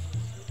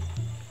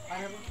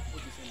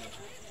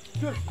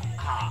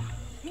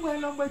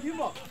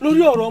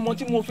lórí ọ̀rọ̀ ọmọ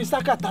tí mo fi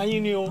sákàtà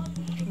yín ni o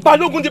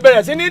Balógun ti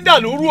bẹ̀rẹ̀ sí ní dà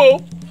lóru o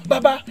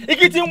bàbá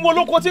igi tí ń wo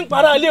lóko tí ń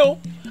para ilé o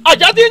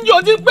àjà tí ń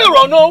jò tí ń pèrò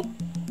ọ̀nà o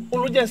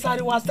olójẹ́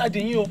sáré wá sáde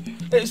yín o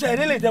ṣe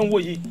eré lè tẹ̀ ń wò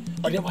yìí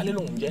Adewale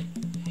lòun jẹ́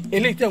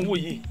eléyìí tẹ̀ ń wò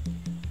yìí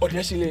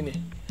ọ̀dẹ́ sílẹ̀ ni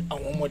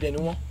àwọn ọmọdé ni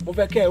wọ́n mo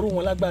fẹ́ kẹ́ ẹ̀rú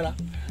wọn lágbára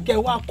kẹ́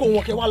wá kó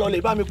wọn kẹ́ wá lọ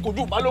lè bá mi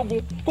kojú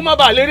Balógun kó má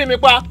bàa lérí mi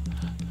pa.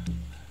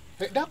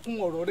 ẹ dákun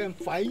ọ̀rọ̀ rẹ̀ ń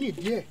fa eyín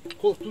díẹ̀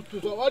kó o tútù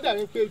sọ ọ́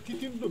dàbí pé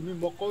títí ń dùn mí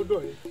mọ́kọ́ dọ̀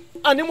rẹ̀.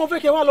 àní mo fẹ́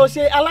kẹ́ wá lọ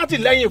ṣe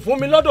alátìlẹ́yìn fún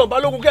mi lọ́dọ̀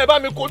Balógun kẹ́ ẹ bá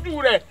mi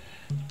kojú rẹ̀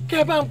kẹ́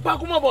ẹ bá ń pa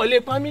kó má bàa lè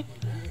pa mí.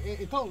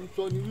 ìtọ́hún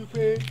sọ ni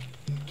wípé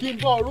kí n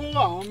bọ́ ọ̀rọ̀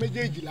àwọn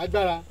méjèèjì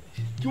lágbára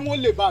kí wọ́n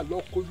lè bá a lọ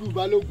kojú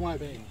Balógun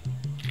àbẹ̀yìn.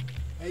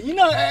 ẹ̀yin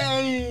náà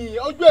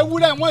ojú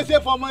ewúrẹ́ wọ́n ṣe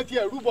fọmọ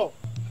tiẹ̀ rúbọ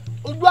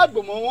ojú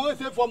àgbòmọ̀ wọ́n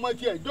ṣe fọmọ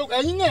tiẹ̀ jókòó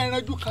ẹ̀yin náà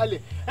ẹranjú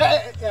kalẹ̀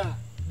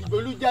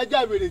Digboluja ajá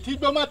wèrè tí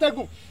gbọ́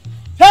mọ́tẹ́gùn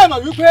ṣé ẹ mọ̀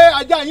wípé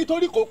ajá yín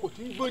torí kòkò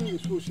tí ń gbóni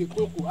èso ṣe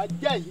kòkò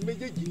ajá yín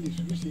méjèèjì lè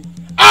sùn ṣe.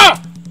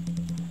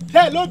 ṣé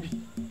ẹ lóbì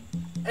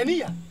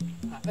ẹníyà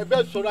ẹ fẹ́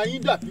sọ̀rọ̀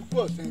ayín dàbí kú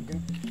ọ̀sán gan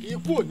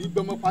ikú ò ní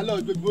gbọmọpalẹ̀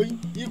ọjọ́gbó yín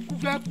ikú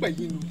fẹ́ pẹ̀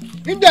yín nu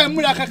nígbà ẹ̀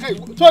múra kankan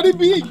sọrí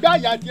bí ìgbà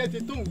àyà tiẹ̀ ṣe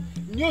tóun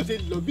ni ó ṣe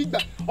lọ bí gbà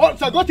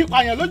Ṣàngó ti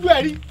pààyàn lójú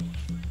ẹ̀ rí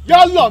yọ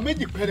lọ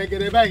méjì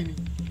pẹrẹgẹrẹ báyìí ni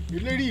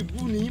ìlérí ìbú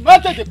ni má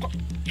tètè kọ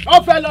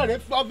ọfẹ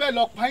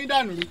lọ pààyàn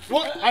dànù rí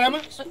àrẹmọ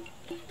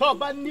tó o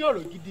bá ní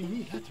ọ̀rọ̀ gidi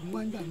míì láti mú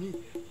àgbà míì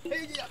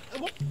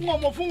wọn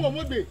mọ fún wọn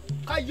mọgbè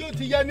káyé ó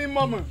ti yẹ ní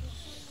mọmọ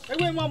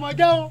ewé mọmọ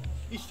jẹ o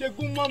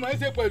ìṣègùn mọmọ ẹ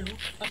ṣe pẹ̀lú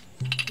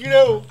ire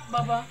o.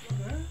 bàbá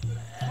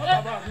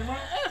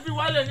ẹ fi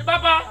wálé ní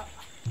bàbá.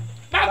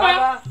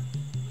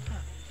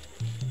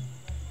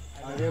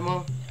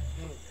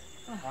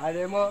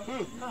 àrẹ̀mọ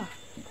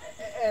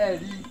ẹ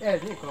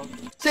rí nǹkan.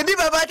 ṣebí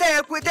bàbá tẹ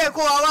ẹ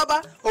kó wa wá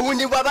bá òun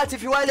ni bàbá ti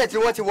fi wálẹ̀ tí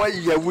wọ́n ti wọ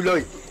ìyẹ̀wù lọ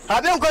yìí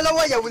àbí nǹkan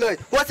lọ́wọ́ ìyẹ̀wù lọ yìí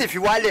wọ́n sì fi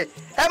wálẹ̀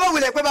ẹ má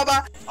wulẹ̀ pé bàbá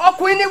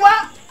ọkùnrin ni wá.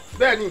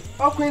 bẹ́ẹ̀ni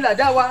ọkùnrin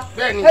làdá wa.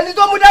 bẹ́ẹ̀ni ẹni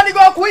tó mú dání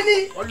gan ọkùnrin ni.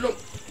 Ọlọ́run.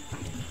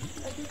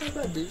 ẹ ti ká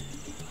gbàgbé.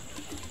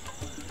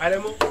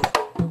 àrẹ̀mọ.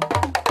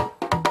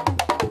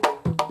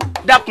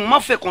 dákun má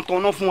fẹ́ kàn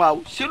tán náà fún wa o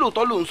ṣé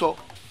lóòótọ́ ló ń sọ.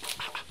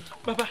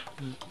 bàbá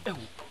ẹ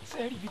wò ṣe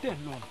é rí ibi tẹ́ ẹ̀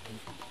náà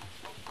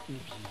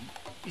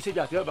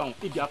ìṣèjà tí wọ́n bá wọn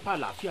ibi apá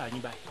àlàáfíà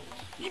yín báyìí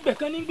ibẹ̀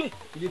kan ní gbé.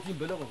 ilé tí ń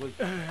bẹ lọ́kọ̀ọ́kọ́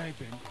yìí.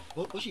 ibẹ̀ ni.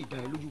 ó sì dá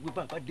ẹ lójú pé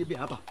bàbá débẹ̀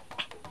àbà.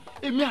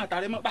 èmi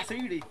àtàrẹ mọ bá ṣe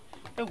rí rè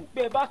ẹ wò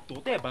bẹ́ẹ̀ bá tọ́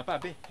tẹ́ ẹ bàbá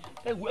bẹ́ẹ̀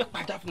ẹ wò ẹ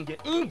padà fún jẹ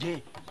ń jẹ.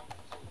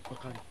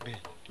 ọkàn bẹ́ẹ̀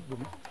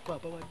gbòmí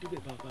bàbá wa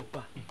débẹ̀ bàbá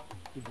bá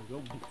ibùdó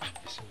gbò.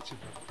 ẹsẹ̀ tí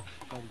wọ́n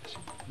bá rí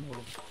ẹsẹ̀ mọ́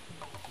lọ.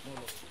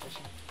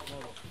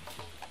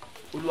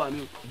 olúwa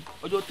mi o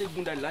ọjọ́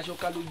tẹ́gùn dalẹ̀ láṣọ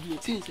ká lójú o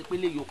tí n ṣe pé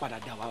lè yọ padà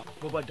dà wá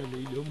bọ́bá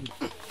dalẹ̀ ilé ọmọ.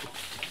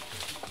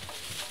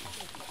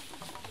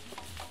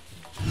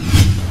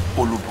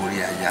 olúborí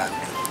aya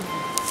mi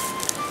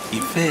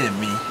ìfẹ́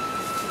mi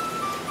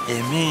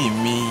ẹ̀mí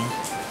mi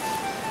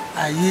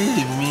ayé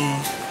mi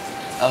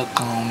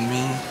ọkàn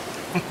mi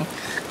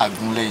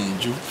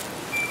àgúnlẹ̀yìnjú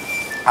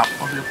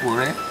àpọ́nfẹ́pọ̀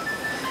rẹ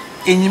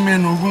eyín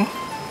mẹ́nugún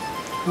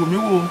wòmí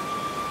wo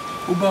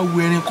bó bá wo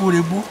erin kó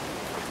re bó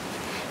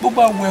bó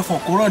bá wo ẹfọ̀n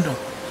kó rọ̀dàn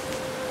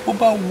bó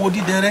bá wo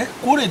dídẹrẹ́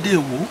kó rè dé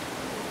wò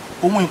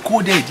ohun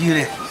ìkóde ìdí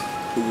rẹ̀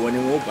ìwọ ni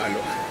wọn bá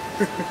lọ.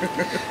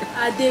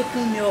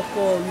 Adékúnmi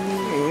ọkọ mi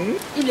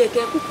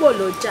ìlẹ̀kẹ̀ púpọ̀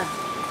lọ́jà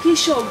kí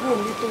ṣọ́gbó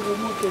mi tó wo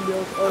mọ́kẹ́lẹ́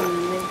ọrùn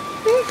rẹ.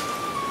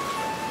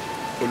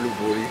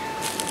 olúborí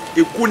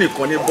ikú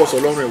nìkan ní bọ́sọ̀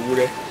lọ́rùn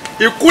ewúrẹ́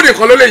ikú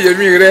nìkan ló lè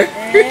yẹmí rẹ.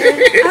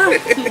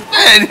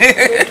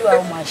 lójú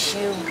àwọn máa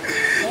ṣe o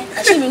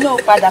àṣé mi náà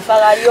padà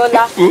fara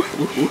yọ́lá.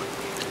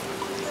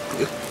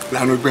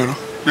 lànà gbẹran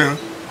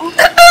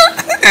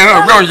ẹran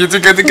ọgbẹ́ òun yìí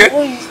tíkẹ́tíkẹ́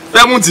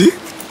fẹ́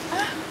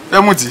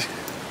mú tí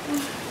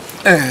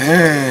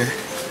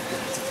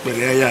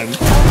pẹ̀lẹ́ ayá mi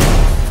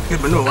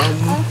kẹ́mi náà wá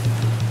mú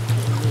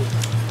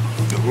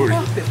ìyàwó rẹ̀.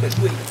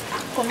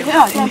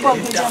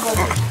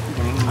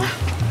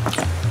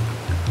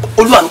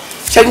 olúwa mi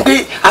ṣẹ́ni pé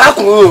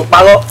arákùnrin ò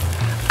parọ́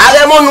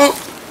àrẹ̀mọ́nu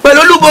pẹ̀lú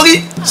olúborí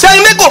ṣẹ́ni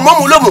mẹ́kò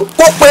mọ́mú lómù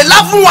kò pè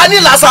láfún wa ní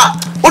làṣà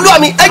olúwa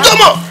mi ẹjọ́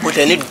mọ̀ kò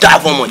tẹ̀ ní dáa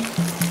fún ọmọ yìí.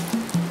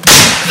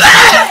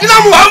 iná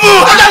mu wà mú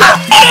ọjà náà.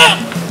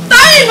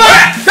 táyì mọ́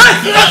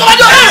iná tó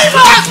wájú ọ̀rẹ́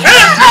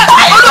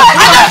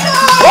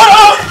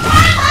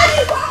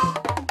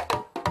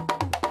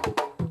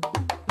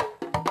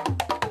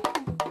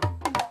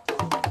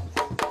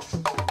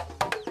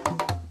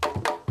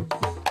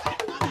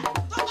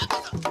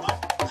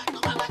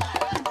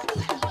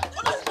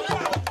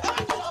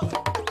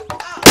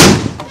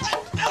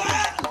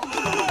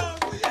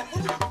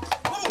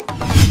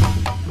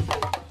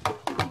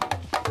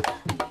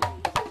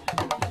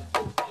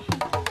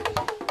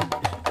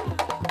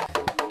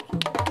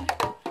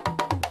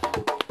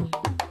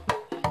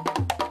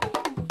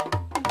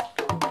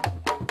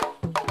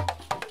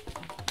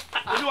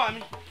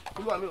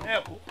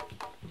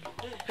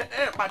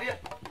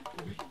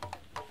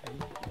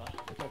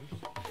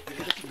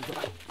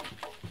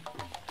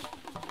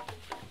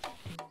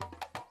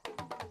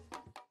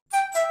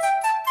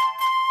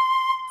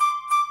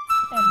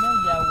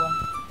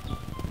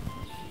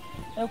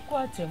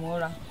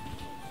àtẹ̀mọ́ra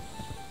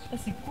ẹ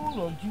sì kú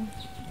rọ̀jú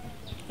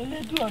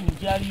elédùn ọ̀nì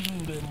jẹ́ rírú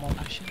rẹ̀ mọ́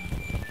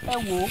ẹ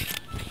wò ó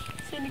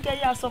ṣé ní kẹ́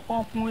yá sọ́kàn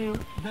ọkùnrin o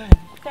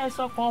kẹ́ ẹ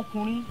sọ́kàn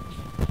ọkùnrin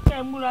kẹ́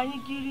ẹ múra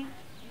yín gírí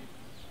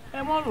ẹ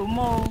mọ́ rò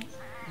mọ́ o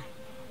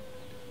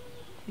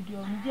èdè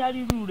ọ̀nì jẹ́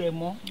rírú rẹ̀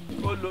mọ́.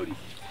 olórí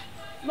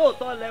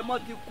lóòótọ́ lẹ́mọ́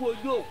ti kú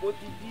ojú òpó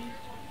ti dí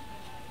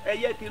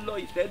ẹyẹ ti lọ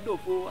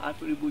ìtẹ́dòfo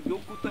àfèrèbòjò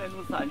kú tán ẹnu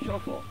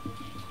sàǹṣọ̀fọ̀.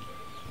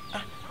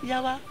 ìyá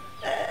wa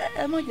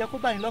ẹ mọ̀ jẹ́ kó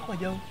bá yín lọ́kàn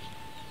jẹ́ o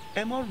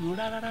ẹ mọ̀ rò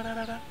rárá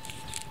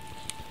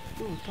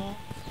lóòótọ́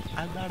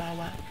agbára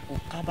wa kò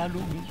ká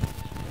Balógun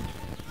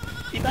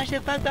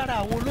ìbáṣepọ̀ agbára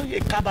àwọn olóyè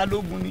ká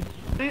Balógun ni.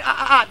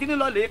 àti ní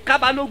lọ lè ká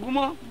Balógun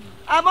mọ́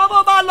àmọ́ bó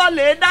bá lọ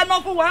lè dáná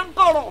fún wa ń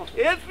kọ̀rọ̀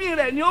èéfín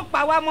rẹ̀ ni ó pa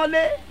wá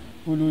mọ́lé.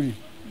 olórí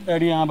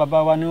ẹ̀rí àwọn bàbá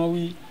wa ni wọ́n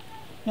wí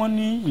wọ́n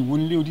ní ìwò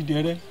nílé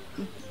odídẹrẹ́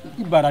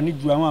ìbàrà ní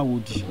ju àwọn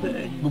àwòdì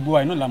gbogbo wa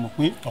iná la mọ̀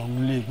pé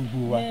ọ̀run lé gbogbo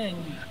wa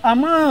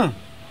àmọ́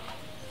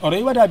ọ̀rọ̀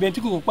yìí wá dàbí ẹni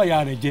tí kò pààyà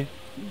rẹ̀ jẹ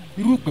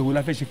irú ìpè wo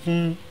la fẹ́ ṣe fún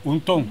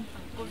òǹtọ̀hún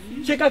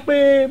ṣé ká pé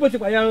bó ti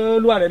pààyà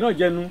olúwa rẹ̀ náà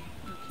jẹnu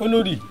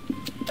olórí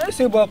ẹ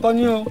ṣe bọ̀ ọkọ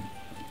ní o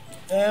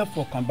ẹ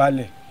fọkàn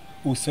balẹ̀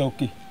òsè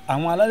òkè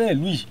àwọn alálẹ̀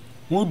ìlú yìí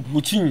wọ́n dúró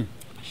tì yín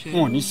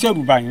wọn ò ní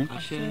sẹ́rù bá yín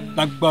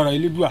lágbára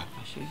elédùà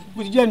bó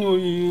ti jẹ́ ní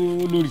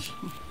olórí.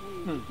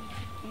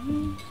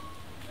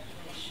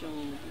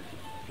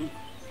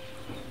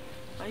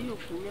 ayé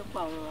òkú nípa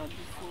ọ̀rọ̀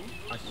àbífọ́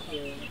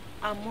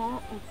àmọ́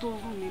n tó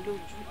rú mi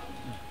lójú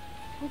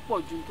púpọ̀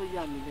ju n tó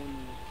yà mí lẹ́nu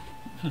lọ.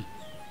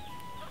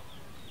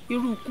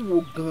 irú ikú wo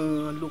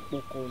gan-an ló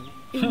pọkọ ni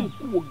irú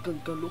ikú wo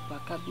gangan ló pa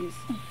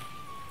kábíyèsí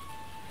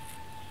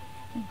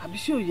àbí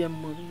ṣé ò yẹ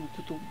mọ irú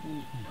ikú tó kú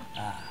ni.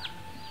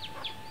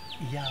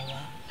 ìyá wa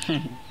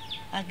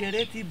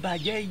agẹrẹ ti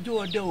bàjẹ́ ijó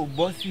ọdẹ ò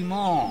bọ́ sí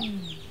mọ́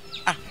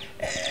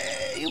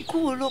ikú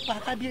wo ló pa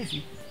kábíyèsí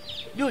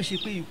bí ó ṣe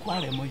pé ikú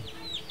àrẹ̀mọ yìí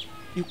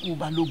ikú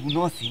Balógun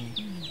náà sì ni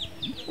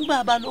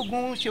nígbà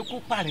Balógun ṣekú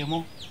pàrẹ̀mọ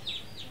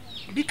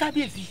bí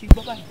kábíyèsí ṣe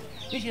gbọ́ báyìí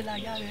níṣẹ́ la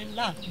yá rẹ̀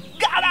là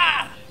gàrà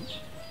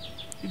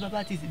bí bàbá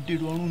ti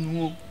dèrò ọ̀run nu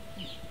o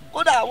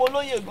kódà àwọn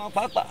olóyè gan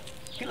pàápàá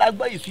kí la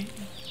gbọ́ yìí sí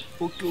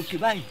òkè òkè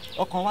báyìí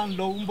ọkàn wa ń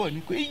lọ ń bọ̀ ní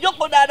pé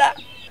ìjókòó dáadáa.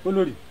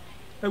 olórí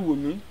ẹ wò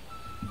mí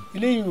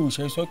ilé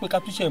ìròyìn sọ pé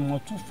kápúṣẹ̀ mọ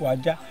túfọ̀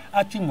ajá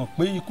á ti mọ̀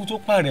pé ikú tó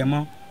pààrẹ̀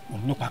mọ́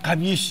òun ló pa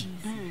kábíyèsí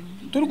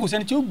torí kò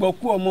sẹ́ni tí ó gbọ́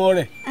kú ọmọ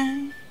rẹ̀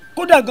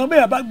kódà gan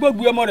bẹ́ẹ̀ bá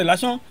gbọ́gbé ọmọ rẹ̀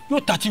lásán yóò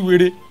tàti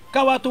wèrè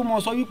káwá tó mọ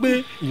sọ wípé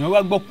èèyàn wá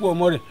gbọ́ kú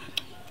ọmọ rẹ̀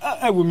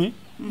ẹ wò mí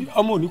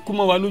ọmọ ò ní kú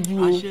mọ́ wa lójú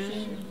o.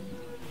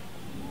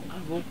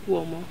 àwọn kú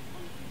ọmọ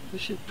ó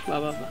ṣe pa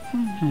bàbá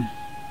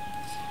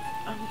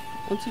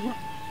Ó ti wá.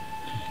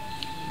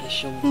 Ẹ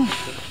ṣeun.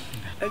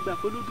 Ẹ gbà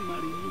pé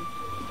Olódùmarè ní.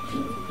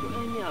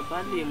 Ẹni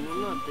àbálẹ̀ mú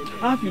náà tẹ́lẹ̀.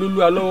 Á fi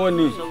Olúwa lọ́wọ́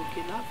ni.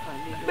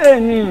 Bẹ́ẹ̀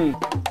ni.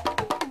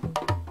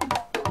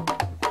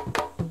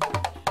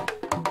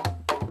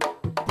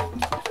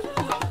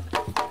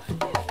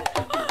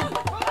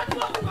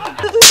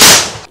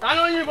 Ta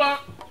ló yìnbọn?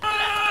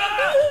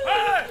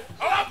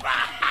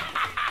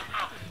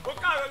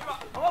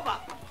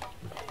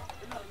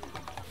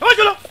 Ọwọ́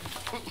jùlọ.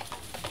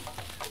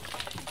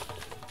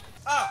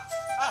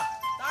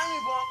 Ta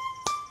yìnbọn?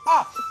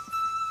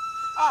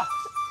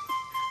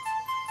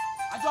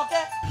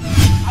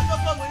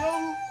 Àjọkẹ́ mo yóò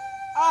rú.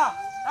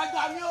 Ẹ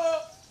gbà mí o.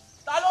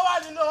 Ta ló wà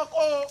nínú oko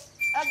o?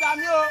 Ẹ gbà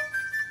mí o.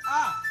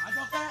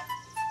 Àjọkẹ́.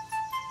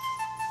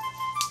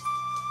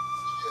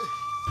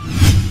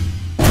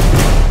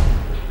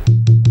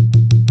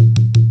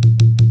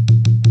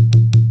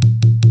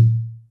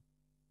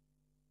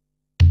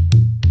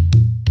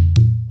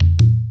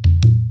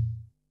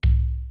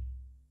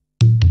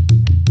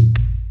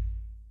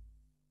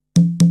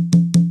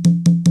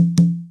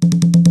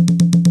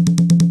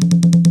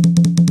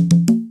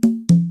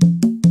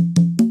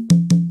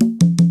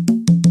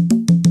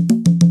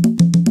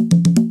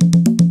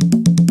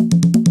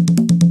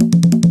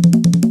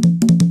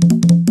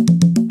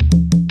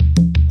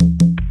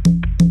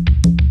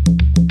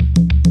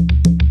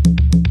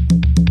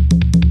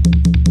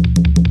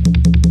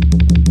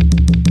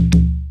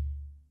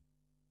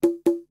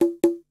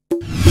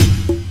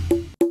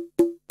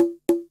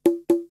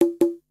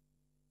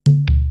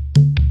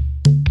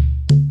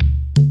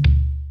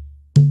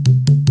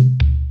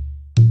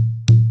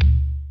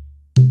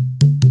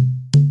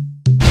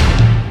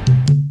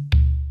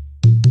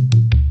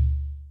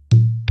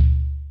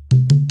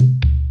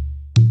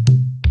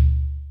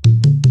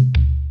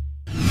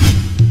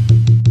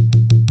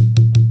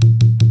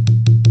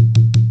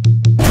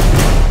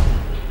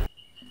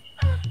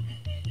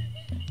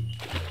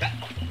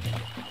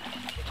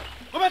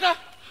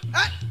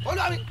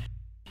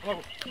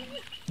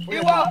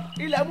 Ìwọ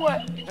ilẹ̀ mú ẹ.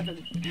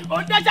 Ó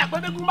dájà pé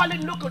gbẹ́gun bá lé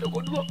ní lókè òdòkó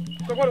dúró.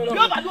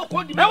 Yóò bá lóko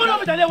di mẹ́rin. Ẹ̀wọ́n ló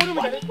mi tẹ̀lé, ẹ̀wọ́n ló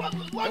mi tẹ̀lé.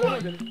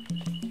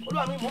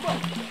 Olúwa mi mú bọ̀.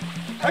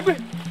 Ẹgbẹ́.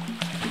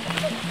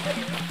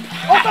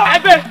 Ó tọ́.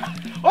 Ẹgbẹ́.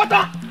 Ó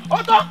tọ́. Ó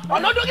tọ́.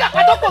 Ọ̀nà dókè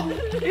àpàtọ́ pọ̀ mú.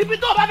 Ibi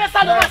tó o bá fẹ́ sá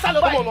lọ bá sá lọ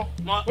báyìí.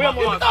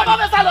 Ibi tó o bá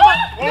fẹ́ sá lọ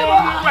báyìí.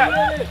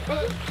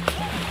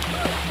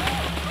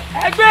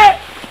 Ẹgbẹ́.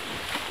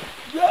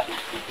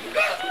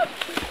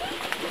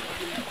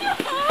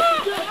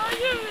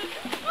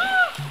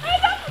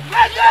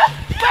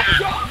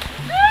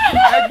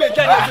 Ẹgbẹ́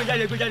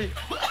jáde.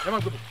 Ẹ má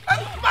gbé bọ̀.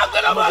 Má gbé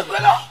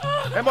lọ.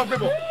 Ẹ má gbé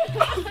bọ̀.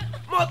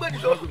 Má gbé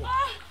nìṣó.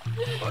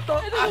 Ọ̀tọ̀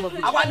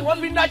àwa ni wọ́n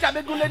fi ń dájà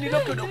mẹ́gún lé ní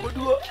lókè òdòkó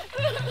dúró.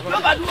 Yóò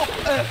bá dúró.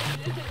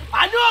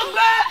 Àní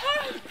ọgbẹ́.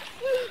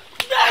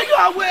 Bẹ́ẹ̀ni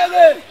àwọn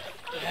èrè.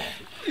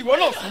 Ìwọ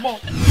náà sún mọ́.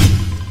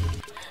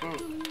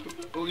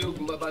 Orí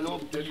ogun bàbá náà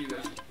bù tẹ́lẹ̀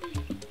rẹ̀.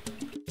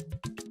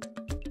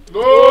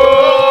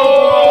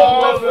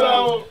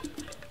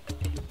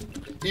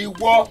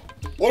 Ìwọ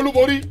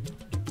olúborí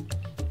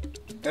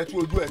ẹ tú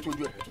ojú ẹ.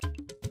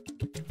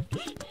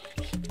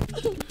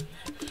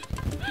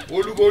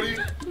 Olúborí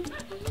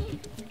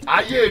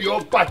ayé èrè ọ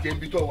bàjẹ́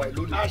níbi tó wà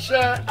lónìí.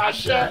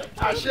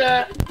 Àṣẹ.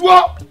 Dúró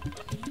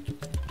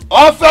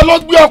ọ̀fẹ́ ló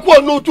gbé ọkú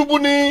ònú túbú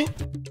ní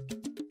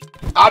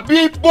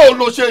àbí bó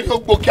ló ṣe rí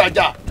ògbókè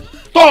àjà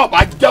tó o bá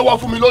jẹ́wọ́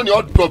fún mi lónìí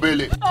ọ̀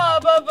dọ̀bẹ̀lẹ̀.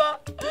 Bàbá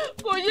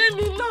kò yé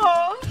mi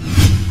náà.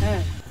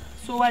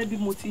 So wá bí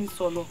mo ti ń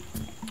sọ lọ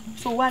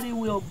so wá rí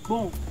ìwé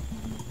ọgbọ́n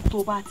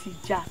tó bá ti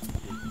já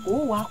ó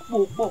wàá pò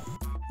pọ̀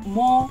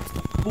mọ́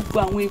gbogbo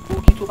àwọn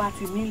egbòogi tó bá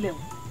ti nílẹ̀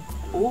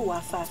ó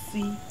wàá sá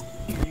sí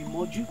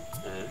ìrìmọ́jú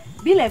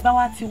bílẹ̀ bá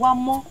wá ti wá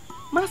mọ́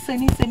má ṣe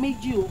ní ṣe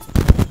méjì o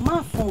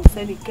má fún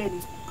sẹ́nikẹ́ni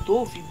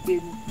tó fi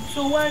gbénu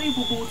so wá rí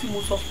gbogbo ohun tí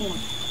mo sọ fún ẹ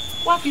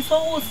wá fi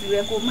sọ́wọ́ òsì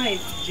rẹ kó má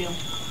ètò jẹun.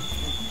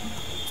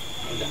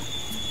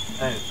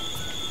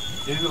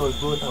 eré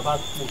ọjọ́ tá a bá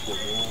pò pọ̀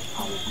mọ́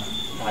àwọn kan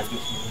dájú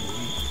sí i.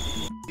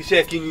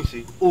 Iṣẹ́ kí ni ṣe?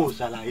 Ó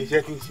ṣàlàyé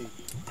iṣẹ́ tí ń ṣe.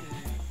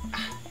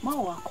 Má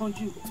wàá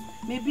kánjú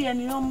mébí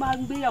ẹni wọn bá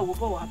ń gbéyàwó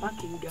bọ̀ wá bá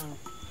kì í garùn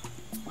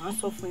màá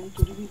sọ fún ẹ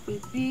nítorí wípé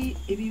bí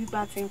ebi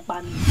bá ti ń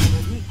pa ni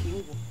ọ̀rọ̀ mi kì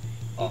í wọ̀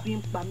ebi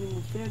ń pa mí mo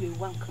fẹ́rẹ̀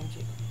wá nǹkan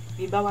jẹ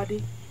bí bá wá dé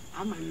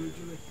a máa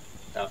yanjú rẹ̀.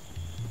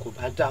 Kò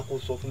bá dáa kó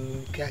sọ fún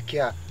mi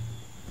kíákíá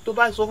tó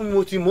bá sọ fún mi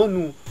mo ti mọ̀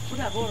nù. ó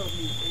dàbọ̀ ọ̀rọ̀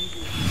mi ìfẹ́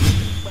ìbò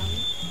pa mí.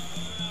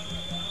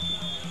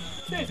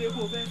 Ṣé èdè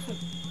kò fẹ́ sùn?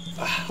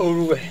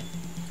 Oru ẹ̀.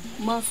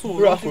 Má sùn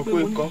ọ̀rọ̀ àti pé mo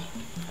ní.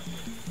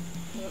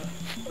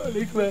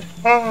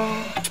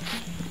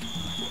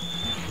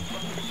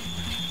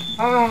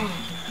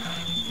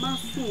 Má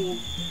sùn o.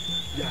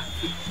 Yà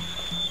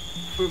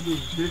fún mi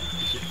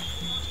ṣe.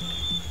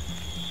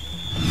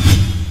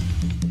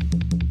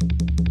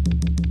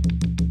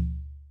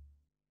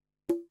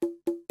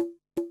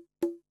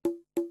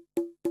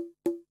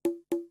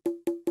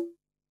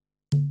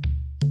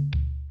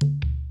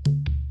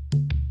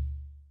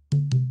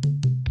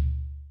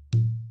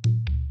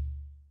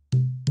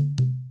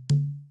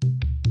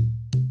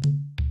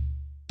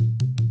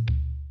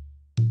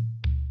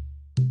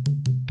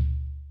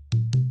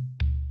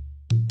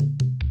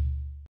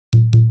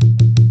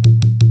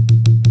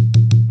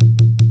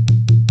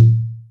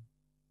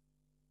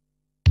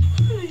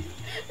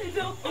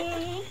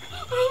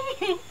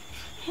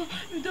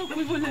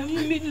 ìdókòwò ìbò lè mú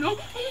mi lọ.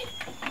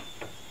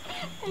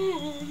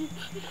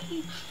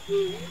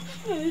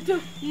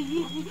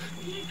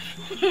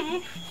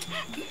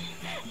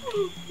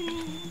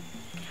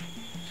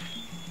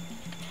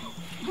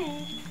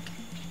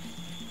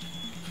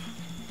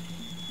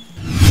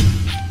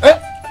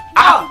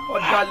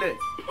 Ọ̀dàlẹ̀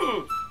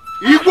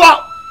ìwọ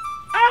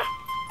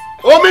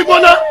omi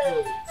gbóná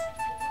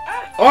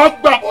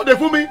ọgbà òde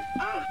fún mi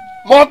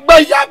mo gbẹ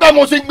ìyá bẹ́ẹ̀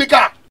mo ṣe ń gbé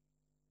ká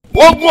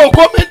ogun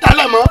òkó mi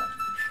tálẹ̀ mọ́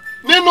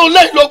nínú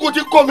ilé ìlógún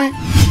tí kó mi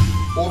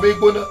omi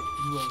gbóná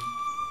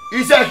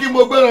iṣẹ́ kí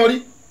mo gbéra rí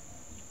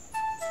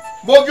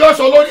mo bí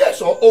ọ̀sán lórí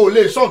ẹ̀sọ́ ò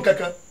lè sọ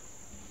kankan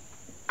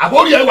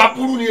àbórí ẹ̀ wà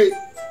burú ni e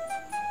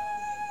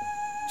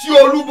tí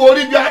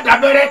olúborí bí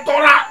adabẹ́rẹ́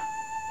tọ́ra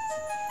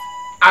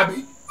àbí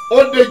ó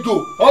dejò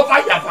ó fà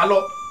yàfà lọ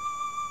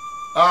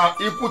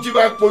ikú tí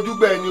bá pojú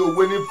gbẹ ni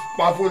òwe ní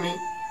pa fún ni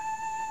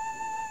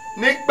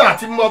nígbà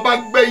tí mo bá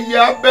gbé iye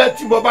abẹ́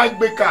tí mo bá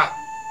gbé ká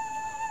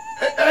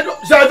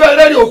ṣe é fẹ́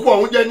rẹ́rìn òkú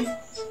ọ̀hún jẹ ní.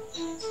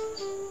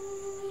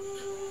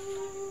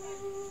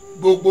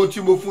 gbogbo tí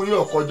mo fún yín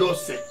ọ̀kọ́jọ́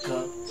ọ̀sẹ̀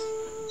kan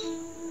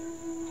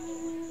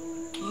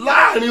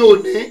láàrin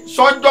òní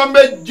sọ́jọ́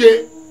méje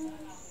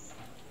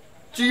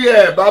tí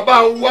ẹ bàbá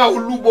ń wá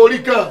olúborí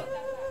kan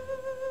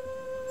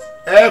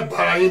ẹ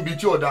bára yín bíi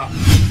tí ọ̀dà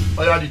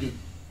ọ̀yá dìde.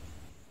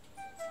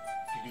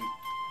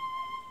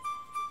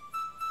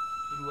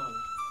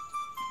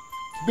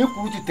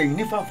 gbẹ́kùrú ti tẹ̀yìn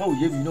ní fàáfàá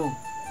òye mi náà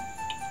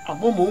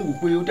àmọ́ mò ń wò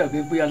pé ó dàbí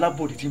pé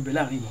alábọ̀dé ti ń bẹ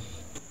láàrin wọn.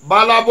 bá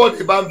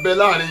alábọ̀dé bá ń bẹ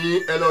láàrin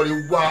yín ẹ lọ rí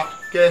wá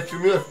kẹ́ ẹ fi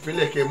mí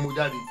ìpínlẹ̀ kẹ́ ẹ mú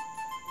jáde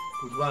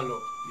kò tó bá ń lọ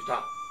ìta.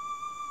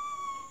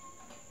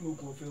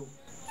 lóògùn ọ̀fẹ́ o.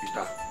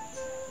 ìta.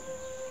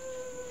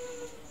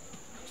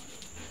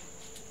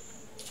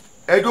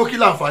 ẹjọ́ kí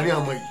láǹfààní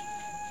àmọ́ yìí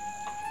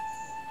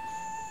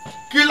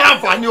kí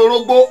láǹfààní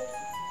orógbó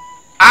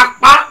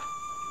apá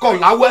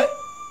kọ̀láwẹ́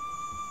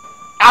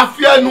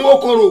àfi ẹnu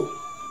okòrò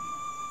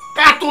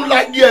ká tún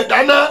lagi ẹ̀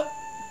dáná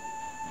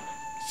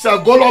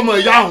ṣàgọ́lọ́mọ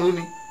ìyá ọ̀hún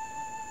ni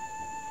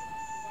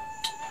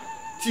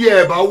tí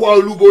ẹ bá wá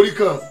olúborí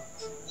kan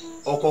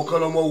ọ̀kọ̀ọ̀kan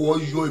lọ́mọ wọ́n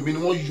yọ èmi ni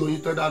wọ́n yọ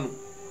yín tán dànù.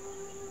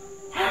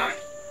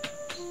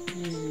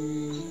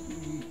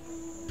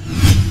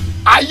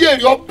 ayé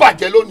rẹ̀ ó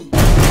bàjẹ́ lónìí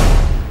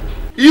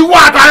ìwọ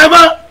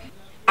àtàrẹ̀mọ́.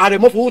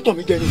 àrẹ̀mọ́ fowó tàn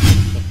mí jẹ ni.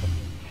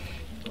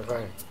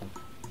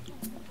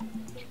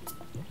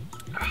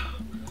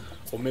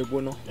 ọmọ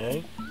ìgbóná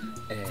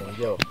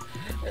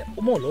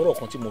ó mọ̀ lọ́rọ̀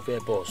kan tí mo fẹ́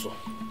bọ́ ọ sọ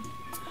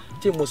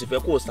tí mo sì fẹ́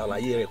kó o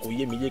ṣàlàyé rẹ̀ kó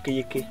yé mi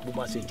yékéyéké bó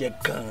bá ṣe jẹ́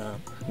gan-an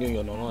ní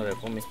ìyànnà rẹ̀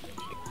fún mi.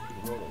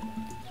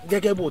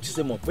 gẹ́gẹ́ bó o ti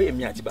ṣe mọ̀ pé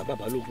èmi àti bàbá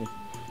Balógun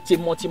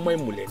tímọ́tímọ́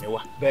ìmùlẹ̀ ni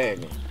wá.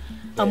 bẹ́ẹ̀ni.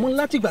 àmọ́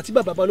látìgbà tí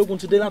bàbá Balógun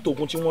ti dé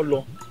látògùn tí wọ́n lọ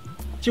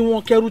tí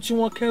wọ́n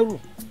kẹ́rù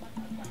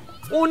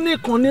ó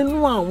nìkan nínú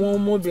àwọn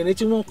ọmọbìnrin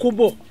tí wọ́n kó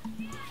bọ̀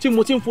tí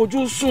mo ti ń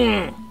fojú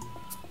sùn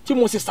tí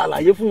mo sì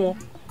ṣàlàyé fún wọn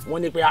wọ́n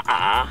ní pé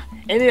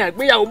ẹni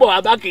àgbéyàwó bọ̀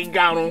wá bá kì í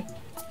garun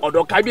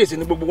ọ̀dọ̀ kábíyèsí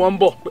ni gbogbo wọn ń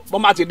bọ̀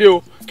bọ́n bá ti dé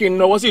o kí n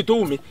nawọ́ sí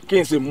ìtòwù mi kí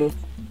n sì mú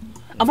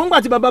àmọ́ ńgbà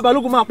tí bàbá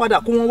Balógun máa padà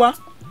kó wọn wá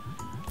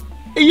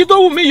èyí tó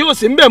wù mí yóò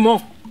sì ń bẹ̀ mọ́.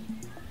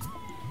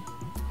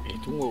 èyí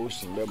tó wù ó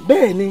sì ń bẹ̀ mọ́.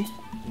 bẹ́ẹ̀ ni.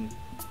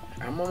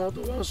 àmọ́ ọmọ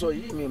tó wọ́n sọ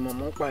yìí mi mọ̀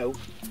mọ́ pa ẹ́ o.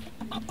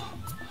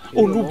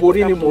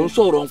 olúborí ni mò ń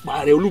sọ̀rọ̀ ń pa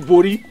rẹ̀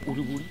olúborí.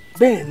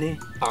 bẹ́ẹ̀ ni.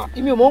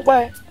 èmi ò mọ̀ ń pa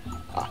ẹ́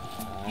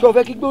ṣé o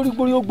fẹ́ kí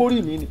gbórígbórí ó gbórí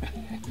mi ni.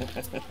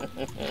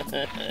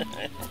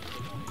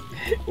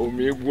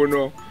 omi gbóná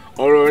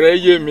ọ̀rọ̀ rẹ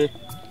yé mi.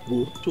 wo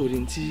torí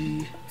tí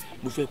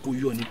mo fẹ́ kó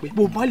yọ ni pé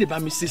bó bá lè bá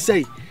mi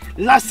ṣiṣẹ́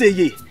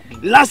yìí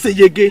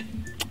láṣeyege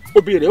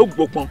obìnrin rẹ̀ ó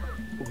gbópọn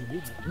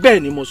bẹ́ẹ̀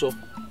ni mo sọ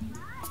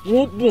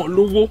wọ́n bù ọ́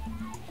lówó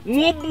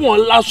wọ́n bù ọ́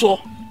láṣọ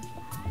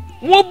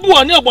wọ́n bù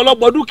ọ́ ní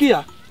ọ̀pọ̀lọpọ̀ dúkìá.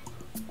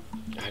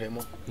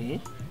 àrẹ̀mọ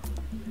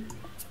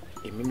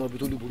èmi mọ ibi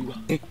tó lúborí wa.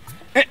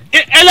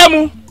 ẹlẹ́mu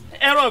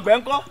ẹran ọ̀gbẹ́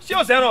ńkọ́ ṣé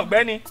ò sẹ́ran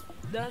ọ̀gbẹ́ ni.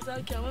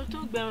 Rasaq àwọn tó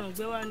gbẹrun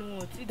ọ̀gbẹ́ wa ni wọn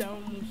ò tí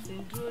dáhùn mu sí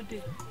dúró dè.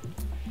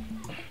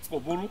 kò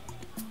burú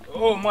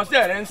o mọ sí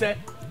ẹ̀rẹ́ ń sẹ́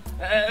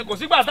kò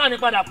sígbà táwọn ní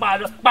padà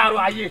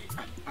pààrọ̀ ayé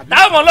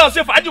táwọn ọmọ náà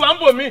ṣe fàájì wa ń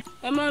bò mí.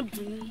 ẹ má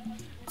bínú.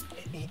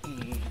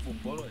 kò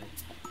gbọ́rọ̀ rẹ̀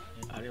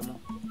àrẹ̀mọ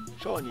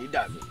ṣọ́ọ̀ ní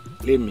dà mí.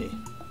 lémi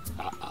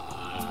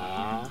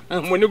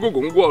mo ní gògó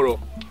ń gbọ́ ọ̀rọ̀.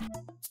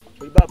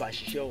 orí bàbá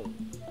ṣiṣẹ́ òun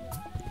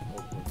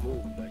ọkànjọ́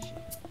òun bá ṣe.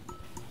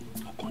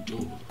 ọkànjọ́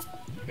òun.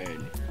 bẹ́ẹ̀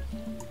ni.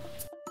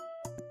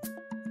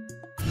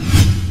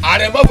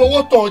 àrẹ̀mọ fowó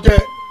tàn jẹ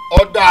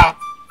ọ̀dà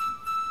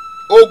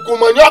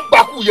ògùnmọ̀ ni ó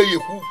gbàkú yeye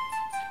kú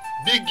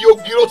bí igi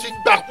ogiro ti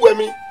gbàkú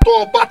ẹ̀mí tó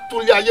o bá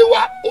tún lé ayé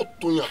wá ó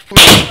tún yàn.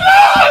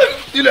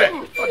 ilẹ̀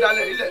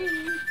ọ̀dàlẹ̀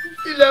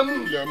ilẹ̀ mú.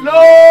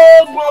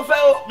 lóògùn ọ̀fẹ́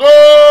o.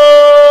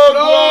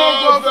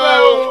 lóògùn ọ̀fẹ́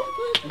o.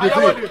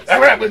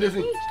 ẹ̀wẹ̀rẹ̀ gbé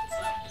desi.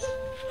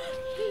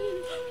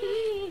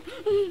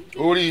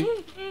 orí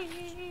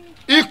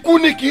ikú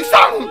ni kì í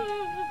sàrùn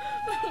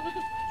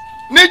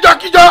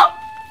níjọ́kíjọ́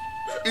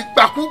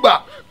ìgbàkúgbà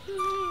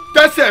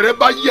tẹ́sẹ̀ rẹ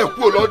bá yẹ̀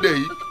kúrò lọ́dẹ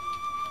yìí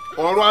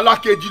ọ̀run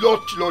alákejì lọ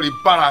ti lọ rí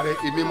bára rẹ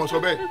èmi mọ̀ sọ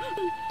bẹ́ẹ̀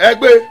ẹ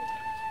gbé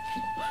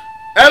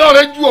ẹ lọ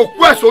rẹ ju òkú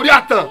ẹ sórí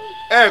àtàn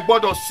ẹ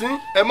gbọ́dọ̀ sín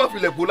ẹ má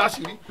filẹ̀ bó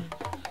láṣìírí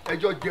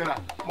ẹjọ́ jẹrà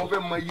mo fẹ́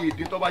mọ iye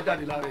èdè tó bá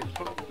jáde lára ẹ.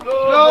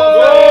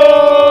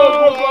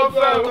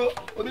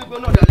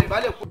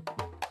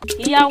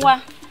 ìyá wa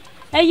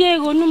ẹ yé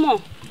ìrònú mọ́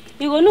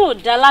ìrònú ò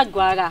dá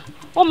lágọ̀ọ́ ara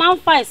ó máa ń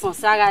fa àìsàn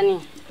sára ni.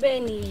 bẹ́ẹ̀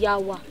ni ìyá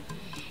wa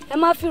ẹ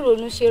má fi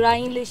ìrònú ṣera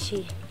yín léṣe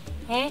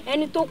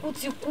ẹni tó kú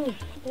ti kú.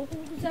 òkú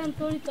kú sẹ́ni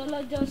torí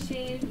tọ́lọ́jọ́ ṣe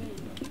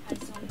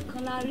àìsàn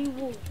kan la rí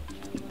wò.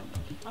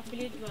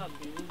 afẹ́lẹ́dùn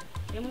àbúrò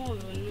ẹ mọ̀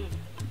ìrònú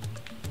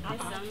ẹ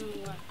ṣàánú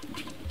wa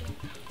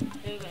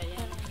ẹ rà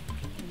yá.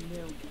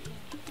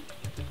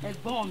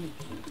 ẹ̀gbọ́n mi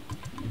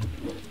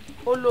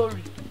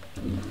olórí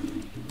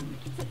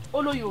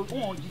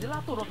òun ò jìdí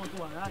látòrọ̀ kan ti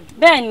wà ráàyè.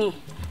 bẹ́ẹ̀ ni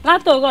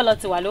látòrọ̀ lọ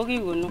ti wà lórí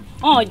ìrònú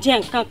ọ̀hún jẹ́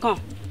nǹkan kan.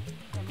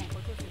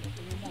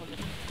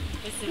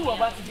 tí wọ́n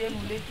bá ti dénú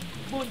ilé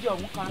gbóúnjẹ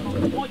ọ̀hún kaná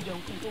wọ́n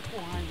jẹun kí n tó kó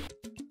hàn yín.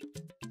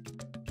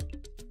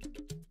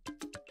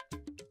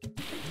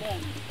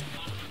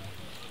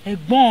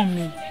 ẹ̀gbọ́n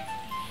mi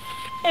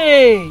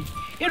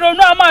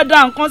ìrònú a máa da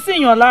nǹkan sí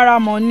èèyàn lára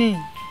mọ́ ni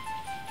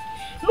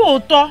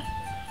lóòótọ́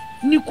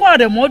ni ikú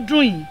àrẹ̀mọ́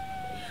dùn yín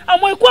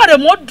àmọ́ ikú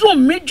àrẹ̀mọ́ dùn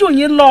mí jù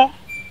yín lọ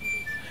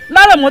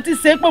lárẹ̀mọ́ ti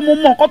ṣe pé mo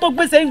mọ nǹkan tó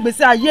gbèsè ń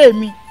gbèsè ayé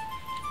mi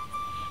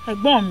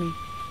ẹ̀gbọ́n mi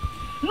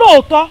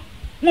lóòótọ́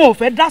wọn ò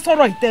fẹ́ dá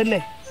sọ̀rọ̀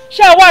ìtẹ́lẹ̀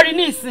ṣé ẹ wá rí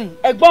ní ìsìn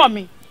ẹ̀gbọ́n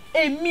mi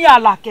èmi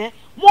Àlàkẹ́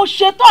mo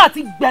ṣetán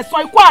àti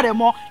gbẹ̀san ikú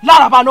àrẹ̀mọ́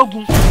lára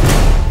Balógun.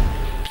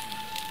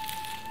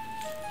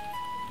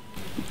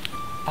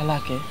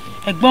 Àlàkẹ́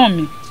ẹ̀gbọ́n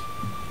mi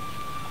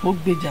ó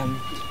gbèjà mi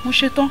mo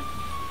ṣetán.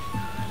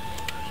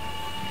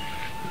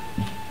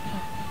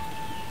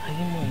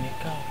 ayé mọ̀ ní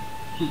ká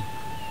o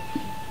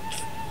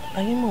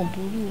ayé mọ̀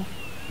burú o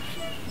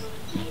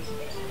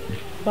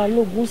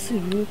Balógun sì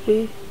rí pé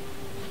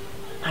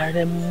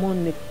àrẹ̀mọ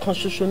nìkan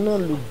ṣoṣo náà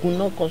lògùn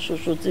náà kan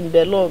ṣoṣo tí ń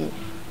bẹ lọ́ọ̀mí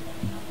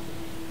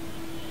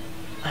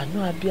àná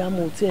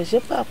abiyamọ tí ẹ ṣe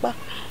pàápàá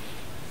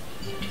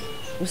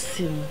ó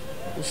sì mú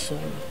ó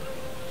sọ̀rọ̀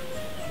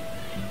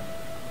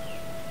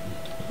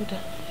kódà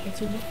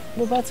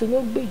bó bá ti ló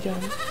gbèjà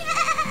mi.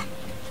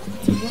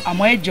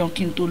 àmọ́ ẹ jẹun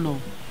kí n tó lọ.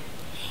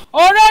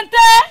 ọ̀rẹ́ ń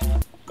tẹ́.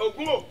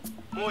 Ògún o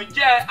mò ń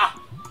jẹ́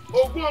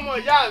Ògún ọmọ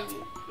ìyá mi.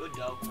 yóò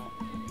dá ọgbọ́n.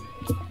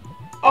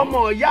 ọmọ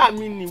ìyá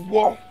mi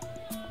nìwọ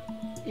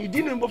ìdí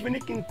ni mo fi ní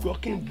kí n gbọ́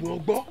kí n bù ọ́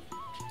gbọ́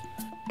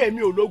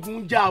èmi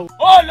ológun jà o.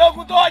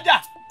 ológun tó jà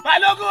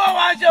Balógun wọn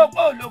wá ń ṣe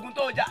òpó ológun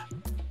tó jà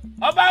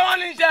ọba wọn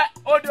ní iṣẹ́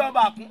odò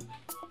ọba kún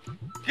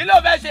kí ló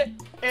fẹ́ ṣe.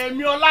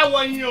 èmi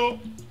Ọláwọ̀yìn o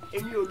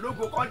èmi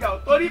ológun kọjá o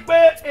torí pé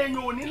èèyàn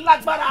ò ní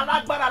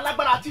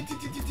lágbára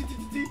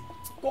títí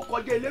kó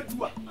kọjá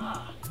Elédùà.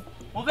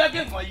 mo fẹ́ kí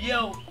nǹkan yé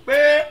o pé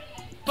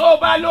tó o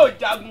bá lò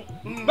jagun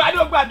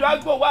gbàdúgbàdú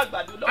agbóhùn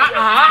àgbàdo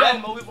lọ́wọ́ bẹ́ẹ̀ ni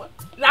mo wí fún ẹ.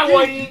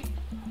 Láwọ̀yìn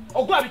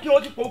Ògún àbí kí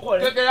wọ́n ti pò ó kọ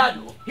rẹ. kékeré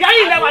àdó. yẹ́nì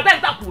ilẹ̀ wa tẹ́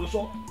ń takùrọ̀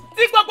sọ.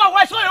 tí gbogbo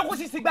àwọn ẹ̀ṣọ́ yòókù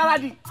sì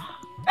gbáradì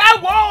ẹ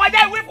wò ó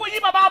ọjà ìwé fún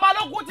yín bàbá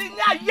Balógun ti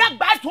ní ayé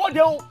àgbà ètò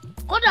òde o.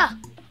 kódà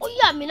ó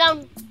yà mí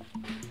lánàá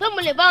pé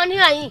mo lè bá wọn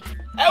níyà yín.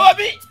 ẹ wo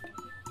bí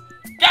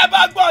kẹ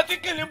bá gbọ́ tí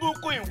kìnìún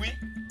búkú ìwí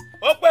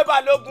ó pé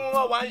Balógun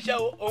wọn wá ń ṣe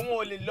òun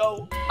ò lè lọ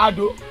o.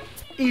 Àdó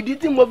ìdí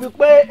tí mo fi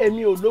pé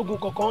èmi ológun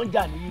kankan ń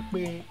jà ní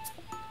pé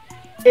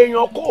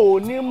èèyàn kò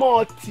ní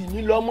mọ̀ tì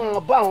mí lọ mọ́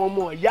bá àwọn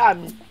ọmọ ìyá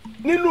mi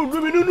nínú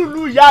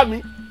ìlú ìyá mi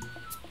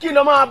kí n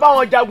lọ máa bá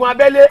wọn jagun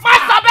abẹ́lé. má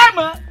sọ bẹ́ẹ̀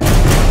mọ́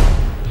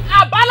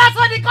àbá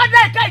lásán ni kọ́jà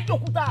ìka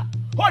ìjòkúta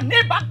òní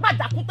ìbá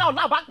pàjàkúta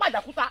ọ̀la àbá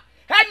pàjàkúta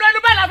ẹnu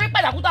bẹ́ẹ̀ la fi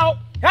pàjàkúta o.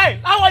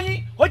 Láwọ̀yìn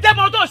ó jẹ́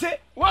mọ́ tó ṣe.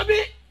 wọ́n bí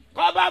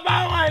kọ́ bá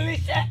wọn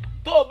níṣẹ́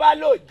tó o bá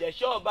lò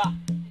jẹ́ṣọ́ ọba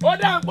ó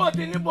dáhùn pé ó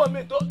ti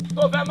níbòmí tó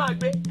fẹ́ máa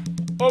gbé.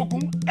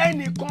 Ògún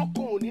ẹnìkan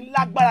kò ní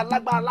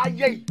lágbára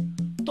láyé yìí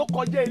tó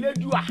kọjá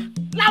Elédùà.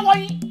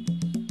 Láwọ̀yìn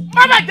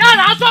má bàjẹ́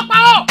àrà aṣọ pa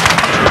ọ́.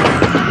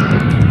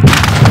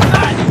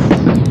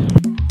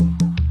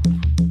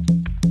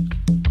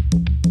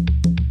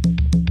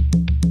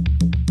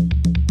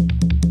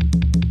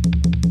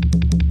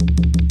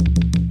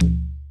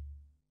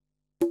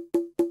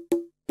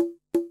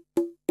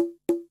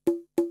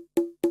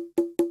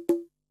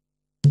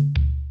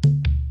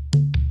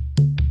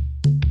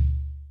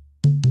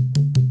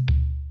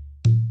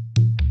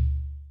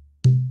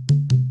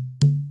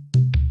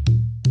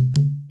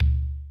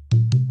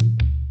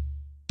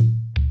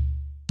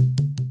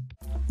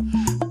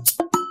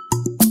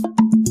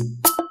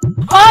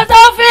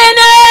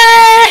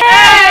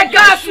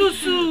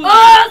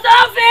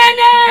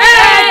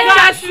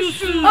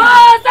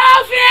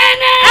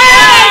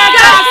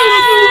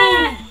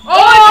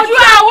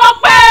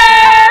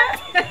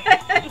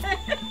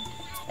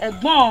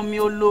 Ẹ̀gbọ́n mi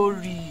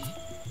olórí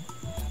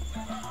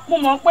mo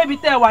mọ̀ pé ibi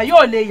tẹ́ wà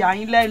yóò lè yà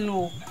yín lẹ́nu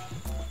o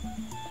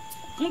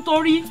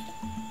nítorí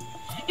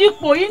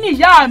ipò yìí ni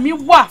ìyá mi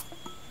wà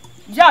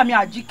ìyá mi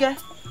Àjíkẹ́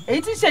èyí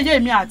tí ṣèyí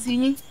mi àti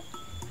yín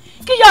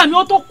kí ìyá mi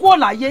ó tó kúrò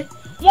láyé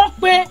wọ́n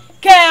pé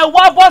kẹ́ ẹ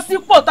wá bọ́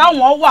sípò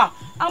táwọn wà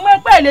àwọn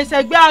ẹgbẹ́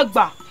ìlẹ́sẹ̀gbẹ́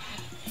àgbà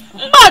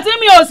nígbà tí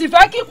mi ò sì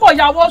fẹ́ kípò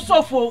ìyàwó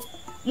ṣòfò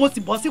mo sì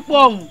bọ́ sípò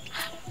ọ̀hún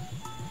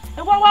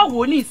ẹ wá wò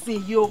ó ní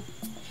ìsinyìí o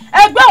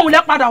ẹgbẹ́ òun lẹ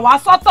padà wá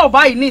sọ́tọ̀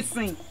báyìí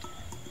nísìn.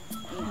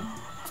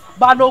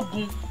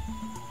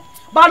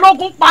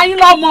 Balógun pa yín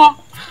lọ́mọ,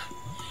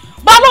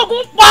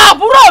 Balógun pa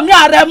àbúrò mi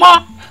Àrẹ̀mọ.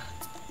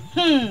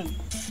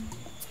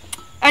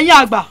 Ẹ̀yin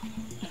àgbà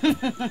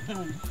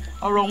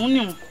ọ̀rọ̀ ọ̀hún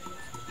nìhun.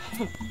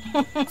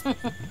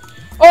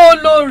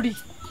 Olórí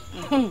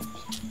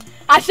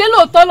àṣé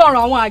lóòótọ́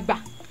lọ̀rọ̀ àwọn àgbà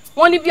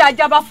wọ́n ní bí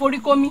ajá bá forí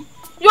komi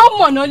yóò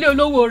mọ̀nà lé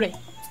olówó rẹ̀.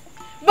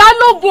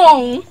 Balógun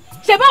ọ̀hún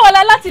ṣe báwo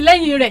la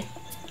látìlẹ́yìn rẹ̀.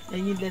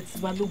 ẹ̀yin lẹ ti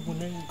Balógun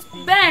lẹ́yìn.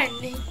 bẹ́ẹ̀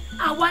ni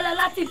àwa la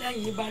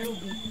látìlẹ́yìn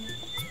Balógun.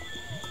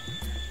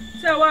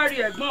 Ṣé wàá rí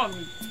ẹ̀gbọ́n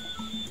mi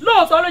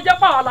lóòótọ́ ló jẹ́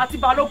pàwọn láti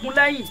Balógun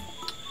lẹ́yìn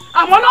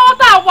àmọ́ lọ́wọ́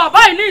tá a wà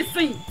báyìí ní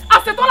ìsìn a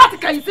ṣetán láti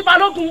kẹ̀yìn sí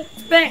Balógun.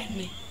 bẹ́ẹ̀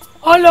ni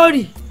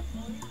olórí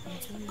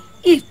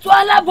ìtọ́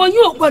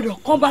aláboyún ò gbọ́dọ̀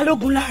kan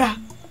Balógun lára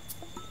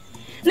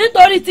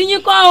nítorí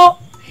tiyín kọ́ o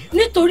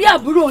nítorí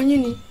àbúrò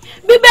yín ni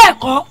bí bẹ́ẹ̀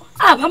kọ́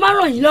àbá má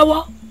ràn yín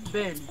lọ́wọ́.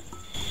 bẹ́ẹ̀ni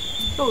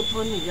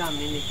lóòótọ́ ni ìyá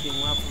mi ní kí n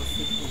wá bọ́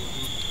sí kòòrò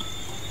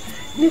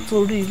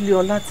nítorí ilé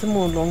ọlá tí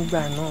mò ń lọ ń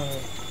gbà náà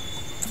rẹ̀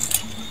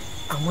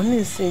àmọ́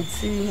nísìnyí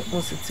tí mo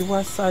sì ti wá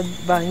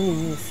sábà yín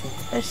nísìnyí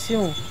ẹ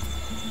ṣeun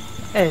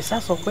ẹ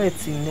ṣàsọpẹ́ ẹ̀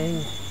tì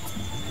lẹ́yìn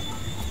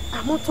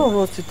àmọ́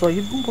tọ̀rọ̀ tìtọ̀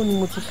yìí búbo ni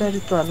mo ti fẹ́ rí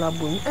tọ́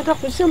aláboyún ẹ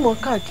dákun ṣé mo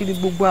káàkiri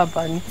gbogbo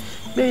àbá ni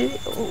pé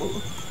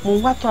mo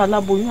ń wá tọ́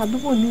aláboyún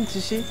àbíbò ní ti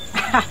ṣe.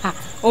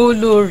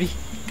 Olórí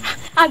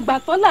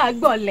àgbàtọ́ là á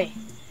gbọ̀lẹ̀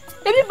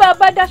ebi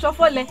bàbá dáṣọ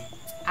fọ́lẹ̀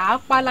à á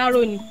pa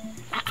láró ni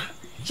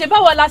ṣe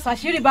báwo la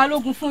ṣàṣírí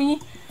Balógun fún yín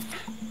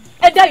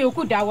ẹ dá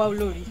yòókù dá wa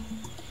olórí.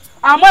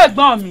 àmọ́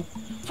ẹ̀gbọ́n mi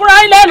fúnra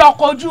ilé lọ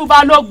kojú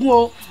Balógun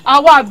o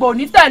àwọn àgbà ò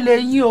ní tẹ̀lé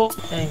yín o.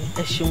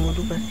 ẹ ṣé mo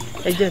dúpẹ́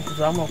ẹ jẹ́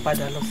ìtùtù àmọ́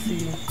padà lọ sí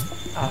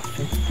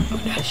ààfin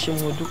ẹ ṣé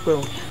mo dúpẹ́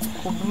o.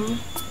 kò burú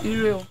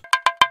ire o.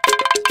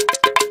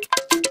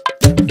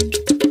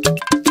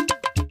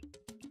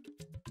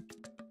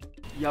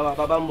 ìyá wa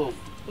bàbá ń bọ̀.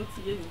 ó ti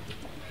yé mi.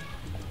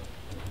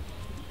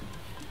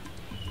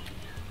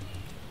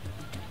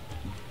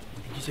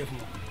 jíṣẹ́ fún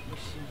wọn.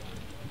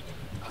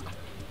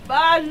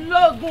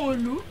 Balógun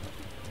ìlú.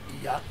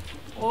 ìyá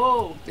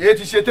èyí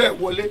ti ṣe tẹ́ ẹ̀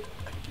wọlé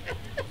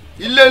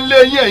ilé ńlé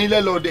yín ẹ̀yin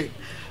lẹ́lọ́dẹ̀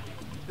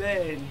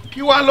bẹ́ẹ̀ni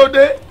kí wá ló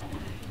dé.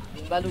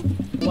 Balógun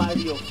wá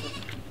rí ọ̀fun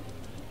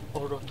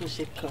ọ̀rọ̀ tó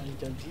ṣe kan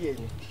ìjàn díẹ̀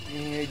ni.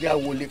 ẹjẹ́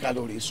àwọlé ká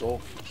lọ rè sọ.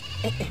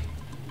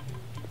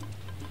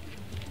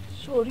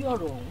 sórí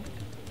ọ̀rọ̀ ọ̀hún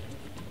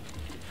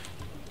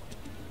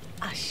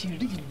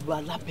àṣírí ìlú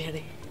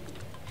alábẹ́rẹ́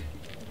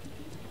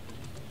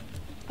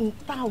ń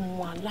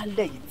táwọn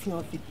alálẹ̀ yìí tí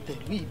wọ́n fi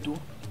tẹ̀lú ìdó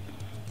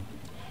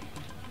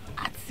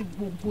àti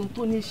gbogbo ohun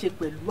tó ní í ṣe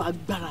pẹ̀lú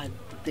agbára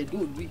tẹ̀lú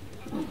òlú yìí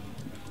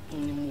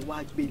ni mo wá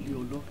gbélé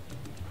ọ lọ.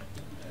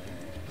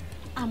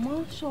 àmọ́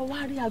sọ wá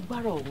rí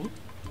agbára ọ̀hún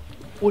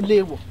ó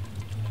léèwọ̀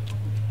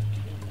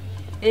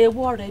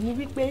èèwọ̀ rẹ̀ ni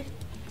wípé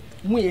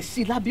mú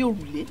èsì lábẹ́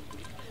òrùlé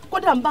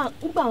kódà ńgbà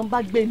ń bá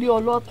gbélé ọ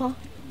lọ́tán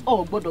ò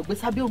gbọ́dọ̀ gbé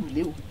sábẹ́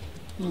òrùlé o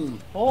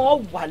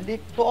ọ wálé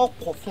tó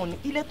ọkọ̀ fún ni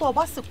ilé tó o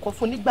bá sì kọ́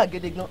fún ní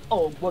gbàgede gan ò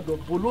gbọ́dọ̀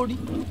bó lórí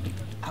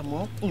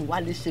àmọ́ ìwà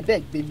lè ṣe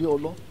bẹ́ẹ̀ gbélé ọ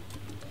lọ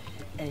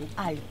ẹ̀yìn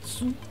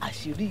àìtú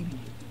àṣírí ìlú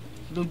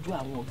lójú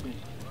àwọn ọ̀gbẹ̀rì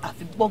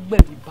àfi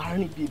gbọ́gbẹ̀rì bá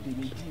rìn bí ebè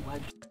méjì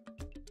iwájú.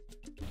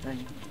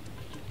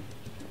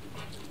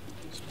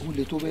 ó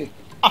lè tó bẹ́ẹ̀.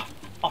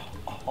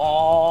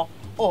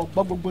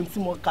 ọgbọ́n gbogbo tí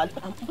mo kà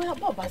bóyá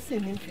bàbá sì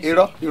ní fi.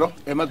 irọ́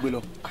ẹ má gbé lọ.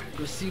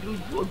 kò sí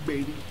lójú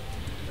ọ̀gbẹ̀rì.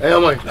 ẹ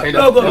ọmọ yìí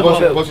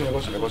ẹ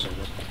bọ́sùn.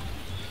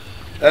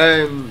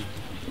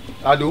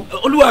 Àdó.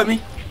 olúwa mi.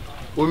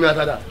 omi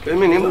àtàdà.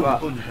 èmi ní bàbá.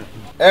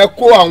 ẹ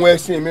kó àwọn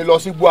ẹṣin mi lọ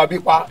sí gbó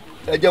abípa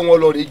ẹ jẹ́ wọn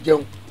lọ rè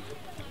jẹun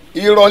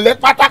ìrọ̀lẹ́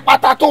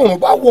pátápátá tóòrùn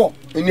bá wọ̀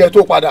ẹni ẹ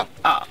tó padà.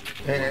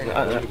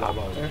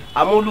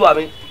 àmọ́ olúwa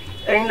mi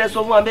ẹ̀yin lẹ sọ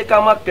fún wa pé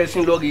ká má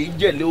kẹsìn lọ rèé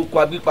jẹ̀lé oko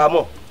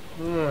abípamọ́.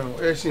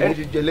 ẹṣin mi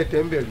ti jẹ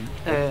lẹ́tẹ̀ ń bẹ̀rù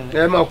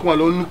ẹ máa kún ọ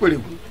lọ ní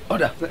pèrèkù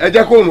ẹ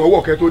jẹ́ kóòrùn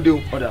ọwọ́ kẹ́ tó dé o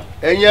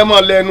ẹ̀yin ẹ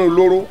máa lẹ́nu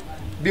lóró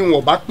bí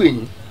wọn bá pè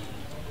yín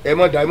ẹ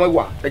mọ̀ dá ẹ mọ̀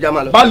wà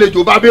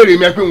bálejò bá béèrè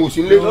mi ẹ pé n ò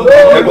sí nílé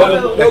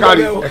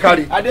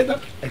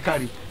ẹ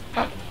kárí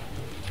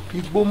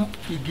igbó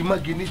igi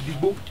mági ní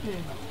digbó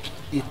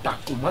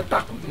ìtàkùn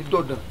mọ́tàkùn ní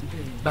dọ̀dàn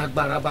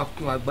gbàgbára bá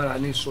kún agbára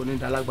ní sọ ní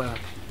dalágbára.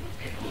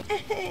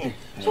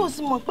 ṣé o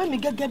sì mọ̀ pé mi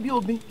gẹ́gẹ́ bí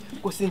obìn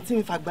kò sí tí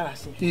mi fagbára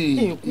sí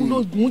ìkú ló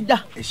gùn jà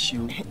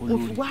mo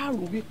fi wá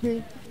rò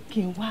wípé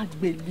kí n wá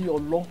gbélé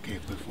ọlọ́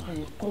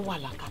kó wà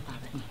lákàtà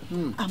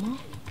rẹ̀ àmọ́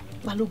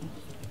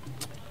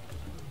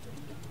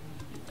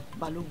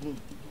Balógun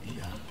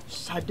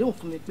ṣàdéhùn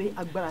fún mi pé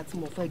agbára tí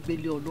mo fẹ́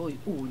gbélé ọlọ́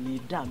yìí ò ní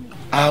dà mí.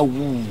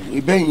 àwù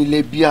ìbẹ́yìn lẹ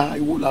bíà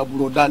ìwọ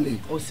làbúrò dálẹ̀.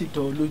 ó sì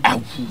dán ọ lójú.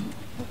 àwù.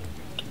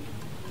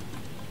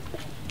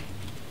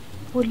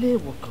 ó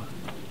léèwọ̀ kan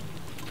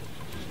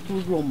tó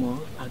rọ̀ mọ́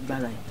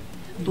agbára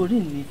yìí torí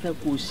ní fẹ́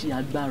kó o ṣe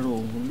agbára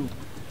ọ̀hún lò.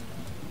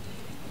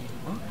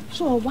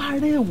 sọ wá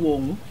rí èèwọ̀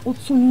ọ̀hún ó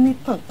tún ní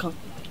kankan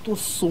tó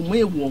so mọ́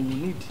èèwọ̀ ọ̀hún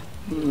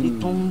nídìí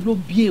ìtàn ló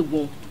bí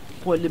èèwọ̀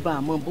kọ́ lè bá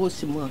a mọ bó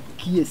ṣe mọ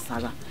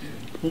kíyèsára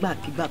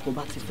nígbàkigbà tó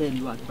bá ti fẹ́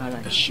lo agbára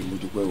yìí. ẹ ṣe mo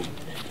dúpẹ́ o.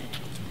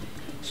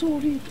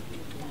 sórí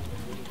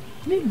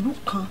nílùú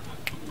kan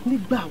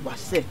nígbà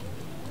wáṣẹ̀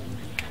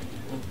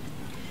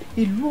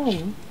ìlú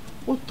ọ̀hún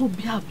ó tó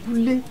bí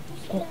abúlé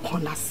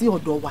kọkànlá sí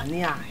ọ̀dọ̀ wa ní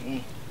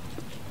àárín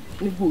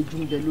nígbà ojú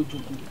ń bẹ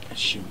lójúgun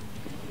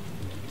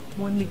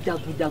wọ́n ní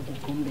jagunjagun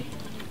kan bẹ̀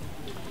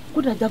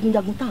kódà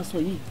jagunjagun tá à ń sọ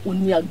yìí ó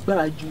ní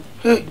agbára ju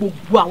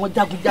gbogbo àwọn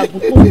jagunjagun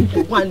tó ń tó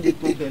wà ní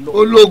ètò ibẹ̀ lọ.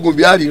 ológun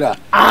bí àríra.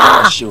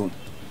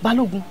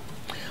 balógun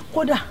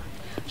kódà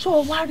ṣé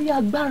o wá rí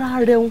agbára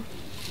rẹ o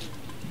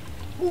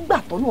nígbà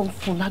tó náà ń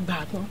fún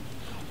lágbára tán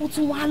ó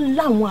tún wá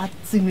láwọn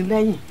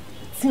àtìlẹ́yìn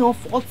tí wọ́n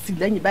fọ́ tì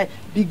lẹ́yìn báyìí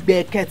bí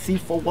gbẹ̀kẹ́ tí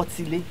fọwọ́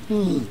ti lé.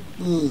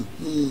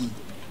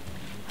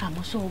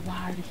 àmọ́ ṣé o wá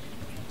rí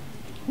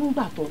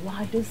nígbà tó wá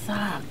dé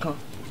sáà kan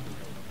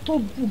tó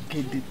bù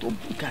gèdè tó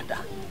bù gàdà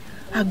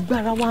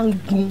agbára wa ń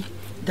gun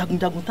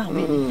jagunjagun táwọn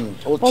èèyàn.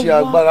 ó ti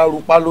agbára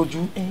rúpa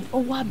lójú. ó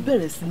wá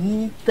bẹ̀rẹ̀ sí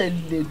ní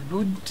tẹ̀lé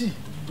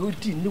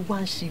lódì ní wá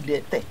ń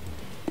ṣílẹ̀ tẹ̀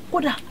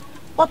kódà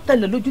ó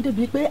tẹ̀lé lójú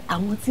débi pé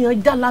àwọn tí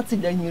wọ́n já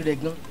látìlẹ́yìn rẹ̀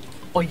gan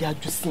ọ̀yà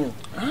jù sí wọn.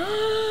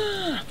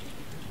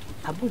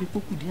 àbúrò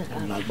ìpókù díẹ̀ ká.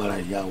 ọ̀nà agbára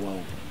ìyá wa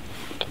o.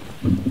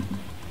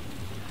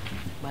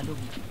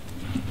 balógun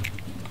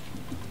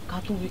ká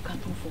tó wí ká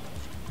tó fọ̀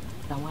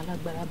làwọn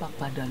alágbára bá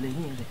padà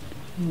lẹ́yìn rẹ̀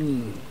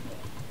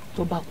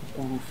tó bá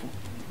kòkòrò fún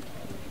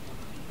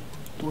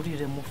torí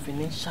rẹ̀ mo fi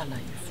ní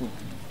ṣàlàyé fún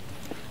un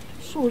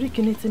sórí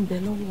kíní tí ń bẹ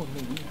lọ́wọ́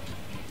mi yìí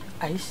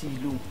àìsí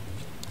ìlú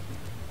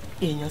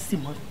èèyàn sì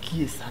mọ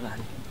kíyèsára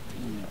ni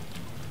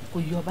kò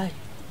yọ báyìí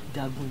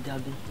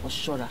jagunjagun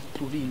ọ̀ṣọ́ra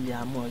torí ilé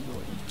àmọ́ ọyọ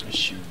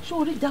rẹ̀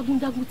sórí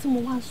jagunjagun tí mo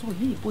wá ń sọ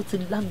yìí bó ti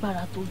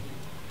lágbára tó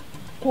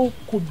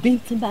kò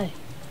bíntín báyìí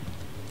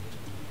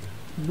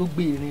ló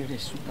gbé irin rẹ̀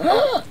sùn.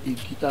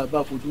 èkì tá a bá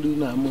fojú rí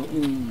náà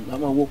a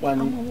máa wó pa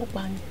ni.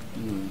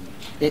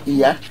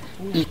 ìyá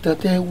ìtàn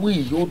tẹ wí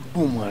yóò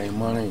dùn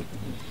mọ̀rìnmọ̀rìn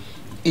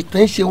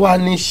ìtàn ṣe wá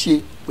ní ṣe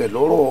pẹ̀lú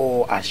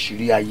ọ̀rọ̀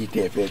àṣírí ayé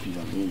tẹ́ ẹ fẹ́ fi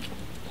hàn mí.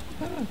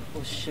 o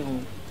ṣeun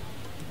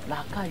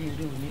làákàyè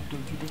rẹ ò ní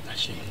dojúdé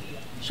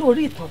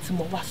sórí ìtàn tí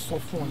mo wá sọ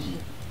fún ọ yìí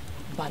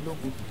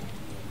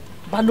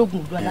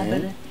balógun ìlú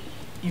alábẹ́rẹ́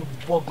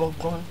ìwọ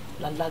gangan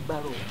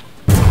lálágbára o.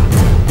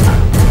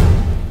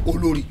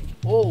 olórí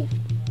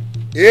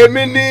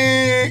èmi ní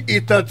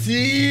ìtàn tí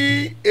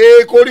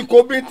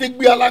koríko bí ti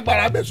gbé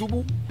alágbára bẹ̀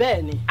ṣubú.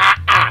 bẹ́ẹ̀ni.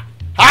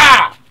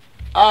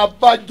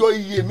 àbájọ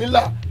iye mi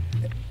là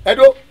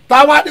ẹ̀dọ́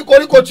táwa ní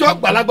koríko tí ó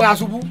gbà lágbára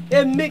ṣubú.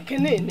 èmi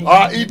kìíní ni.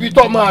 ibi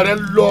tọ́mọ rẹ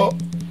lọ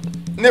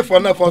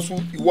nífọ̀nàfọ̀sù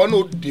ìwọ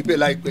náà débẹ̀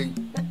láìpẹ́ yìí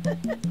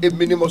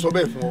èmi ni mo sọ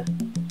bẹ́ẹ̀ fún ọ.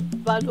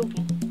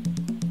 balógun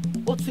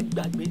ó ti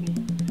gbàgbé ni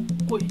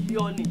kò yí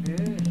ọ ni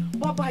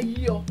bọ́bá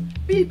yí ọ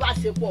bí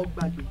ìbáṣepọ̀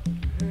gbàgbé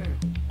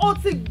ó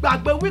ti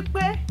gbàgbé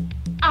wípé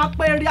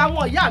àpẹẹrẹ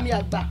àwọn ìyá mi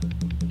àgbà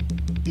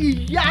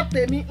ìyá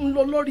tèmi ń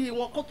lọ lórí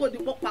wọn kó tó di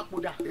pọ́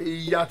papòdà.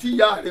 ìyá tí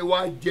ìyá rẹ wá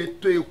jẹ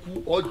tó eku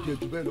ọjẹ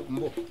jù bẹ́ẹ̀ lọ ń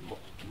bọ̀.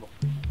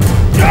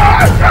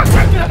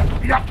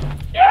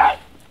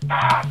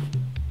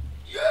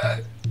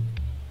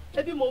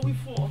 ebi mo wí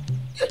fún ọ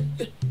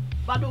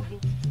balógun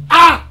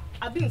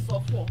àbí n sọ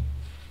fún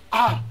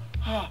ọ.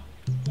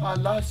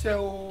 aláṣẹ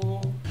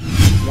o.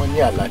 wọ́n ní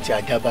àlá tí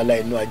ajá bá lá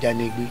inú ajá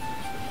ní gbé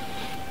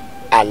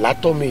àlá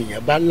tọ́mọ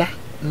èèyàn bá lá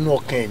nínú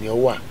ọkàn ènìyàn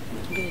wà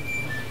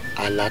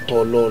àlá tó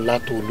ọlọ́ọ̀lá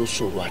tó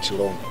olóṣòro àti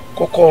rọrùn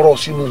kọ́kọ́ rọ̀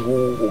sínú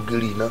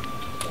ògiri iná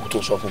kó tó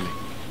sọ fún mi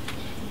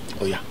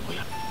ọ̀yà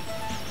ọ̀yà.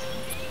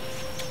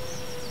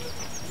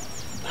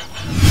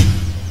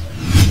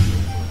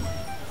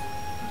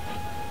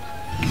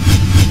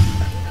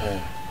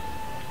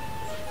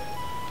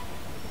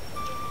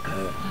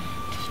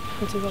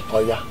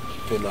 ọ̀yà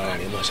fẹnu ara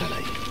rẹ̀ máa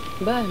ṣàlàyé.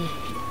 báàmì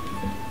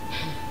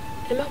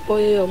ẹ má pọ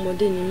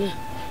ọmọdé ni mí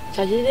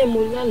ṣàdédé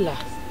mo lálàá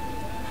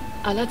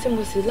àlá tí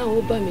mo sì láwọn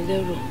ó bà mí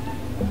lẹ́rù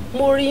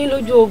mo rí yín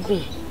lójú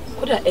ogun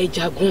kódà ẹ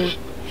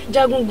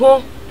jagun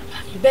gan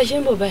bẹ́ẹ̀ ṣe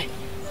ń bọ̀ báyìí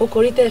mo kò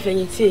rí tẹ́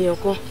fẹ̀yìntì èèyàn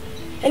kan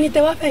ẹni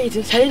tẹ́ wá fẹ̀yìntì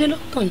ṣàdédé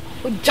lọ́kàn ni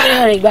ó jára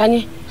rẹ̀ gbá ní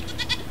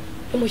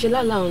bí mo ṣe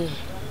lálàá ọ̀nà.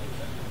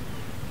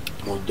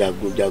 mo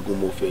jagun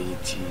mo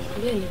fẹ̀yìntì.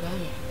 bẹ́ẹ̀ ni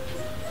báàmì.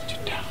 ti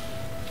dà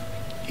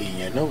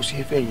èèyàn náà ò ṣe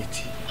é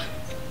fẹ̀yìntì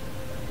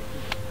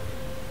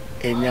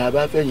ẹni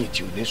abáfẹ̀yìntì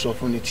ò ní sọ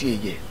fún ni tí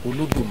èyẹ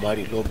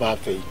olódùmarè ló bá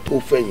fẹ́ tó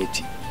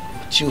fẹ̀yìntì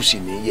tí ò sì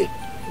ní yẹ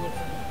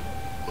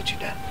ó ti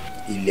dá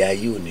ilé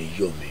ayé ò ní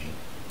yọ mí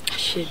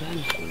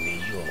kò ní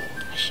yọ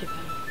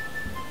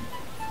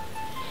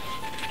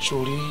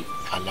sórí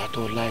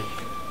àlátọ́ láì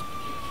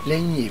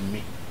lẹ́yìn èmi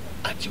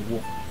àti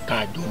wọ́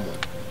káàjọ mọ̀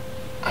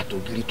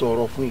àtògiri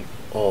tọrọ fún yìí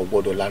ò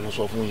gbọ́dọ̀ lanu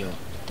sọ fún yàn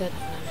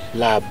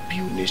láàbí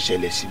ò ní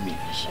ṣẹlẹ̀ sí mi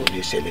ò ní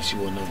ṣẹlẹ̀ sí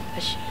wọn náà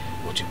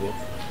ó ti bọ́.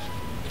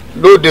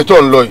 lóde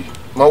tó ń lọ yìí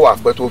má wà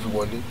pẹ́ tó fi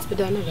wọlé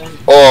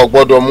ọ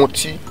gbọ́dọ̀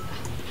mutí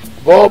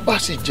bọ́ bá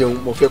sì jẹun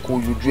mo fẹ́ kó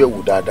yọjú ẹ̀ wò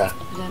dáadáa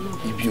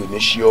ibi ò ní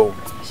ṣe ọ́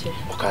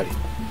ọ̀kàrẹ̀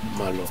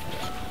máa lọ.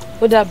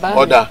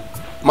 ọ̀dà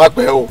má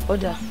pẹ́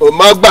o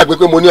má gbàgbé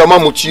pé mo ní ọmọ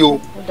mutí o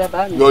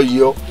yọ yí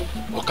ọ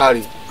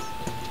ọ̀kàrẹ̀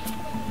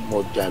mo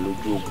jà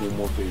lójú ogun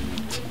mo fẹ́ yìí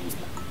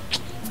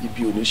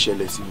ibi ò ní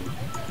ṣẹlẹ̀ sí mi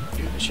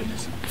ibi ò ní ṣẹlẹ̀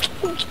sí mi.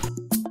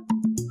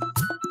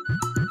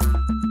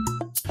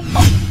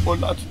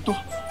 ọ̀la ti tó.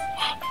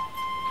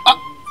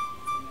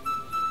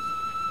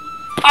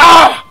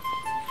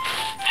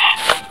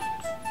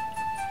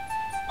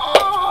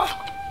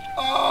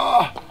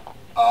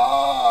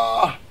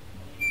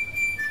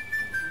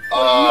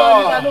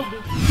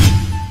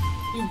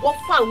 Ìwọ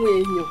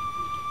fáwọn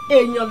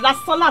èèyàn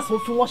lásán lásán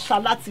fi wọ́n ṣá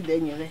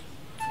látìlẹ́yìn rẹ̀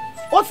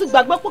ó ti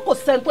gbàgbé pé kò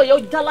sẹ́ni tó yẹ ó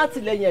já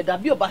látìlẹ́yìn ẹ̀dá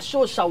bí ò bá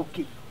ṣóòṣà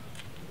òkè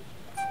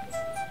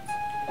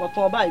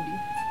kọ̀tàn ọba ìbí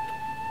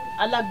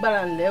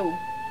alágbára ńlẹ́ o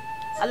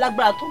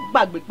alágbára tó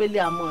gbàgbé pélé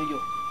àmọ́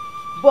ọyọ̀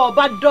bọ́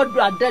ọba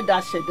dọ́dọ̀ adẹ́dà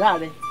ṣẹ̀dá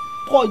rẹ̀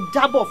kọ́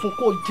jábọ̀ fún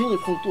kó jíyìn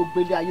fún tó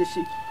gbélé ayé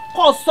ṣe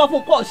kọ́ sọ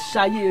fún kọ́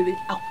ṣayé rẹ̀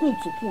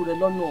àkúntùkù rẹ̀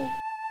lọ́nà ọ̀hún